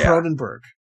so Cronenberg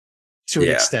to an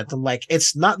extent. I'm like,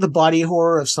 it's not the body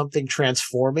horror of something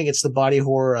transforming. It's the body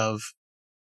horror of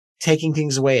taking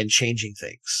things away and changing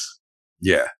things.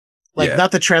 Yeah. Like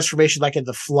not the transformation like in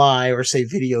The Fly or say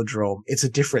Videodrome. It's a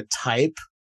different type,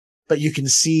 but you can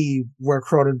see where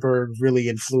Cronenberg really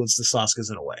influenced the Soskas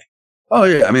in a way. Oh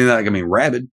yeah. I mean,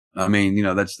 Rabid. I mean,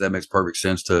 that makes perfect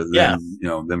sense to them,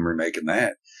 them remaking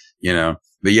that,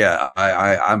 But yeah,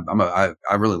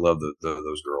 I really love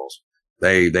those girls.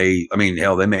 They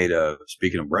made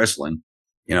speaking of wrestling,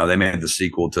 they made the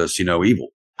sequel to See No Evil.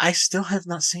 I still have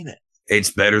not seen it.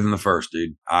 It's better than the first,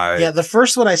 dude. The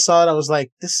first one I saw it, I was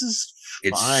like, this is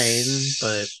fine,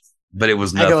 but it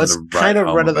was nothing. It's kind of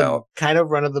run of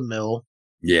the mill.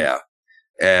 Yeah.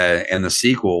 And the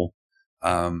sequel,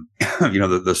 the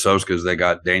Soskas, they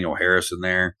got Daniel Harris in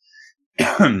there.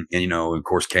 And, of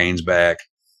course, Kane's back.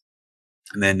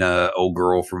 And then, old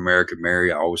girl from American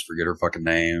Mary, I always forget her fucking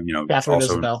name, Catherine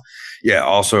Isabel. Yeah.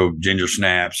 Also Ginger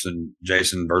Snaps and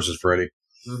Jason versus Freddy.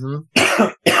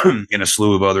 Mm-hmm. And a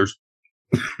slew of others.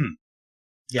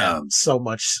 So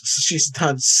much. She's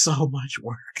done so much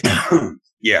work.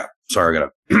 Yeah. Sorry. I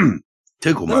got to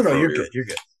tickle my throat. You're good. You're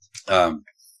good.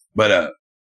 But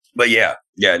yeah.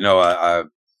 Yeah. No,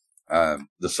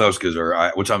 the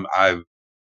Soskas which I'm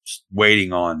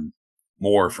waiting on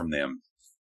more from them.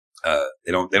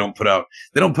 They don't put out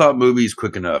movies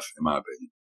quick enough, in my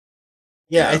opinion.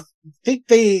 Yeah. I think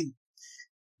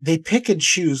they pick and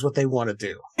choose what they want to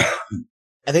do.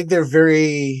 I think they're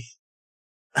very,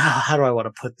 how do I want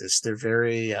to put this? They're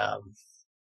very, I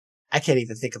can't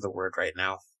even think of the word right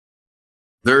now.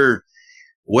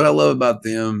 What I love about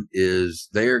them is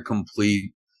they are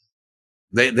completely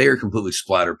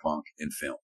splatterpunk in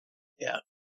film. Yeah.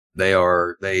 They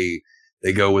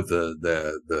go with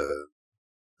the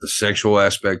sexual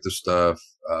aspect of stuff.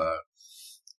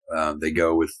 They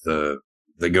go to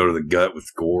the gut with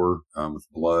gore, with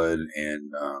blood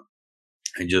and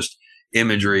just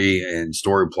imagery and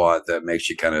story plot that makes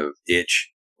you kind of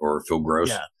itch or feel gross.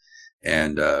 Yeah.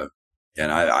 And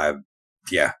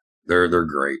yeah, they're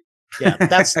great. Yeah,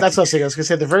 that's what I was thinking. I was going to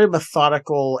say they're very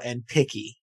methodical and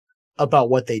picky about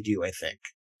what they do. I think.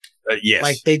 Yes.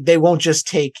 Like they won't just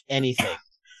take anything.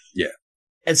 Yeah.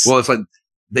 It's like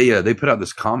they put out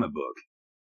this comic book.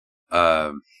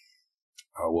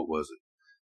 What was it?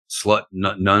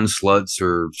 Nun sluts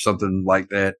or something like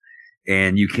that.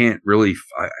 And you can't really,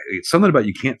 it's something about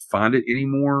you can't find it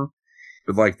anymore,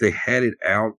 but like they had it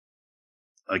out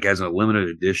like as a limited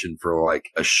edition for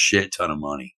like a shit ton of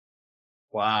money.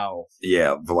 wow.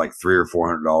 Yeah. For like $300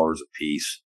 or $400 a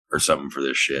piece or something for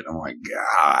this shit. I'm like,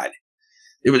 God,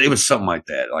 it was something like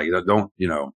that. Like,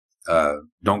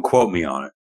 don't quote me on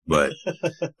it, but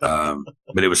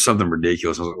it was something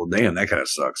ridiculous. I was like, well, damn, that kind of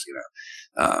sucks,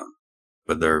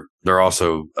 but they're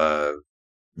also,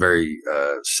 very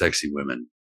sexy women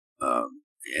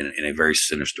in a very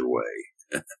sinister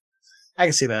way. I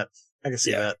can see that.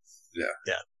 that.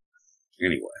 Yeah.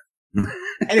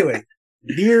 Anyway,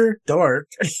 Near Dark.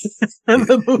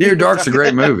 Near Dark's a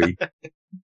great movie.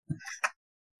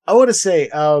 I want to say,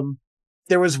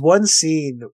 there was one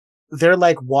scene. They're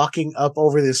like walking up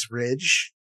over this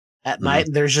ridge at night,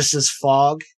 and there's just this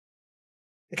fog.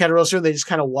 It kind of rolls through. They just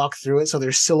kind of walk through it, so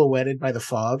they're silhouetted by the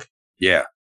fog. Yeah.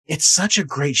 It's such a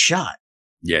great shot.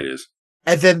 Yeah, it is.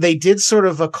 And then they did sort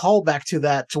of a callback to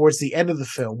that towards the end of the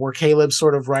film where Caleb's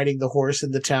sort of riding the horse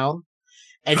in the town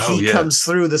and he comes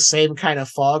through the same kind of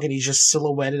fog and he's just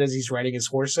silhouetted as he's riding his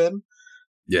horse in.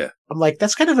 Yeah. I'm like,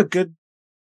 that's kind of a good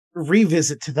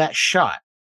revisit to that shot.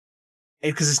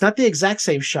 Because it's not the exact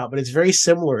same shot, but it's very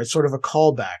similar. It's sort of a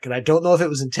callback. And I don't know if it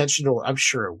was intentional. I'm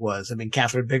sure it was. I mean,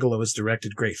 Catherine Bigelow has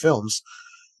directed great films.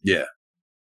 Yeah.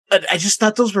 I just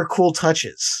thought those were cool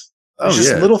touches. Oh,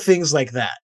 just little things like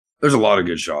that. There's a lot of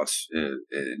good shots in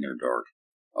Near Dark.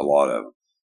 A lot of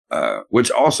them. Which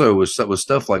also was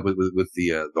stuff like with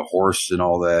the horse and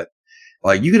all that.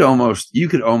 Like you could almost do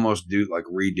like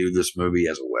redo this movie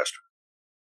as a Western.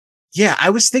 Yeah, I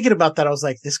was thinking about that. I was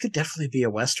like, this could definitely be a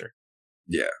Western.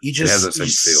 Yeah. You just, it has that same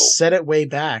feel. Set it way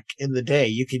back in the day.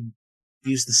 You could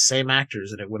use the same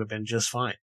actors and it would have been just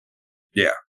fine. Yeah.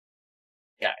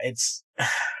 Yeah, it's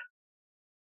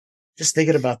just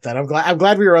thinking about that. I'm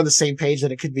glad we were on the same page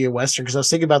that it could be a Western because I was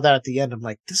thinking about that at the end. I'm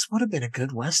like, this would have been a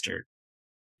good Western.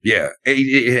 Yeah,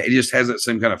 it just has that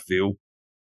same kind of feel.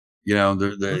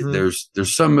 There's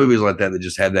some movies like that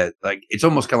just had that, like, it's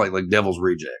almost kind of like Devil's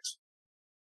Rejects.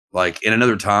 Like in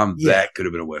another time, that could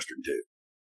have been a Western too.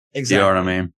 Exactly. You know what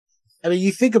I mean? I mean,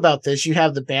 you think about this, you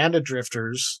have the band of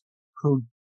drifters who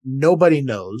nobody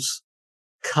knows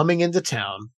coming into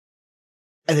town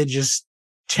and then just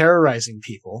terrorizing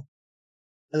people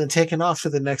and then taking off to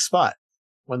the next spot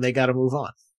when they got to move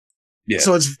on. Yeah.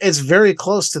 So it's very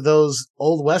close to those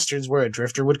old Westerns where a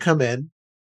drifter would come in,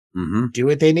 do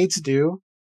what they need to do,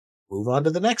 move on to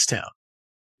the next town.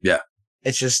 Yeah.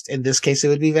 It's just, in this case, it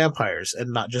would be vampires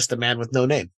and not just a man with no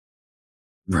name.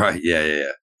 Right.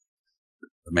 Yeah.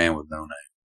 The man with no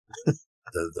name.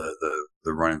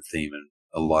 the running theme in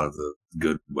a lot of the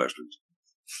good Westerns.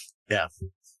 Yeah.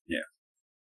 Yeah.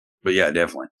 But yeah,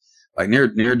 definitely. Like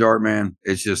Near Dark, man,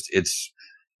 it's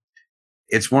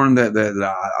one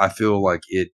that I feel like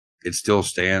it still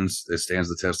stands. It stands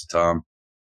the test of time.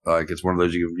 Like it's one of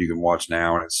those you can watch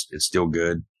now and it's still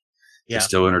good. Yeah. It's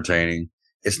still entertaining.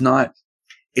 It's not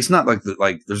like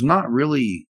there's not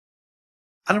really,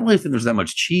 I don't really think there's that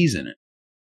much cheese in it.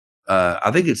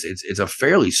 I think it's a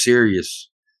fairly serious,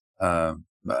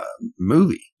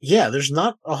 movie. Yeah, there's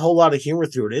not a whole lot of humor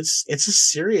through it. It's a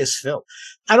serious film.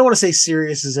 I don't want to say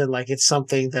serious as in like it's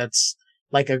something that's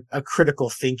like a critical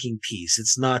thinking piece.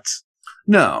 It's not,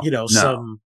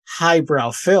 some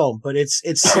highbrow film, but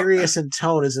it's serious in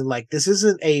tone as in like, this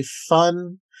isn't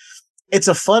it's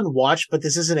a fun watch, but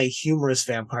this isn't a humorous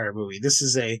vampire movie. This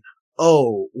is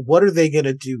what are they going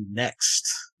to do next?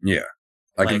 Yeah.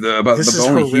 Like this is the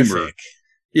only horrific. humor.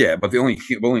 Yeah, but the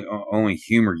only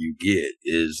humor you get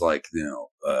is like,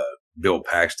 Bill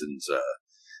Paxton's,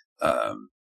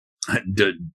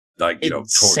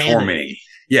 tormenting.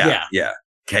 Yeah.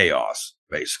 Chaos,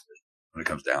 basically, when it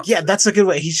comes down to it. That's a good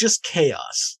way. He's just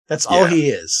chaos. That's all he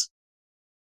is.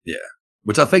 Yeah.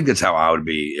 Which I think that's how I would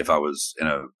be if I was in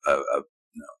a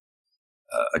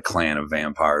clan of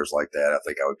vampires like that. I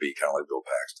think I would be kind of like Bill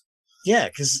Paxton. Yeah,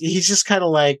 because he's just kind of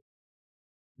like,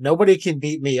 nobody can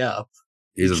beat me up.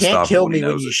 You can't kill me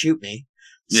when you shoot me.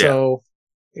 Yeah. So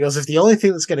he goes, if the only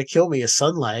thing that's going to kill me is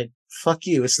sunlight, fuck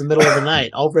you. It's the middle of the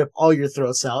night. I'll rip all your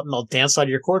throats out and I'll dance on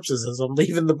your corpses as I'm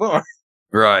leaving the bar.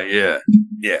 Right. Yeah.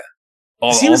 Yeah.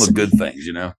 All the good things,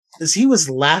 is he was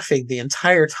laughing the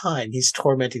entire time he's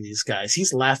tormenting these guys.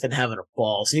 He's laughing, having a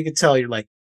ball. So you can tell you're like,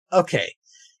 okay,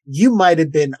 you might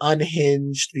have been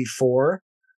unhinged before.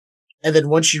 And then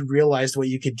once you realized what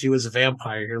you could do as a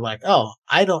vampire, you're like, oh,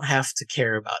 I don't have to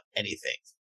care about anything.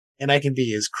 And I can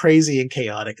be as crazy and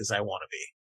chaotic as I want to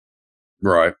be.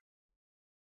 Right.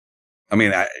 I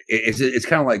mean, it's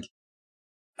kind of like,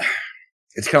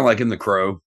 in The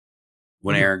Crow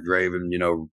when Eric Draven,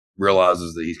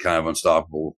 realizes that he's kind of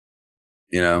unstoppable,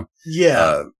 Yeah.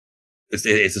 It's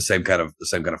the same kind of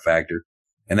factor.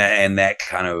 And that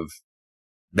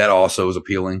also is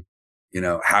appealing.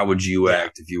 How would you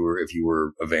act if you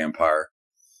were a vampire?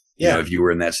 Yeah. If you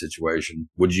were in that situation,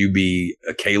 would you be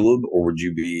a Caleb or would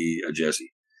you be a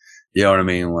Jesse? You know what I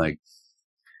mean? Like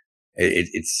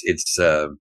it's I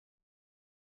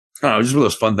don't know, just one of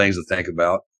those fun things to think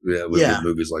about with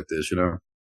movies like this,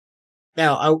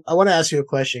 Now, I want to ask you a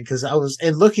question because I was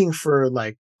looking for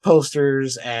like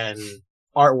posters and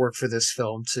artwork for this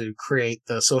film to create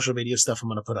the social media stuff I'm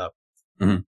going to put up.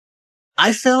 Mm-hmm.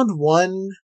 I found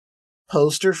one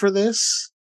poster for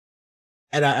this,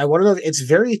 and I want to know if it's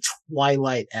very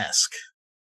Twilight-esque.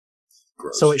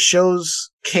 Gross. So it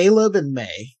shows Caleb and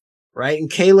May, right?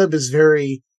 And Caleb is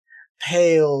very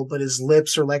pale, but his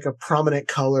lips are like a prominent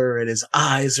color and his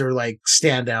eyes are like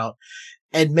stand out.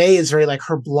 And May is very like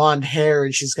her blonde hair,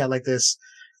 and she's got like this,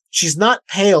 she's not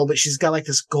pale, but she's got like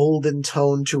this golden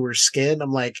tone to her skin.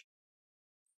 I'm like,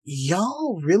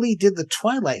 y'all really did the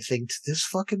Twilight thing to this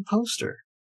fucking poster.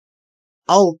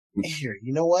 Here,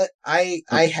 you know what? I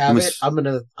have it. I'm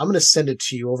gonna send it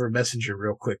to you over Messenger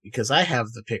real quick because I have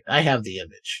the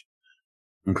image.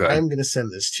 Okay. I'm gonna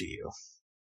send this to you.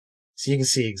 So you can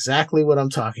see exactly what I'm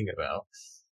talking about.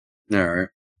 All right.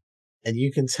 And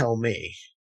you can tell me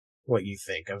what you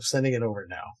think. I'm sending it over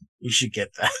now. You should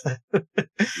get that.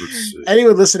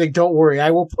 Anyone listening, don't worry. I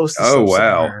will post this. Oh,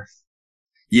 wow. Somewhere.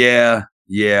 Yeah,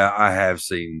 I have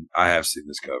seen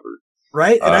this cover.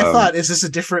 Right? And I thought, is this a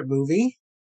different movie?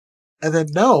 And then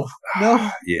no.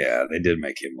 Yeah, they did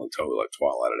make him look totally like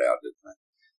Twilighted out, didn't they?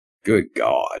 Good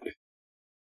God.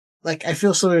 Like, I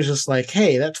feel somebody's just like,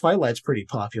 hey, that Twilight's pretty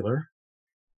popular.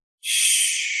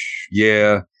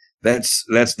 Yeah, that's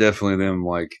definitely them.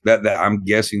 Like that I'm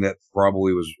guessing that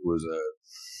probably was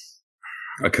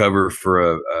a cover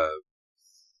for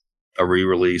a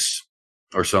re-release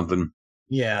or something.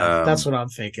 Yeah, that's what I'm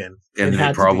thinking. And it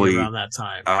had probably to be around that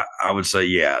time. I would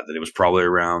say, that it was probably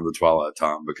around the Twilight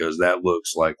time because that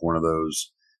looks like one of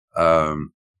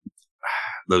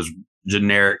those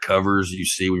generic covers you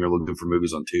see when you're looking for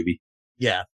movies on Tubi.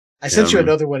 Yeah. I sent you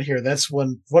another one here. That's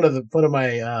one of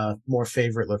my more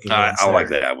favorite looking ones. I like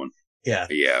that one. Yeah.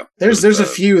 Yeah. There's a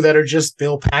few that are just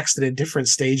Bill Paxton in different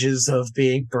stages of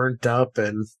being burnt up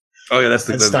and oh yeah, that's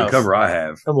the cover I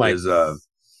have. I'm like, is the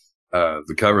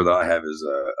cover that I have is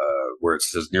where it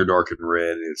says Near Dark and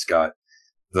Red, and it's got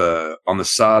on the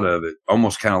side of it,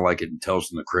 almost kind of like in Tales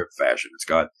from the Crypt fashion. It's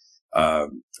got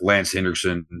Lance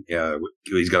Henriksen.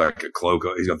 He's got like a cloak.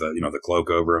 He's got the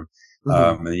cloak over him.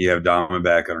 And then you have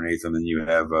Diamondback underneath him. Then you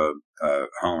have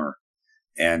Homer,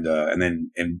 and then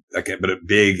but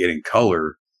big and in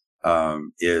color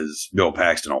is Bill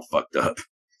Paxton all fucked up.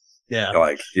 Yeah.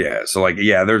 I'm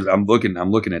looking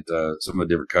at some of the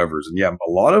different covers, and a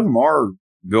lot of them are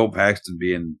Bill Paxton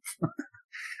being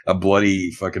a bloody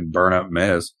fucking burn up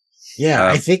mess. Yeah,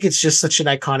 I think it's just such an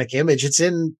iconic image.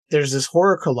 There's this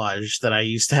horror collage that I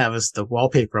used to have as the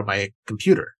wallpaper on my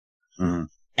computer. Mm-hmm.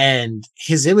 And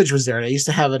his image was there, and I used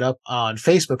to have it up on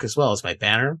Facebook as well as my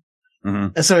banner. Mm-hmm.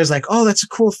 And so I was like, oh, that's a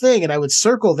cool thing. And I would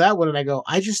circle that one and I go,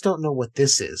 I just don't know what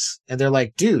this is. And they're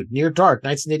like, dude, Near Dark,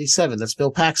 1987. That's Bill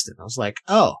Paxton. I was like,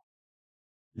 oh,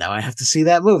 now I have to see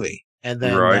that movie. And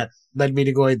then that led me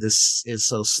to going, this is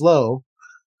so slow.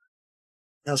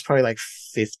 That was probably like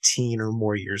 15 or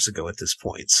more years ago at this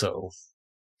point. So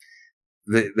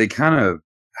they kind of,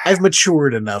 I've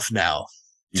matured enough now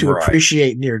to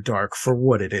appreciate Near Dark for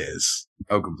what it is.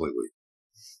 Oh, completely.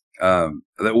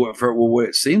 What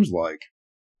it seems like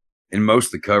in most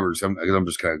of the covers, I'm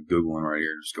just kind of Googling right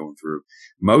here, just going through.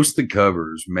 Most of the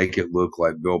covers make it look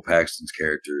like Bill Paxton's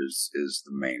character is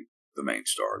the main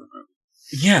star of the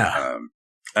movie. Yeah.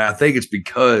 And I think it's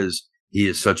because he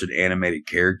is such an animated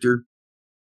character,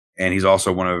 and he's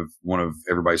also one of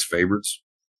everybody's favorites.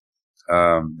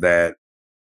 That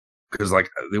because like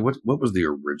what was the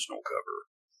original cover?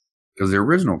 Because the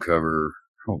original cover,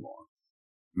 hold on.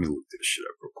 Let me look this shit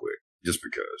up real quick, just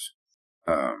because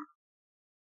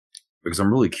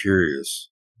I'm really curious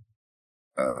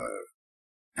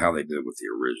how they did with the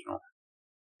original.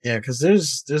 Yeah, because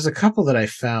there's a couple that I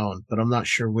found, but I'm not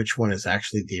sure which one is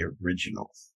actually the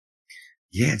original.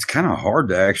 Yeah, it's kind of hard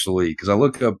to actually, because I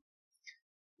look up,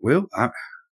 well, I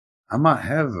might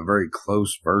have a very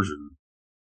close version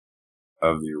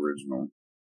of the original.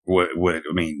 What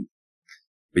I mean,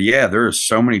 but yeah, there are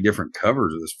so many different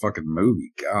covers of this fucking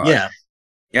movie. God. Yeah.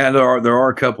 Yeah, there are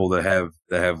a couple that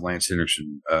have Lance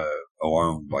Henriksen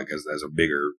alone, like as a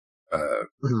bigger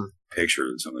picture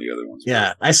than some of the other ones.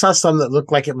 Yeah, I saw some that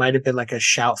looked like it might have been like a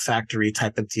Shout Factory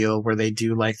type of deal where they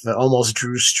do like the almost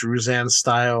Drew Struzan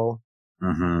style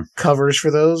covers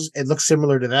for those. It looks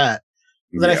similar to that.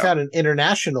 Then I found an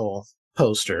international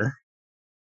poster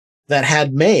that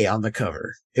had May on the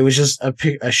cover. It was just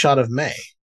a shot of May.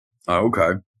 Oh,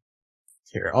 okay.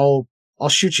 Here, I'll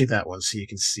shoot you that one so you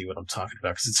can see what I'm talking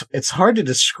about, because it's hard to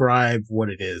describe what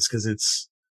it is, because it's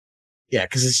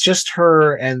just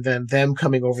her and then them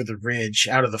coming over the ridge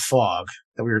out of the fog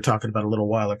that we were talking about a little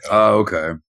while ago. Oh,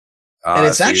 okay. And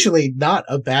it's actually not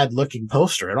a bad looking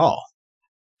poster at all.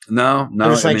 No.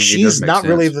 It's like she's not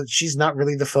really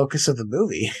the focus of the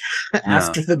movie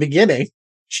after the beginning.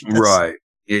 Right.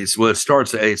 It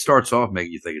starts off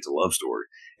making you think it's a love story,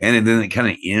 and then it kind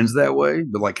of ends that way.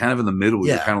 But like kind of in the middle,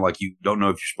 you're kind of like you don't know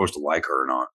if you're supposed to like her or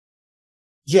not.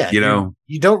 Yeah,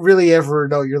 you don't really ever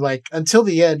know. You're like, until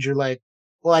the end, you're like,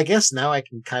 well, I guess now I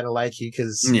can kind of like you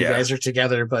because you guys are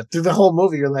together. But through the whole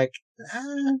movie, you're like,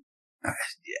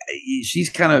 she's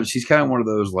kind of one of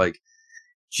those, like,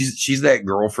 she's that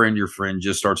girlfriend your friend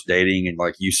just starts dating and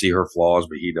like you see her flaws,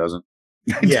 but he doesn't.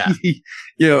 Yeah,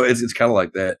 it's kind of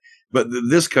like that. But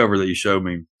this cover that you showed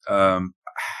me, I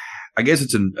guess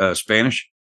it's in Spanish.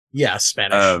 Yeah,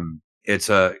 Spanish. It's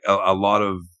a lot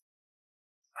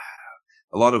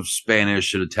of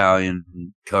Spanish and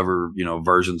Italian cover,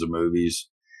 versions of movies.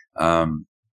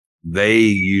 They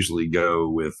usually go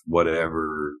with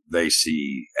whatever they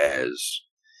see as,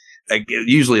 like,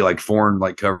 usually like foreign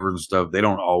like covers and stuff. They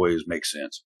don't always make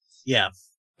sense. Yeah.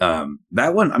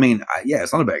 That one, I mean,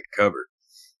 it's not a bad cover.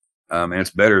 And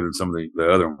it's better than some of the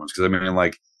other ones. Cause I mean,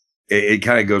 like it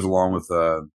kind of goes along with,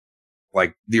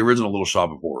 like the original Little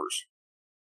Shop of Horrors.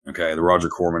 Okay. The Roger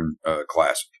Corman,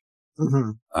 classic.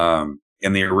 Mm-hmm.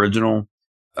 In the original,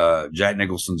 Jack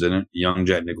Nicholson's in it, young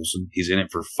Jack Nicholson. He's in it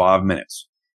for 5 minutes.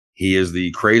 He is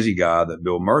the crazy guy that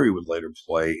Bill Murray would later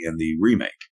play in the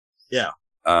remake. Yeah.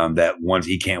 That once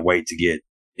he can't wait to get,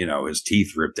 his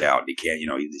teeth ripped out. He can't,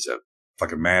 he's a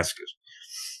fucking masochist.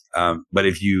 But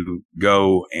if you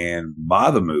go and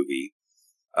buy the movie,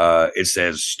 it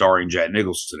says starring Jack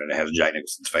Nicholson and it has Jack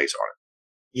Nicholson's face on it.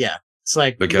 Yeah. It's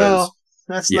like, because, no,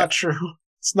 that's not true.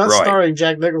 It's not starring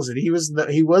Jack Nicholson. He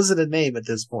wasn't a name at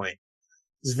this point.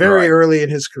 It's very early in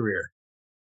his career.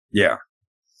 Yeah.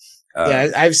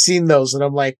 I've seen those and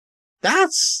I'm like,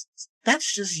 that's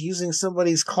just using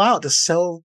somebody's clout to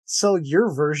sell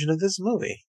your version of this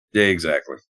movie. Yeah,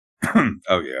 exactly.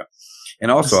 Oh yeah.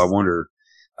 And also I wonder,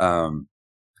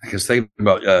 because thinking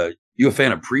about, you a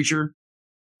fan of Preacher?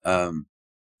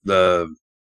 The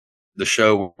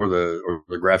show or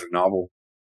the graphic novel?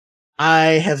 I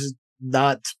have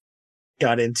not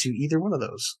got into either one of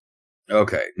those.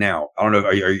 Okay. Now, I don't know.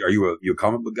 Are you a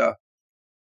comic book guy?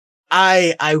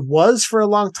 I was for a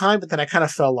long time, but then I kind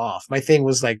of fell off. My thing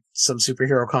was like some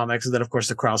superhero comics, and then of course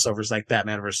the crossovers like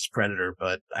Batman versus Predator,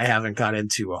 but I haven't got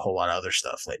into a whole lot of other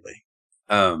stuff lately.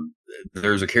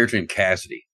 There's a character named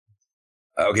Cassidy.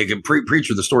 Okay,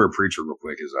 Preacher, the story of Preacher real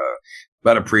quick is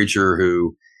about a preacher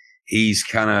who he's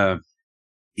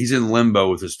in limbo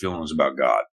with his feelings about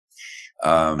God.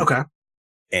 Okay.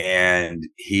 And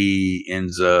he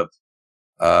ends up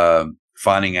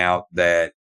finding out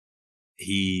that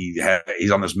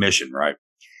he's on this mission, right?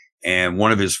 And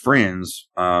one of his friends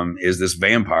is this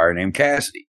vampire named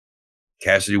Cassidy.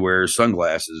 Cassidy wears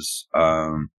sunglasses,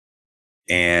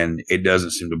 and it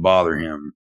doesn't seem to bother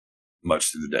him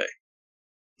much through the day.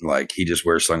 Like, he just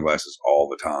wears sunglasses all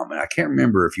the time. And I can't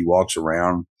remember if he walks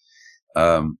around.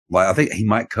 Like, I think he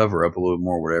might cover up a little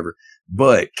more, whatever.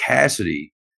 But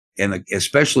Cassidy,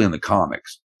 especially in the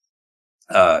comics,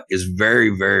 is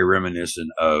very, very reminiscent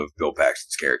of Bill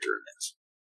Paxton's character in this.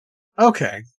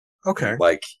 Okay.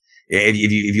 Like, if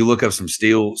you look up some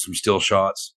still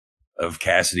shots of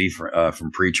Cassidy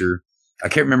from Preacher, I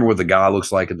can't remember what the guy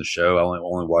looks like in the show. I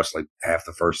only watched like half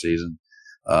the first season.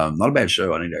 Not a bad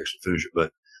show. I need to actually finish it.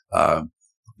 But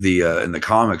in the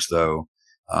comics, though,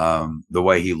 the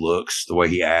way he looks, the way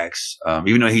he acts,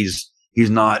 even though he's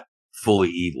not fully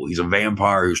evil, he's a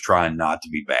vampire who's trying not to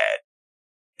be bad,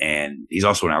 and he's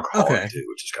also an alcoholic too,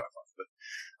 which is kind of fun.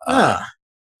 But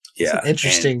yeah, an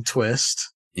interesting twist.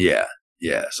 Yeah,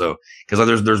 Yeah. So, cause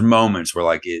like there's moments where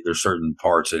like there's certain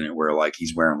parts in it where like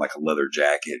he's wearing like a leather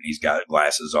jacket and he's got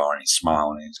glasses on and he's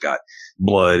smiling and he's got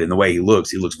blood, and the way he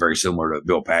looks very similar to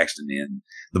Bill Paxton in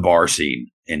the bar scene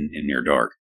in Near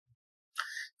Dark.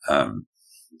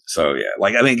 So yeah,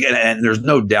 like, I mean, and there's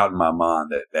no doubt in my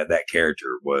mind that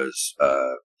character was,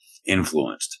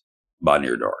 influenced by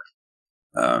Near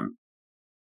Dark.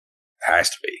 Has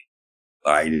to be.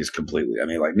 Like, it is completely, I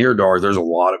mean, like Near Dark, there's a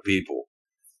lot of people,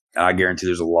 and I guarantee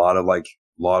there's a lot of,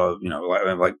 you know,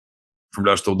 like From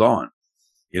Dusk Till Dawn,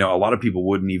 you know, a lot of people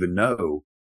wouldn't even know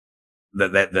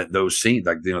that those scenes,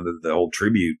 like, you know, the whole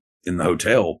tribute in the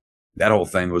hotel, that whole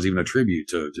thing was even a tribute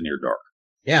to Near Dark.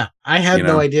 Yeah, I had You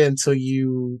no know? idea until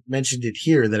you mentioned it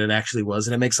here that it actually was,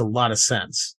 and it makes a lot of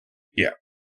sense. Yeah.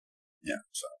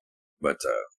 So, but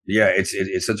yeah, it's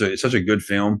such a good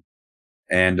film,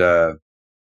 and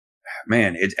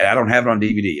man, I don't have it on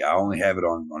DVD. I only have it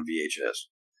on VHS.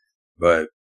 But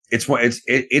it's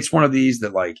one of these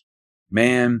that, like,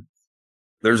 man,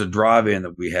 there's a drive-in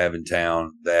that we have in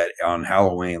town that on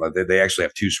Halloween, like they actually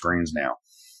have 2 screens now.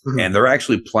 Mhm. And they're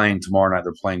actually playing tomorrow night.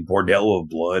 They're playing Bordello of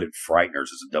Blood and Frighteners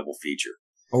as a double feature.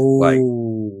 Oh, Like,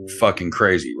 fucking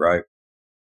crazy, right?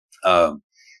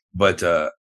 But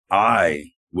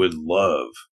I would love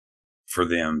for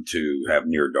them to have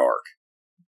Near Dark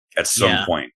at some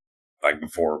point, like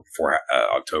before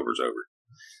October's over,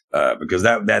 because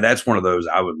that's one of those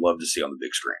I would love to see on the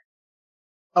big screen.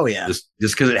 Oh yeah, Just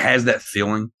because it has that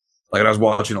feeling. Like, I was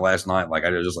watching it last night. Like,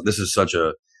 I was just like, this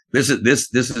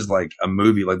is like a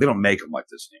movie. Like, they don't make them like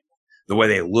this anymore. The way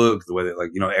they look, the way they,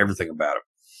 like, you know, everything about it.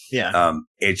 yeah.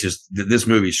 It's just this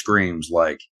movie screams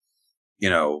like, you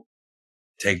know,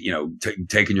 taking your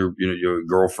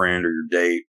girlfriend or your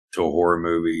date to a horror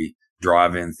movie,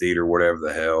 drive-in theater, whatever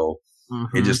the hell.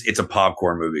 Mhm. It's a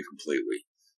popcorn movie completely.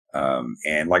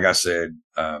 And like I said,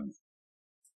 about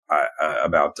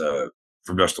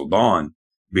From Dusk Till Dawn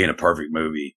being a perfect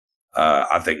movie,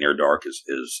 I think Near Dark is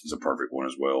a perfect one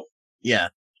as well. Yeah.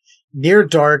 Near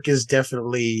Dark is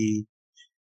definitely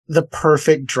the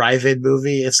perfect drive-in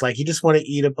movie. It's like you just want to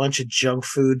eat a bunch of junk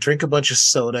food, drink a bunch of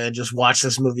soda, and just watch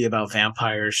this movie about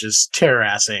vampires just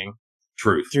terror-assing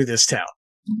Truth. through this town.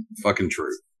 Fucking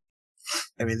truth.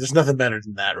 I mean, there's nothing better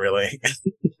than that, really.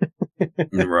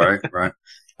 Right.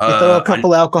 You throw a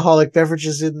couple alcoholic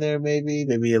beverages in there,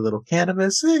 maybe a little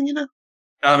cannabis, you know.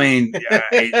 I mean,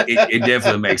 it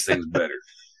definitely makes things better.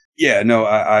 Yeah, no,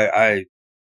 I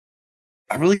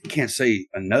really can't say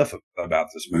enough about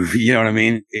this movie. You know what I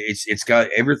mean? It's got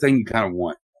everything you kind of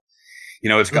want. You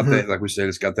know, it's got that, like we said,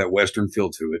 it's got that Western feel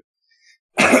to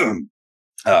it.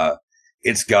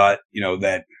 It's got, you know,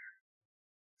 that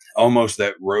almost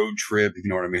that road trip, if you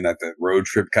know what I mean, like that road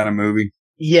trip kind of movie.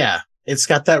 Yeah, it's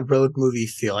got that road movie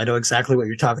feel. I know exactly what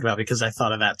you're talking about because I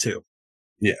thought of that too.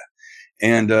 Yeah.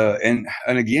 And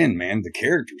again, man, the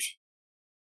characters,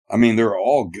 I mean, they're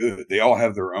all good. They all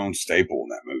have their own staple in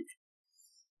that movie.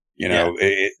 You know,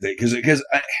 because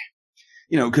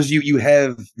you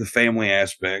have the family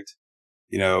aspect,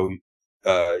 you know,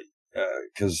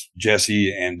 because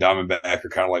Jesse and Diamondback are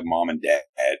kind of like mom and dad.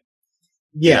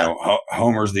 Yeah. You know,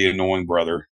 Homer's the annoying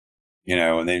brother, you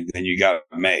know, and then you got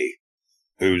May,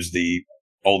 who's the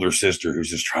older sister who's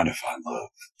just trying to find love.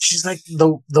 She's like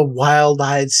the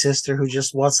wild-eyed sister who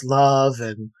just wants love,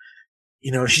 and,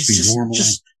 you know, she's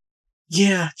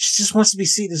she just wants to be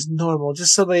seen as normal,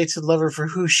 just somebody to love her for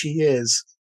who she is.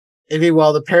 And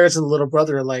meanwhile, the parents and the little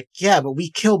brother are like, yeah, but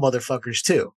we kill motherfuckers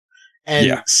too.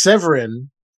 And Severin,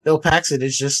 Bill Paxton,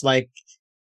 is just like,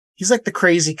 he's like the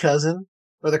crazy cousin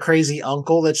or the crazy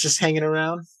uncle that's just hanging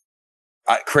around.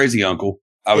 Crazy uncle.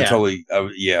 I would totally,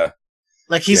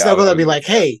 Like, he's not going to be like,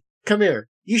 hey, come here.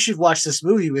 You should watch this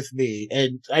movie with me.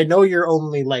 And I know you're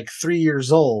only like 3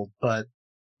 years old, but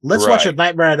let's watch A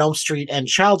Nightmare on Elm Street and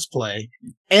Child's Play,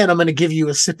 and I'm going to give you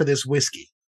a sip of this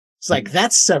whiskey. It's like,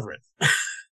 that's Severin.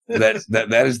 that is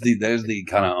the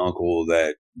kind of uncle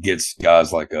that gets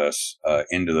guys like us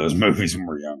into those movies when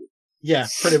we're younger. Yeah,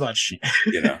 pretty much.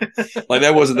 You know, like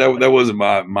that wasn't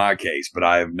my case, but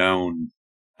I have known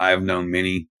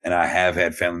many, and I have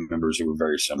had family members who were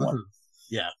very similar. Mm-hmm.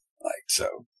 Yeah, like,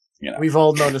 so, you know, we've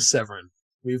all known a Severin.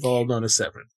 We've all known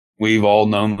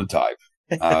the type.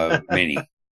 Many.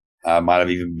 I might have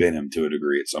even been him to a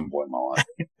degree at some point in my life.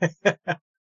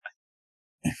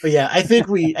 But yeah, I think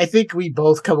we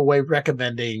both come away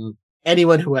recommending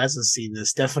anyone who hasn't seen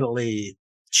this, definitely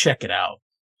check it out.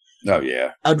 Oh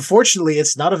yeah. Unfortunately,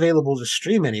 it's not available to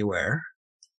stream anywhere.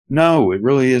 No, it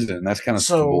really isn't. That's kind of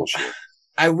bullshit.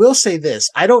 I will say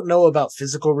this. I don't know about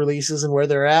physical releases and where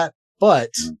they're at, but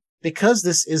because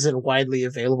this isn't widely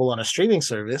available on a streaming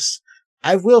service,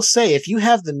 I will say, if you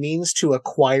have the means to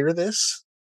acquire this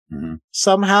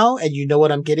somehow, and you know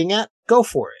what I'm getting at, go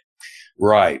for it.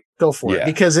 Right. Go for it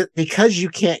because you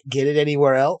can't get it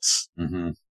anywhere else.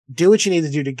 Do what you need to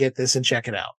do to get this and check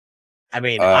it out. I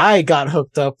mean, I got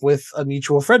hooked up with a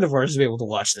mutual friend of ours to be able to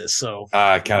watch this. So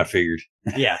I kind of figured.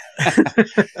 Yeah.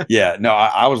 Yeah. No,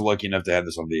 I was lucky enough to have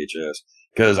this on VHS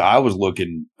because I was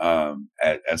looking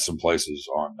at some places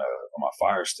on my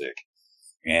Fire Stick,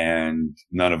 and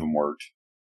none of them worked.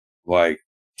 Like,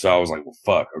 so I was like, well,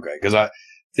 fuck, okay, because I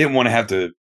didn't want to have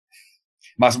to.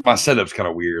 My setup's kind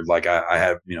of weird. Like, I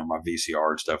have my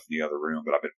VCR and stuff in the other room,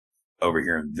 but I've been over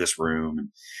here in this room and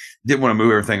didn't want to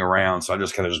move everything around, so I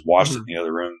just kind of watched it in the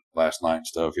other room last night and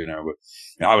stuff,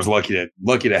 But I was lucky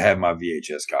to have my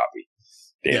VHS copy.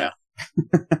 Damn.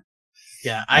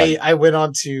 Yeah. I went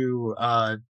on to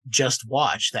Just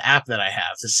Watch, the app that I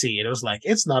have, to see it. It was like,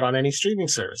 it's not on any streaming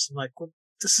service. I'm like, well,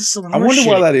 this is some. I wonder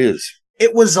why that is.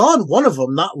 It was on one of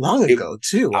them not long ago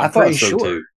too. I'm pretty sure.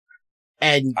 Too.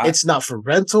 And it's not for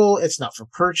rental. It's not for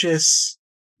purchase.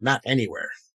 Not anywhere.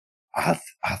 I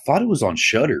thought it was on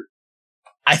Shudder.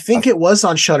 I think it was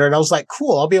on Shudder, and I was like,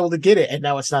 cool, I'll be able to get it. And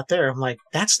now it's not there. I'm like,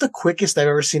 that's the quickest I've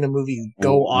ever seen a movie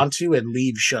go onto and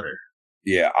leave Shudder.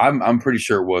 Yeah, I'm pretty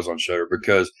sure it was on Shudder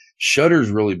because Shudder's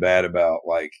really bad about,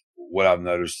 like, what I've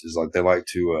noticed is, like, they like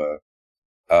to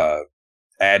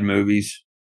add movies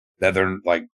that they're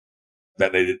like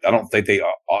that I don't think they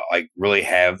like really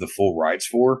have the full rights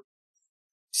for.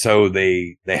 So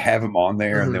they have them on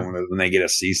there, and then when they get a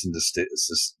cease and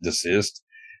desist,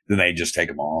 then they just take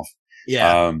them off.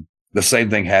 Yeah. The same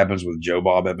thing happens with Joe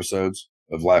Bob episodes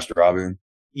of Last Drive-In.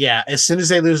 Yeah, as soon as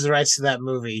they lose the rights to that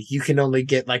movie, you can only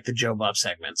get like the Joe Bob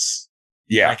segments.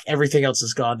 Yeah, like everything else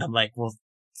is gone. I'm like, well,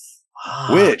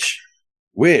 fuck.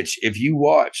 Which, if you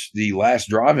watch the Last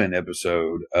Drive-In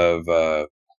episode of, if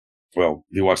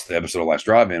you watch the episode of Last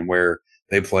Drive-In where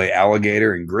they play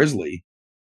alligator and grizzly.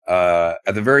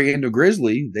 At the very end of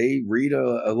Grizzly, they read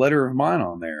a letter of mine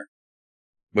on there,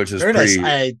 which is pretty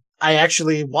nice. I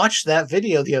actually watched that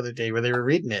video the other day where they were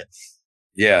reading it.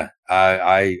 Yeah,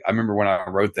 I remember when I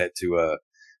wrote that to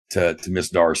Miss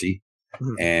Darcy,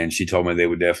 and she told me they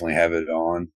would definitely have it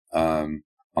on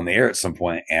the air at some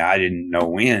point, and I didn't know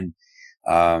when,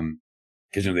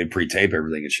 because they pre-tape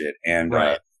everything and shit, and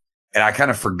and I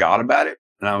kind of forgot about it,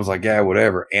 and I was like, yeah,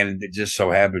 whatever, and it just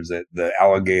so happens that the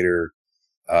alligator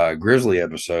Grizzly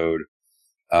episode,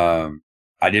 I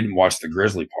didn't watch the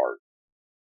Grizzly part.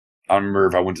 I don't remember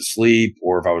if I went to sleep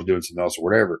or if I was doing something else or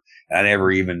whatever. And I never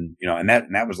even, and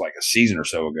that was like a season or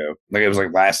so ago. Like it was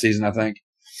like last season, I think.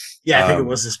 Yeah, I think it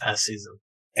was this past season.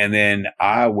 And then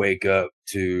I wake up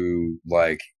to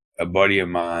like a buddy of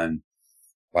mine,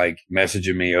 like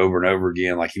messaging me over and over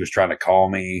again, like he was trying to call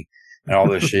me and all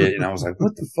this shit. And I was like,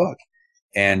 what the fuck?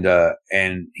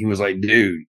 And he was like,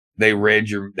 dude, they read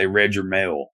your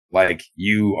mail. Like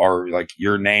you are like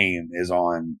your name is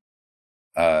on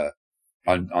the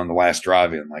Last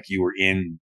Drive-In. Like you were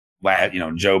in,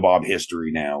 Joe Bob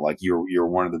history now. Like you're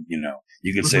one of the,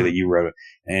 you could say that you wrote it,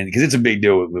 and because it's a big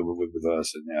deal with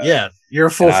us. And, yeah, you're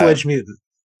a full-fledged mutant,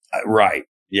 right?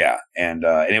 Yeah, and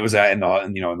it was that, and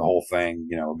the whole thing,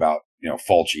 about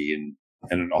Fulci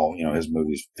and all his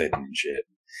movies fitting and shit.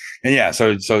 And yeah,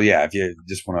 so yeah, if you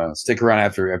just want to stick around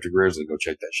after Grizzly, go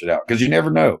check that shit out because you never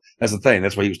know. That's the thing.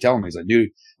 That's what he was telling me. He's like, dude,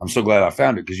 I'm so glad I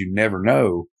found it because you never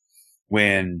know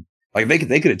when. Like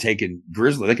they could have taken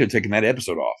Grizzly, they could have taken that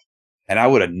episode off, and I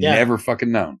would have never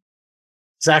fucking known.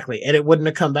 Exactly, and it wouldn't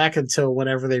have come back until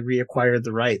whenever they reacquired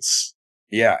the rights.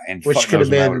 Yeah, and which could have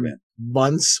been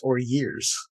months or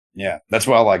years. Yeah, that's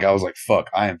why I was like, fuck,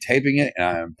 I am taping it and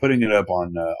I am putting it up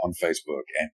on Facebook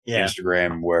and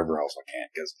Instagram and wherever else I can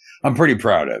because I'm pretty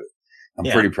proud of it. I'm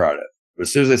pretty proud of it. But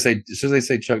as soon as they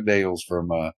say Chuck Dales from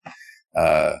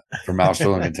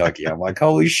Milestone, Kentucky, I'm like,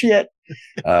 holy shit.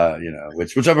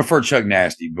 Which I prefer Chuck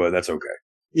Nasty, but that's okay.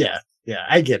 Yeah,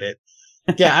 I get it.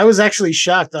 Yeah, I was actually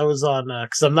shocked. I was on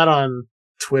because I'm not on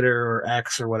Twitter or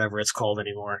X or whatever it's called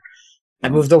anymore. I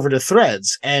moved over to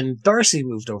Threads, and Darcy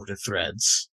moved over to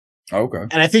Threads. Okay,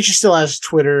 and I think she still has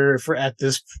Twitter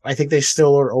I think they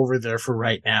still are over there for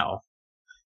right now.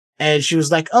 And she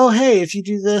was like, oh, hey, if you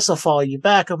do this, I'll follow you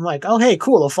back. I'm like, oh, hey,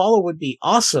 cool. A follow would be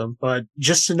awesome. But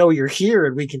just to know you're here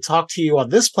and we can talk to you on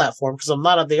this platform because I'm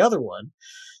not on the other one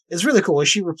is really cool. And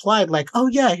she replied like, oh,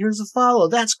 yeah, here's a follow.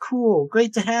 That's cool.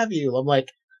 Great to have you. I'm like,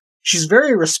 she's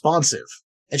very responsive.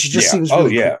 And she just seems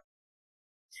really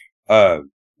cool.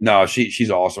 No, she's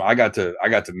awesome. I got to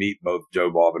meet both Joe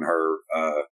Bob and her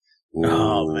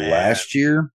last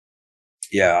year.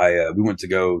 Yeah, we went to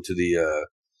go to the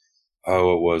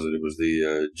what was it? It was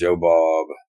the Joe Bob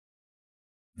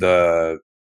how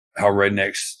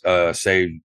rednecks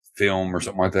saved film or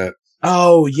something like that.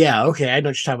 Oh yeah, okay, I know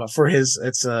what you're talking about. For his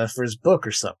book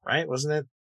or something, right? Wasn't it?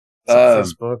 For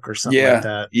his book or something like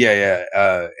that. Yeah.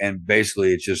 And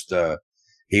basically, it's just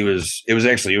it was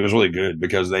really good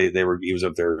because he was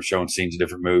up there showing scenes of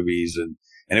different movies and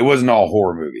it wasn't all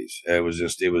horror movies. It was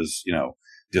just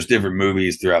different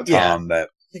movies throughout time that.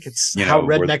 I think it's How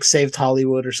Redneck Saved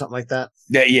Hollywood or something like that.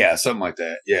 Yeah, something like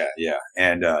that. Yeah.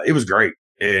 And it was great.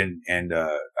 And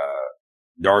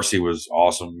Darcy was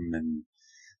awesome. And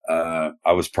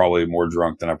I was probably more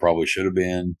drunk than I probably should have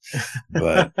been.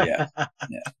 But yeah.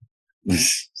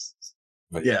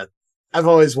 But, yeah. I've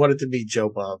always wanted to meet Joe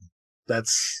Bob.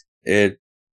 That's it.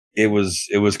 It was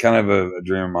kind of a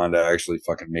dream of mine to actually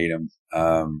fucking meet him.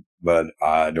 But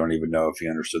I don't even know if he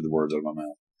understood the words out of my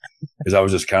mouth because I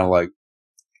was just kind of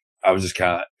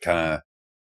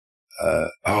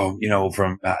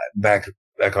from back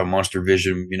on Monster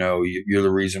Vision, you're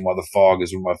the reason why The Fog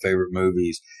is one of my favorite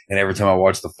movies. And every time I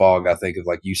watch The Fog, I think of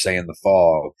like you saying the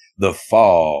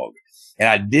fog. And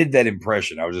I did that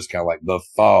impression. I was just kind of like the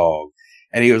fog.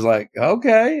 And he was like,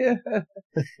 okay.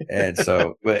 And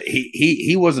so, but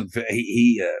he wasn't,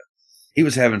 he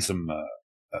was having some,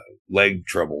 leg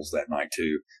troubles that night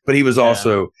too, but he was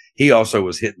also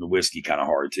was hitting the whiskey kind of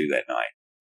hard too that night.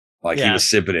 Like he was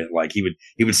sipping it. Like he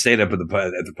would stand up at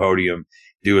the podium,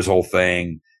 do his whole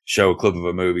thing, show a clip of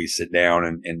a movie, sit down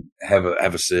and have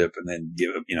a sip and then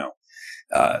give it,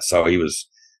 so he was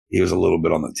a little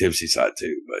bit on the tipsy side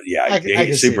too, but yeah,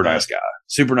 he's super nice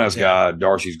guy.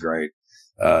 Darcy's great.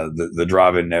 The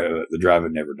drive-in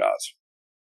never dies.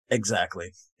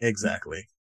 Exactly.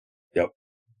 Yep.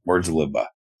 Words to live by.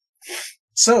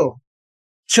 So,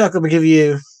 Chuck, I'm going to give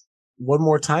you one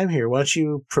more time here. Why don't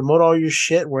you promote all your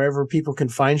shit wherever people can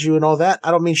find you and all that?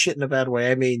 I don't mean shit in a bad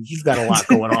way. I mean, you've got a lot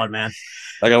going on, man.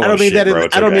 I don't mean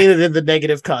it in the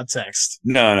negative context.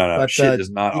 No. But, shit does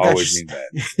not always mean bad.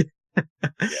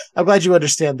 Yeah. I'm glad you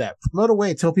understand that. Promote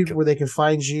away. Tell people where they can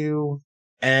find you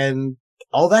and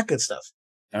all that good stuff.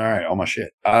 All right. All my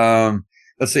shit.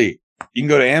 Let's see. You can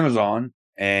go to Amazon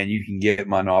and you can get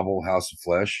my novel House of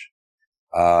Flesh,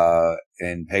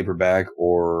 in paperback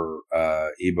or,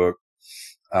 ebook.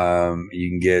 You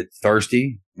can get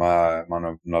Thirsty, my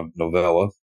novella.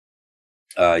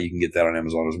 You can get that on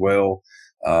Amazon as well.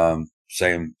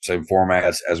 Same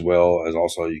formats, as well as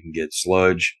also you can get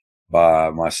Sludge by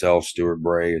myself, Stuart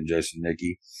Bray, and Jason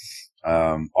Nickey,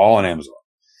 all on Amazon.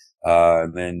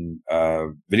 And then,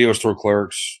 Video Store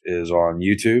Clerks is on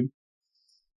YouTube,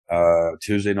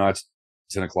 Tuesday nights,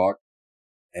 10 o'clock.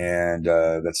 And,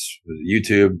 that's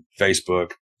YouTube,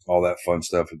 Facebook, all that fun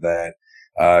stuff with that.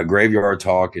 Graveyard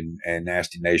Talk and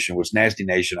Nasty Nation, which Nasty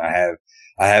Nation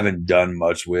I haven't done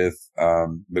much with.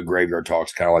 But Graveyard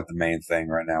Talk's kind of like the main thing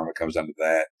right now when it comes down to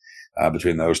that,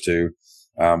 between those two.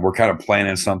 We're kind of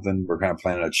planning something. We're kind of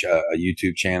planning a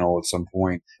YouTube channel at some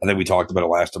point. I think we talked about it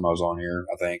last time I was on here,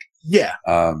 I think. Yeah.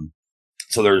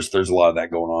 So there's a lot of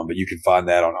that going on, but you can find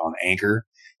that on Anchor,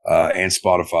 and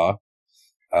Spotify.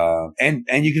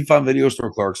 And you can find Video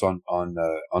Store Clerks on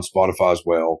Spotify as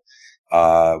well.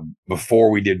 Before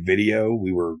we did video,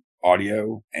 we were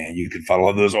audio, and you can find a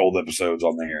lot of those old episodes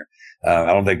on there.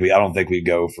 I don't think we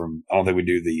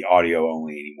do the audio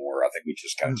only anymore. I think we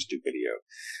just kind of just do video.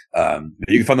 But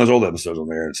you can find those old episodes on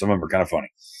there, and some of them are kind of funny.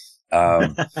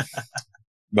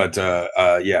 But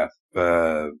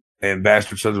and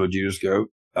Bastard Sons of a Judas Goat,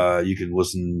 you can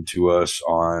listen to us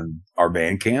on our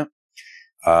Bandcamp.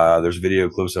 There's video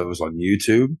clips of us on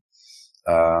YouTube,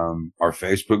 our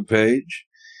Facebook page.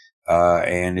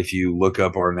 And if you look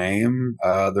up our name,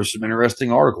 there's some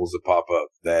interesting articles that pop up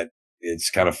that it's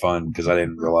kind of fun because I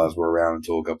didn't realize we're around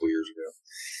until a couple of years ago.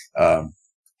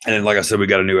 And then, like I said, we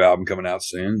got a new album coming out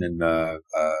soon, and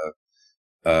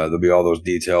there'll be all those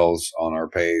details on our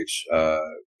page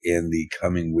in the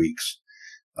coming weeks.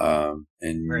 And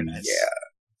very nice. Yeah,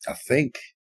 I think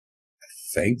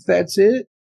that's it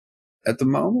at the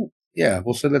moment. Yeah,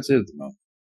 we'll say that's it at the moment.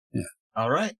 Yeah. All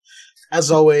right. As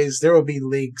always, there will be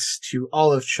links to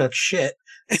all of Chuck's shit.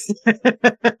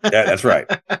 Yeah, that's right.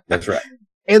 That's right.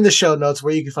 In the show notes,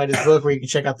 where you can find his book, where you can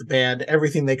check out the band,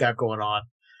 everything they got going on,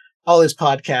 all his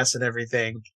podcasts and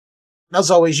everything.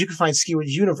 As always, you can find Skewered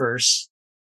Universe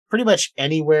pretty much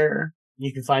anywhere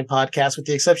you can find podcasts, with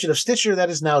the exception of Stitcher, that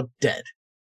is now dead.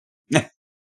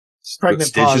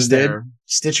 Pregnant pause there.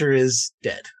 Stitcher is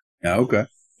dead. Oh, okay.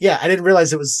 Yeah, I didn't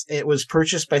realize it was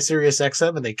purchased by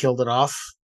SiriusXM and they killed it off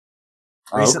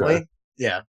recently. Okay.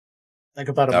 Yeah, like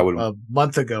about a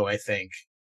month ago, I think.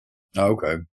 Oh,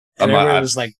 okay. And everyone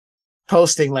was like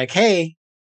posting like, "Hey,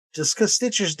 just because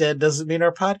Stitcher's dead doesn't mean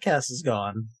our podcast is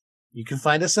gone." you can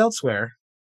find us elsewhere.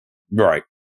 Right.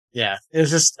 Yeah, it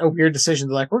was just a weird decision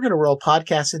to like, we're going to roll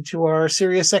podcasts into our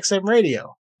Sirius XM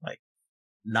radio. Like,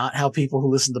 not how people who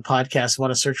listen to podcasts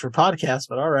want to search for podcasts,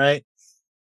 but all right.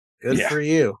 Good Yeah. for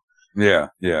you. Yeah.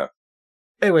 Yeah.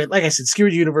 Anyway, like I said,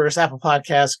 Skewered Universe, Apple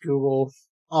Podcasts, Google,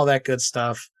 all that good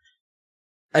stuff.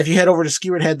 If you head over to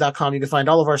skewardhead.com, you can find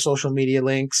all of our social media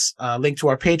links, link to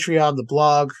our Patreon, the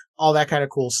blog, all that kind of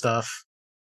cool stuff.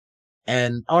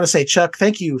 And I want to say, Chuck,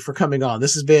 thank you for coming on.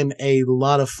 This has been a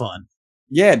lot of fun.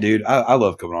 Yeah, dude. I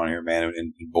love coming on here, man,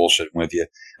 and bullshitting with you.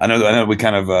 I know we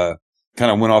kind of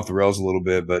went off the rails a little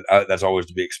bit, but that's always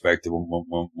to be expected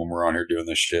when we're on here doing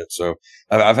this shit. So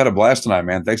I've had a blast tonight,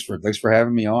 man. Thanks for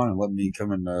having me on and letting me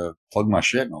come and plug my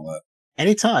shit and all that.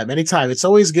 Anytime. It's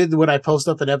always good when I post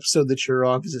up an episode that you're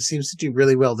on because it seems to do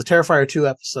really well. The Terrifier 2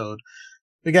 episode,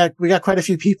 we got quite a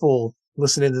few people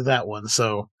listening to that one,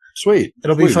 so sweet.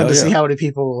 It'll be fun to see how many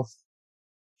people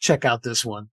check out this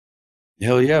one.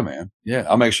 Hell yeah, man. Yeah,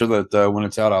 I'll make sure that when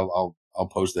it's out, I'll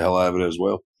post the hell out of it as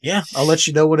well. Yeah, I'll let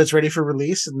you know when it's ready for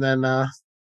release, and then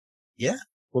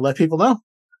we'll let people know.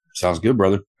 Sounds good,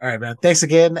 brother. All right, man. Thanks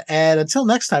again, and until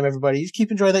next time, everybody, you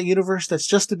keep enjoying that universe that's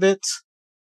just a bit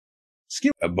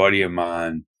skewed. A buddy of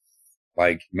mine,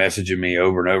 like, messaging me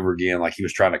over and over again, like he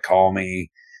was trying to call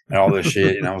me and all this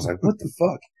shit, and I was like, "What the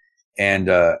fuck?"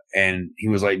 And he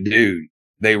was like, "Dude,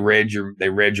 they read your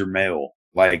mail.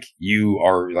 Like, you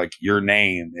are, like, your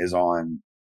name is on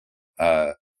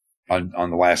the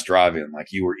Last Drive-In. Like,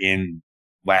 you were in,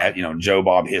 Joe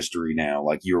Bob history now.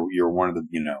 Like, you're one of the,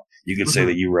 you could say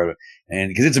that you wrote it, and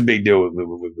because it's a big deal with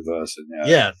us. And,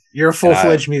 yeah, you're a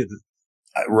full-fledged mutant,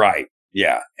 right?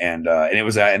 Yeah, and it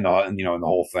was that, and the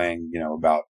whole thing,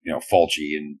 about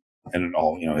Fulci and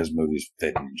all, his movies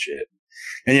fitting and shit.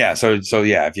 And yeah, so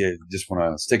yeah, if you just want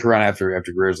to stick around after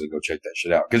Grizzly, go check that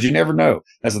shit out. Cause you never know.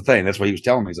 That's the thing. That's what he was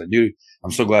telling me. He's like, dude,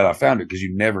 I'm so glad I found it. Cause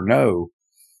you never know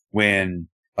when,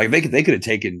 like, they could have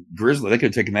taken Grizzly, they could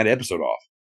have taken that episode off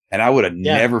and I would have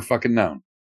never fucking known.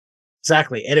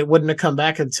 Exactly. And it wouldn't have come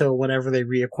back until whenever they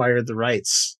reacquired the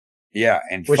rights. Yeah.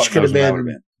 And which could have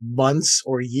been months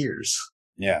or years.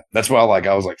 Yeah, that's why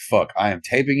I was like, fuck, I am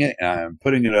taping it and I am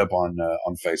putting it up on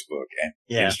Facebook and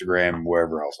Instagram and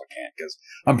wherever else I can because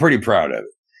I'm pretty proud of it.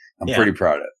 I'm pretty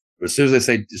proud of it. But as soon as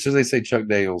they say Chuck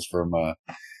Dales from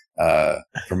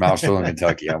Milestone,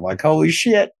 Kentucky, I'm like, holy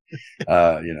shit.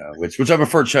 Which I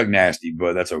prefer Chuck Nasty,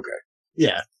 but that's okay.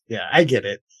 Yeah, I get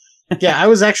it. Yeah, I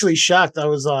was actually shocked. I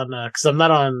was on because I'm not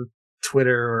on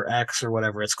Twitter or X or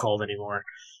whatever it's called anymore.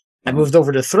 I moved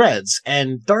over to Threads,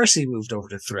 and Darcy moved over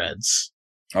to Threads.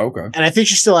 Okay. And I think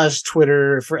she still has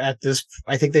Twitter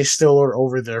I think they still are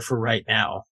over there for right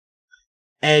now.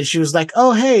 And she was like,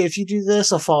 oh, hey, if you do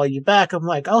this, I'll follow you back. I'm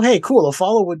like, oh, hey, cool. A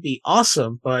follow would be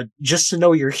awesome. But just to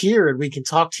know you're here and we can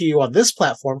talk to you on this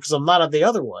platform because I'm not on the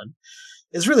other one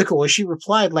is really cool. And she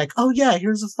replied like, oh, yeah,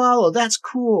 here's a follow. That's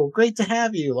cool. Great to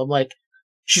have you. I'm like,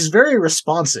 she's very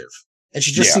responsive and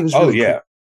she just seems really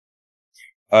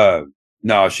cool.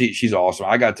 No, she's awesome.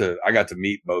 I got to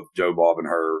meet both Joe Bob and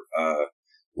her,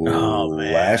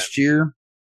 last year.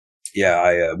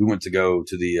 Yeah, we went to go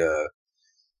to the,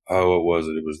 what was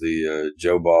it? It was the,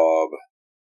 Joe Bob,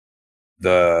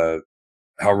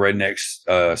 How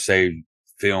Rednecks, Saved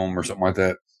film or something like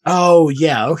that. Oh,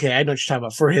 yeah. Okay. I know what you're talking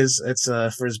about for his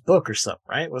book or something,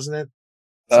 right? Wasn't it?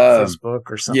 For his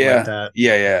book or something like that.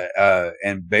 Yeah.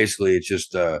 And basically it's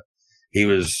just, it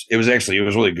was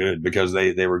really good because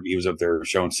he was up there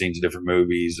showing scenes of different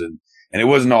movies and it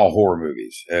wasn't all horror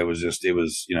movies. It was just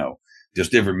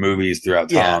different movies throughout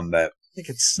time that I think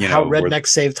it's How Redneck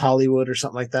Saved Hollywood or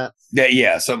something like that.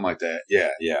 Yeah, something like that.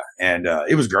 Yeah. And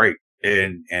it was great.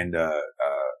 And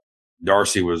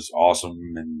Darcy was awesome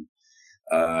and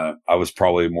I was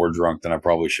probably more drunk than I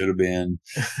probably should have been.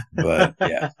 But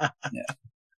yeah.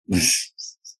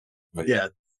 But yeah.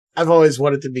 I've always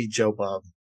wanted to meet Joe Bob.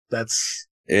 That's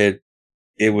it.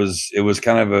 It was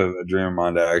kind of a dream of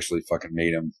mine to actually fucking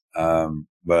meet him.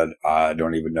 But I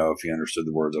don't even know if he understood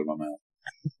the words out of my mouth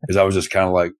because I was just kind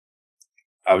of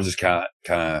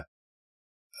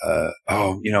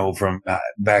from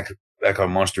back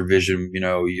on Monster Vision,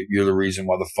 you're the reason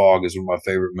why The Fog is one of my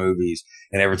favorite movies.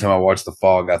 And every time I watch The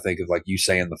Fog, I think of like you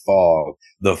saying the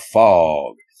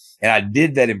fog. And I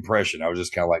did that impression. I was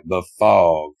just kind of like the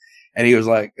fog. And he was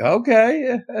like,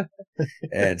 okay.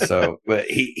 And so, but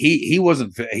he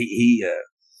wasn't, he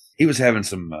was having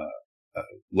some,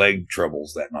 leg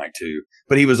troubles that night too,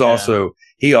 but he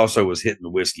also was hitting the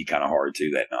whiskey kind of hard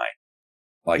too that night.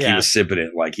 Like he was sipping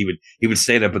it. Like he would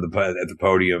stand up at the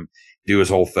podium, do his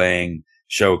whole thing,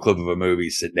 show a clip of a movie,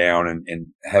 sit down and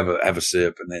have a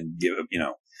sip and then give,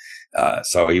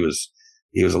 So he was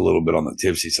a little bit on the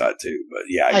tipsy side too, but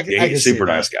yeah, I he's super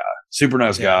nice guy. Super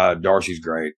nice guy. Darcy's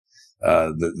great.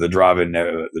 The drive-in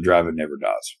never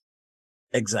dies.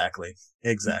 Exactly.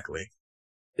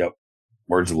 Yep.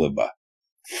 Words to live by.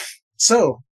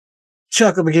 So,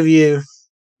 Chuck, I'm gonna give you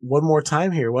one more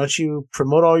time here. Why don't you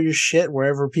promote all your shit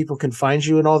wherever people can find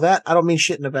you and all that? I don't mean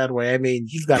shit in a bad way. I mean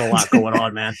you've got a lot going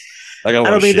on, man. I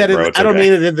don't mean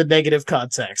it in the negative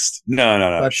context.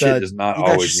 No. But, shit does not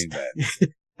always mean bad.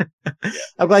 Yeah.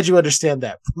 I'm glad you understand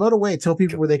that. Promote away. Tell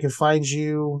people where they can find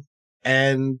you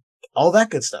and all that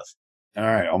good stuff. All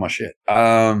right, all my shit.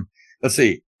 Let's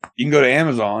see. You can go to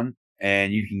Amazon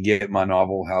and you can get my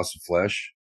novel House of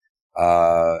Flesh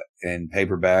in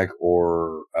paperback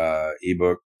or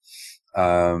ebook.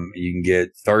 You can get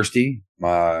Thirsty,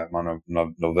 my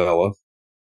novella.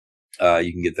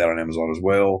 You can get that on Amazon as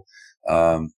well.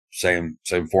 Same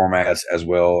formats, as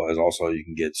well as also you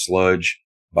can get Sludge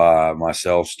by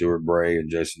myself, Stuart Bray, and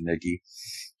Jason Nickey,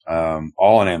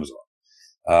 all on Amazon.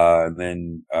 And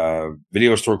then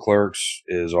Video Store Clerks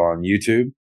is on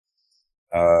YouTube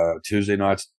Tuesday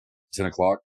nights, 10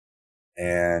 o'clock.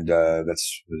 And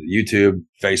that's YouTube,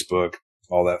 Facebook,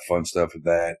 all that fun stuff with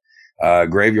that.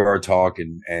 Graveyard Talk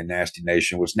and Nasty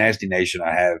Nation, which Nasty Nation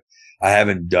I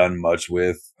haven't done much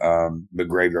with, but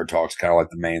Graveyard Talk's kind of like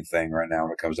the main thing right now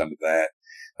when it comes down to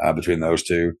that, between those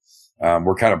two.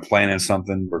 We're kind of planning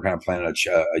something. We're kind of planning a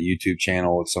YouTube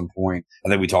channel at some point. I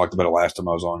think we talked about it last time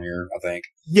I was on here, I think.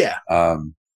 Yeah.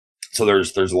 So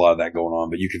there's a lot of that going on,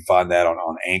 but you can find that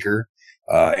on Anchor,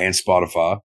 and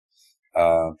Spotify.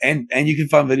 And you can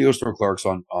find Video Store Clerks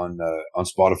on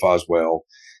Spotify as well.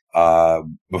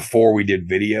 Before we did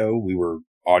video, we were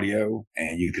audio,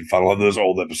 and you can find a lot of those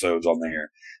old episodes on there.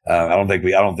 I don't think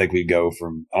we do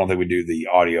the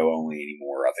audio only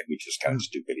anymore. I think we just kind of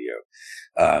just do video.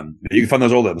 But you can find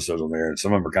those old episodes on there, and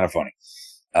some of them are kind of funny.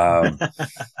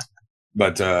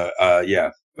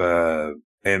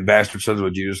 And Bastard Sons of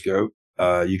a Judas Goat,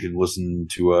 you can listen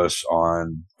to us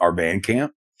on our Bandcamp.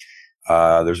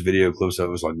 There's video clips of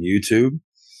us on YouTube,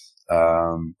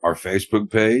 our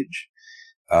Facebook page.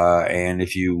 And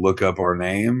if you look up our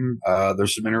name,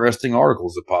 there's some interesting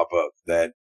articles that pop up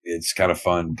that it's kind of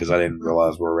fun because I didn't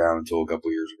realize we're around until a couple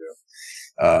of years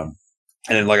ago.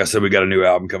 And then, like I said, we got a new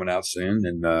album coming out soon,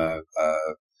 and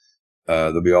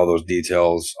there'll be all those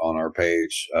details on our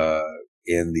page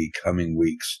in the coming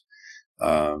weeks.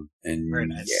 And very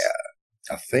nice.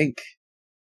 Yeah, I think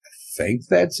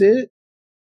that's it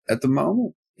at the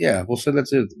moment. Yeah, we'll say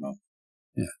that's it at the moment.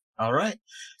 Yeah. All right.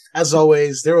 As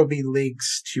always, there will be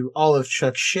links to all of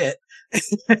Chuck's shit.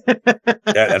 Yeah,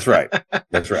 that's right.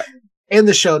 That's right. In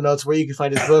the show notes, where you can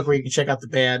find his book, where you can check out the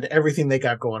band, everything they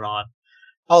got going on,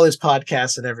 all his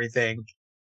podcasts and everything.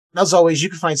 As always, you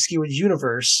can find Skewered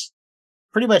Universe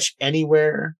pretty much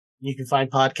anywhere you can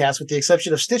find podcasts, with the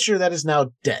exception of Stitcher, that is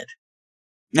now dead.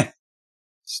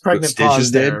 Pregnant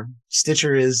pause there.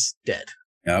 Stitcher is dead.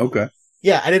 Yeah, okay.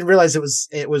 Yeah, I didn't realize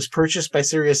it was purchased by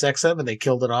SiriusXM and they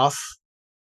killed it off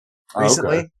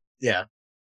recently. Okay. Yeah.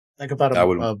 Like about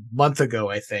a month ago,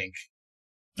 I think.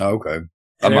 Okay.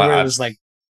 And everyone was like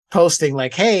posting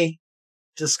like, hey,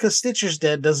 just because Stitcher's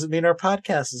dead doesn't mean our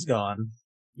podcast is gone.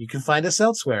 You can find us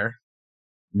elsewhere.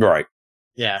 Right.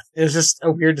 Yeah. It was just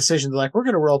a weird decision. They're like, we're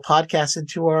going to roll podcasts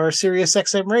into our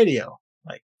SiriusXM radio.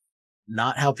 Like,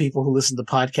 not how people who listen to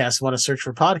podcasts want to search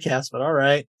for podcasts, but all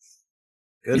right.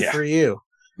 Good for you.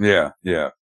 Yeah. Yeah.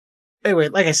 Anyway,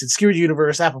 like I said, Skewered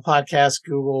Universe, Apple Podcasts,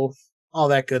 Google, all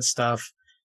that good stuff.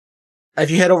 If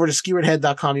you head over to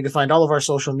skeweredhead.com, you can find all of our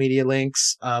social media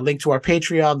links, link to our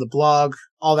Patreon, the blog,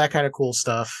 all that kind of cool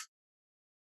stuff.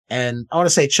 And I want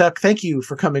to say, Chuck, thank you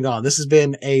for coming on. This has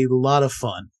been a lot of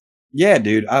fun. Yeah,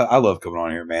 dude. I love coming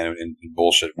on here, man, and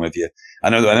bullshitting with you. I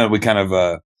know we kind of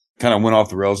went off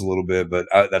the rails a little bit, but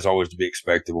that's always to be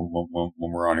expected when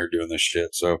we're on here doing this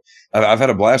shit. So I've had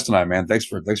a blast tonight, man. Thanks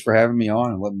for having me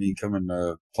on and letting me come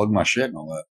and plug my shit and all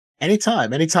that.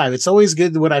 Anytime. It's always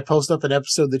good when I post up an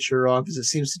episode that you're on because it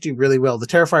seems to do really well. The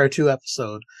Terrifier 2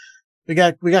 episode, we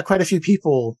got quite a few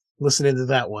people listening to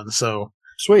that one. So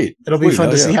sweet. It'll be fun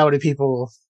to see how many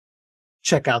people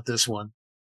check out this one.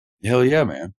 Hell yeah,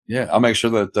 man. Yeah, I'll make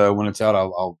sure that when it's out,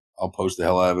 I'll post the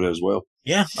hell out of it as well.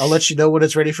 Yeah, I'll let you know when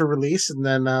it's ready for release, and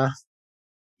then we'll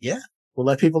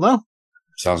let people know.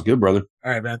 Sounds good, brother.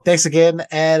 All right, man. Thanks again,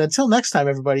 and until next time,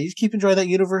 everybody, you keep enjoying that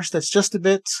universe that's just a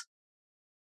bit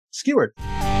skewered.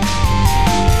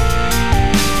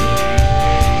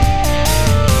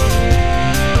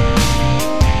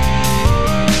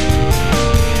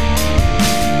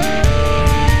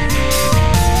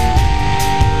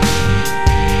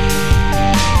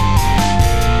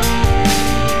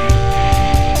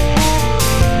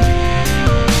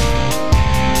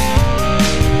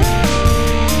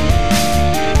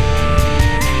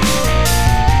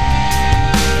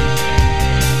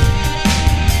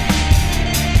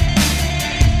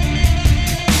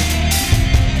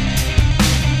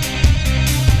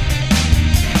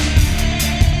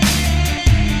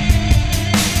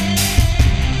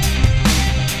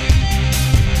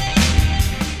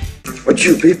 What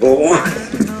you people want?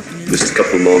 Just a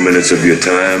couple more minutes of your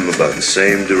time, about the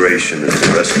same duration as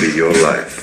the rest of your life.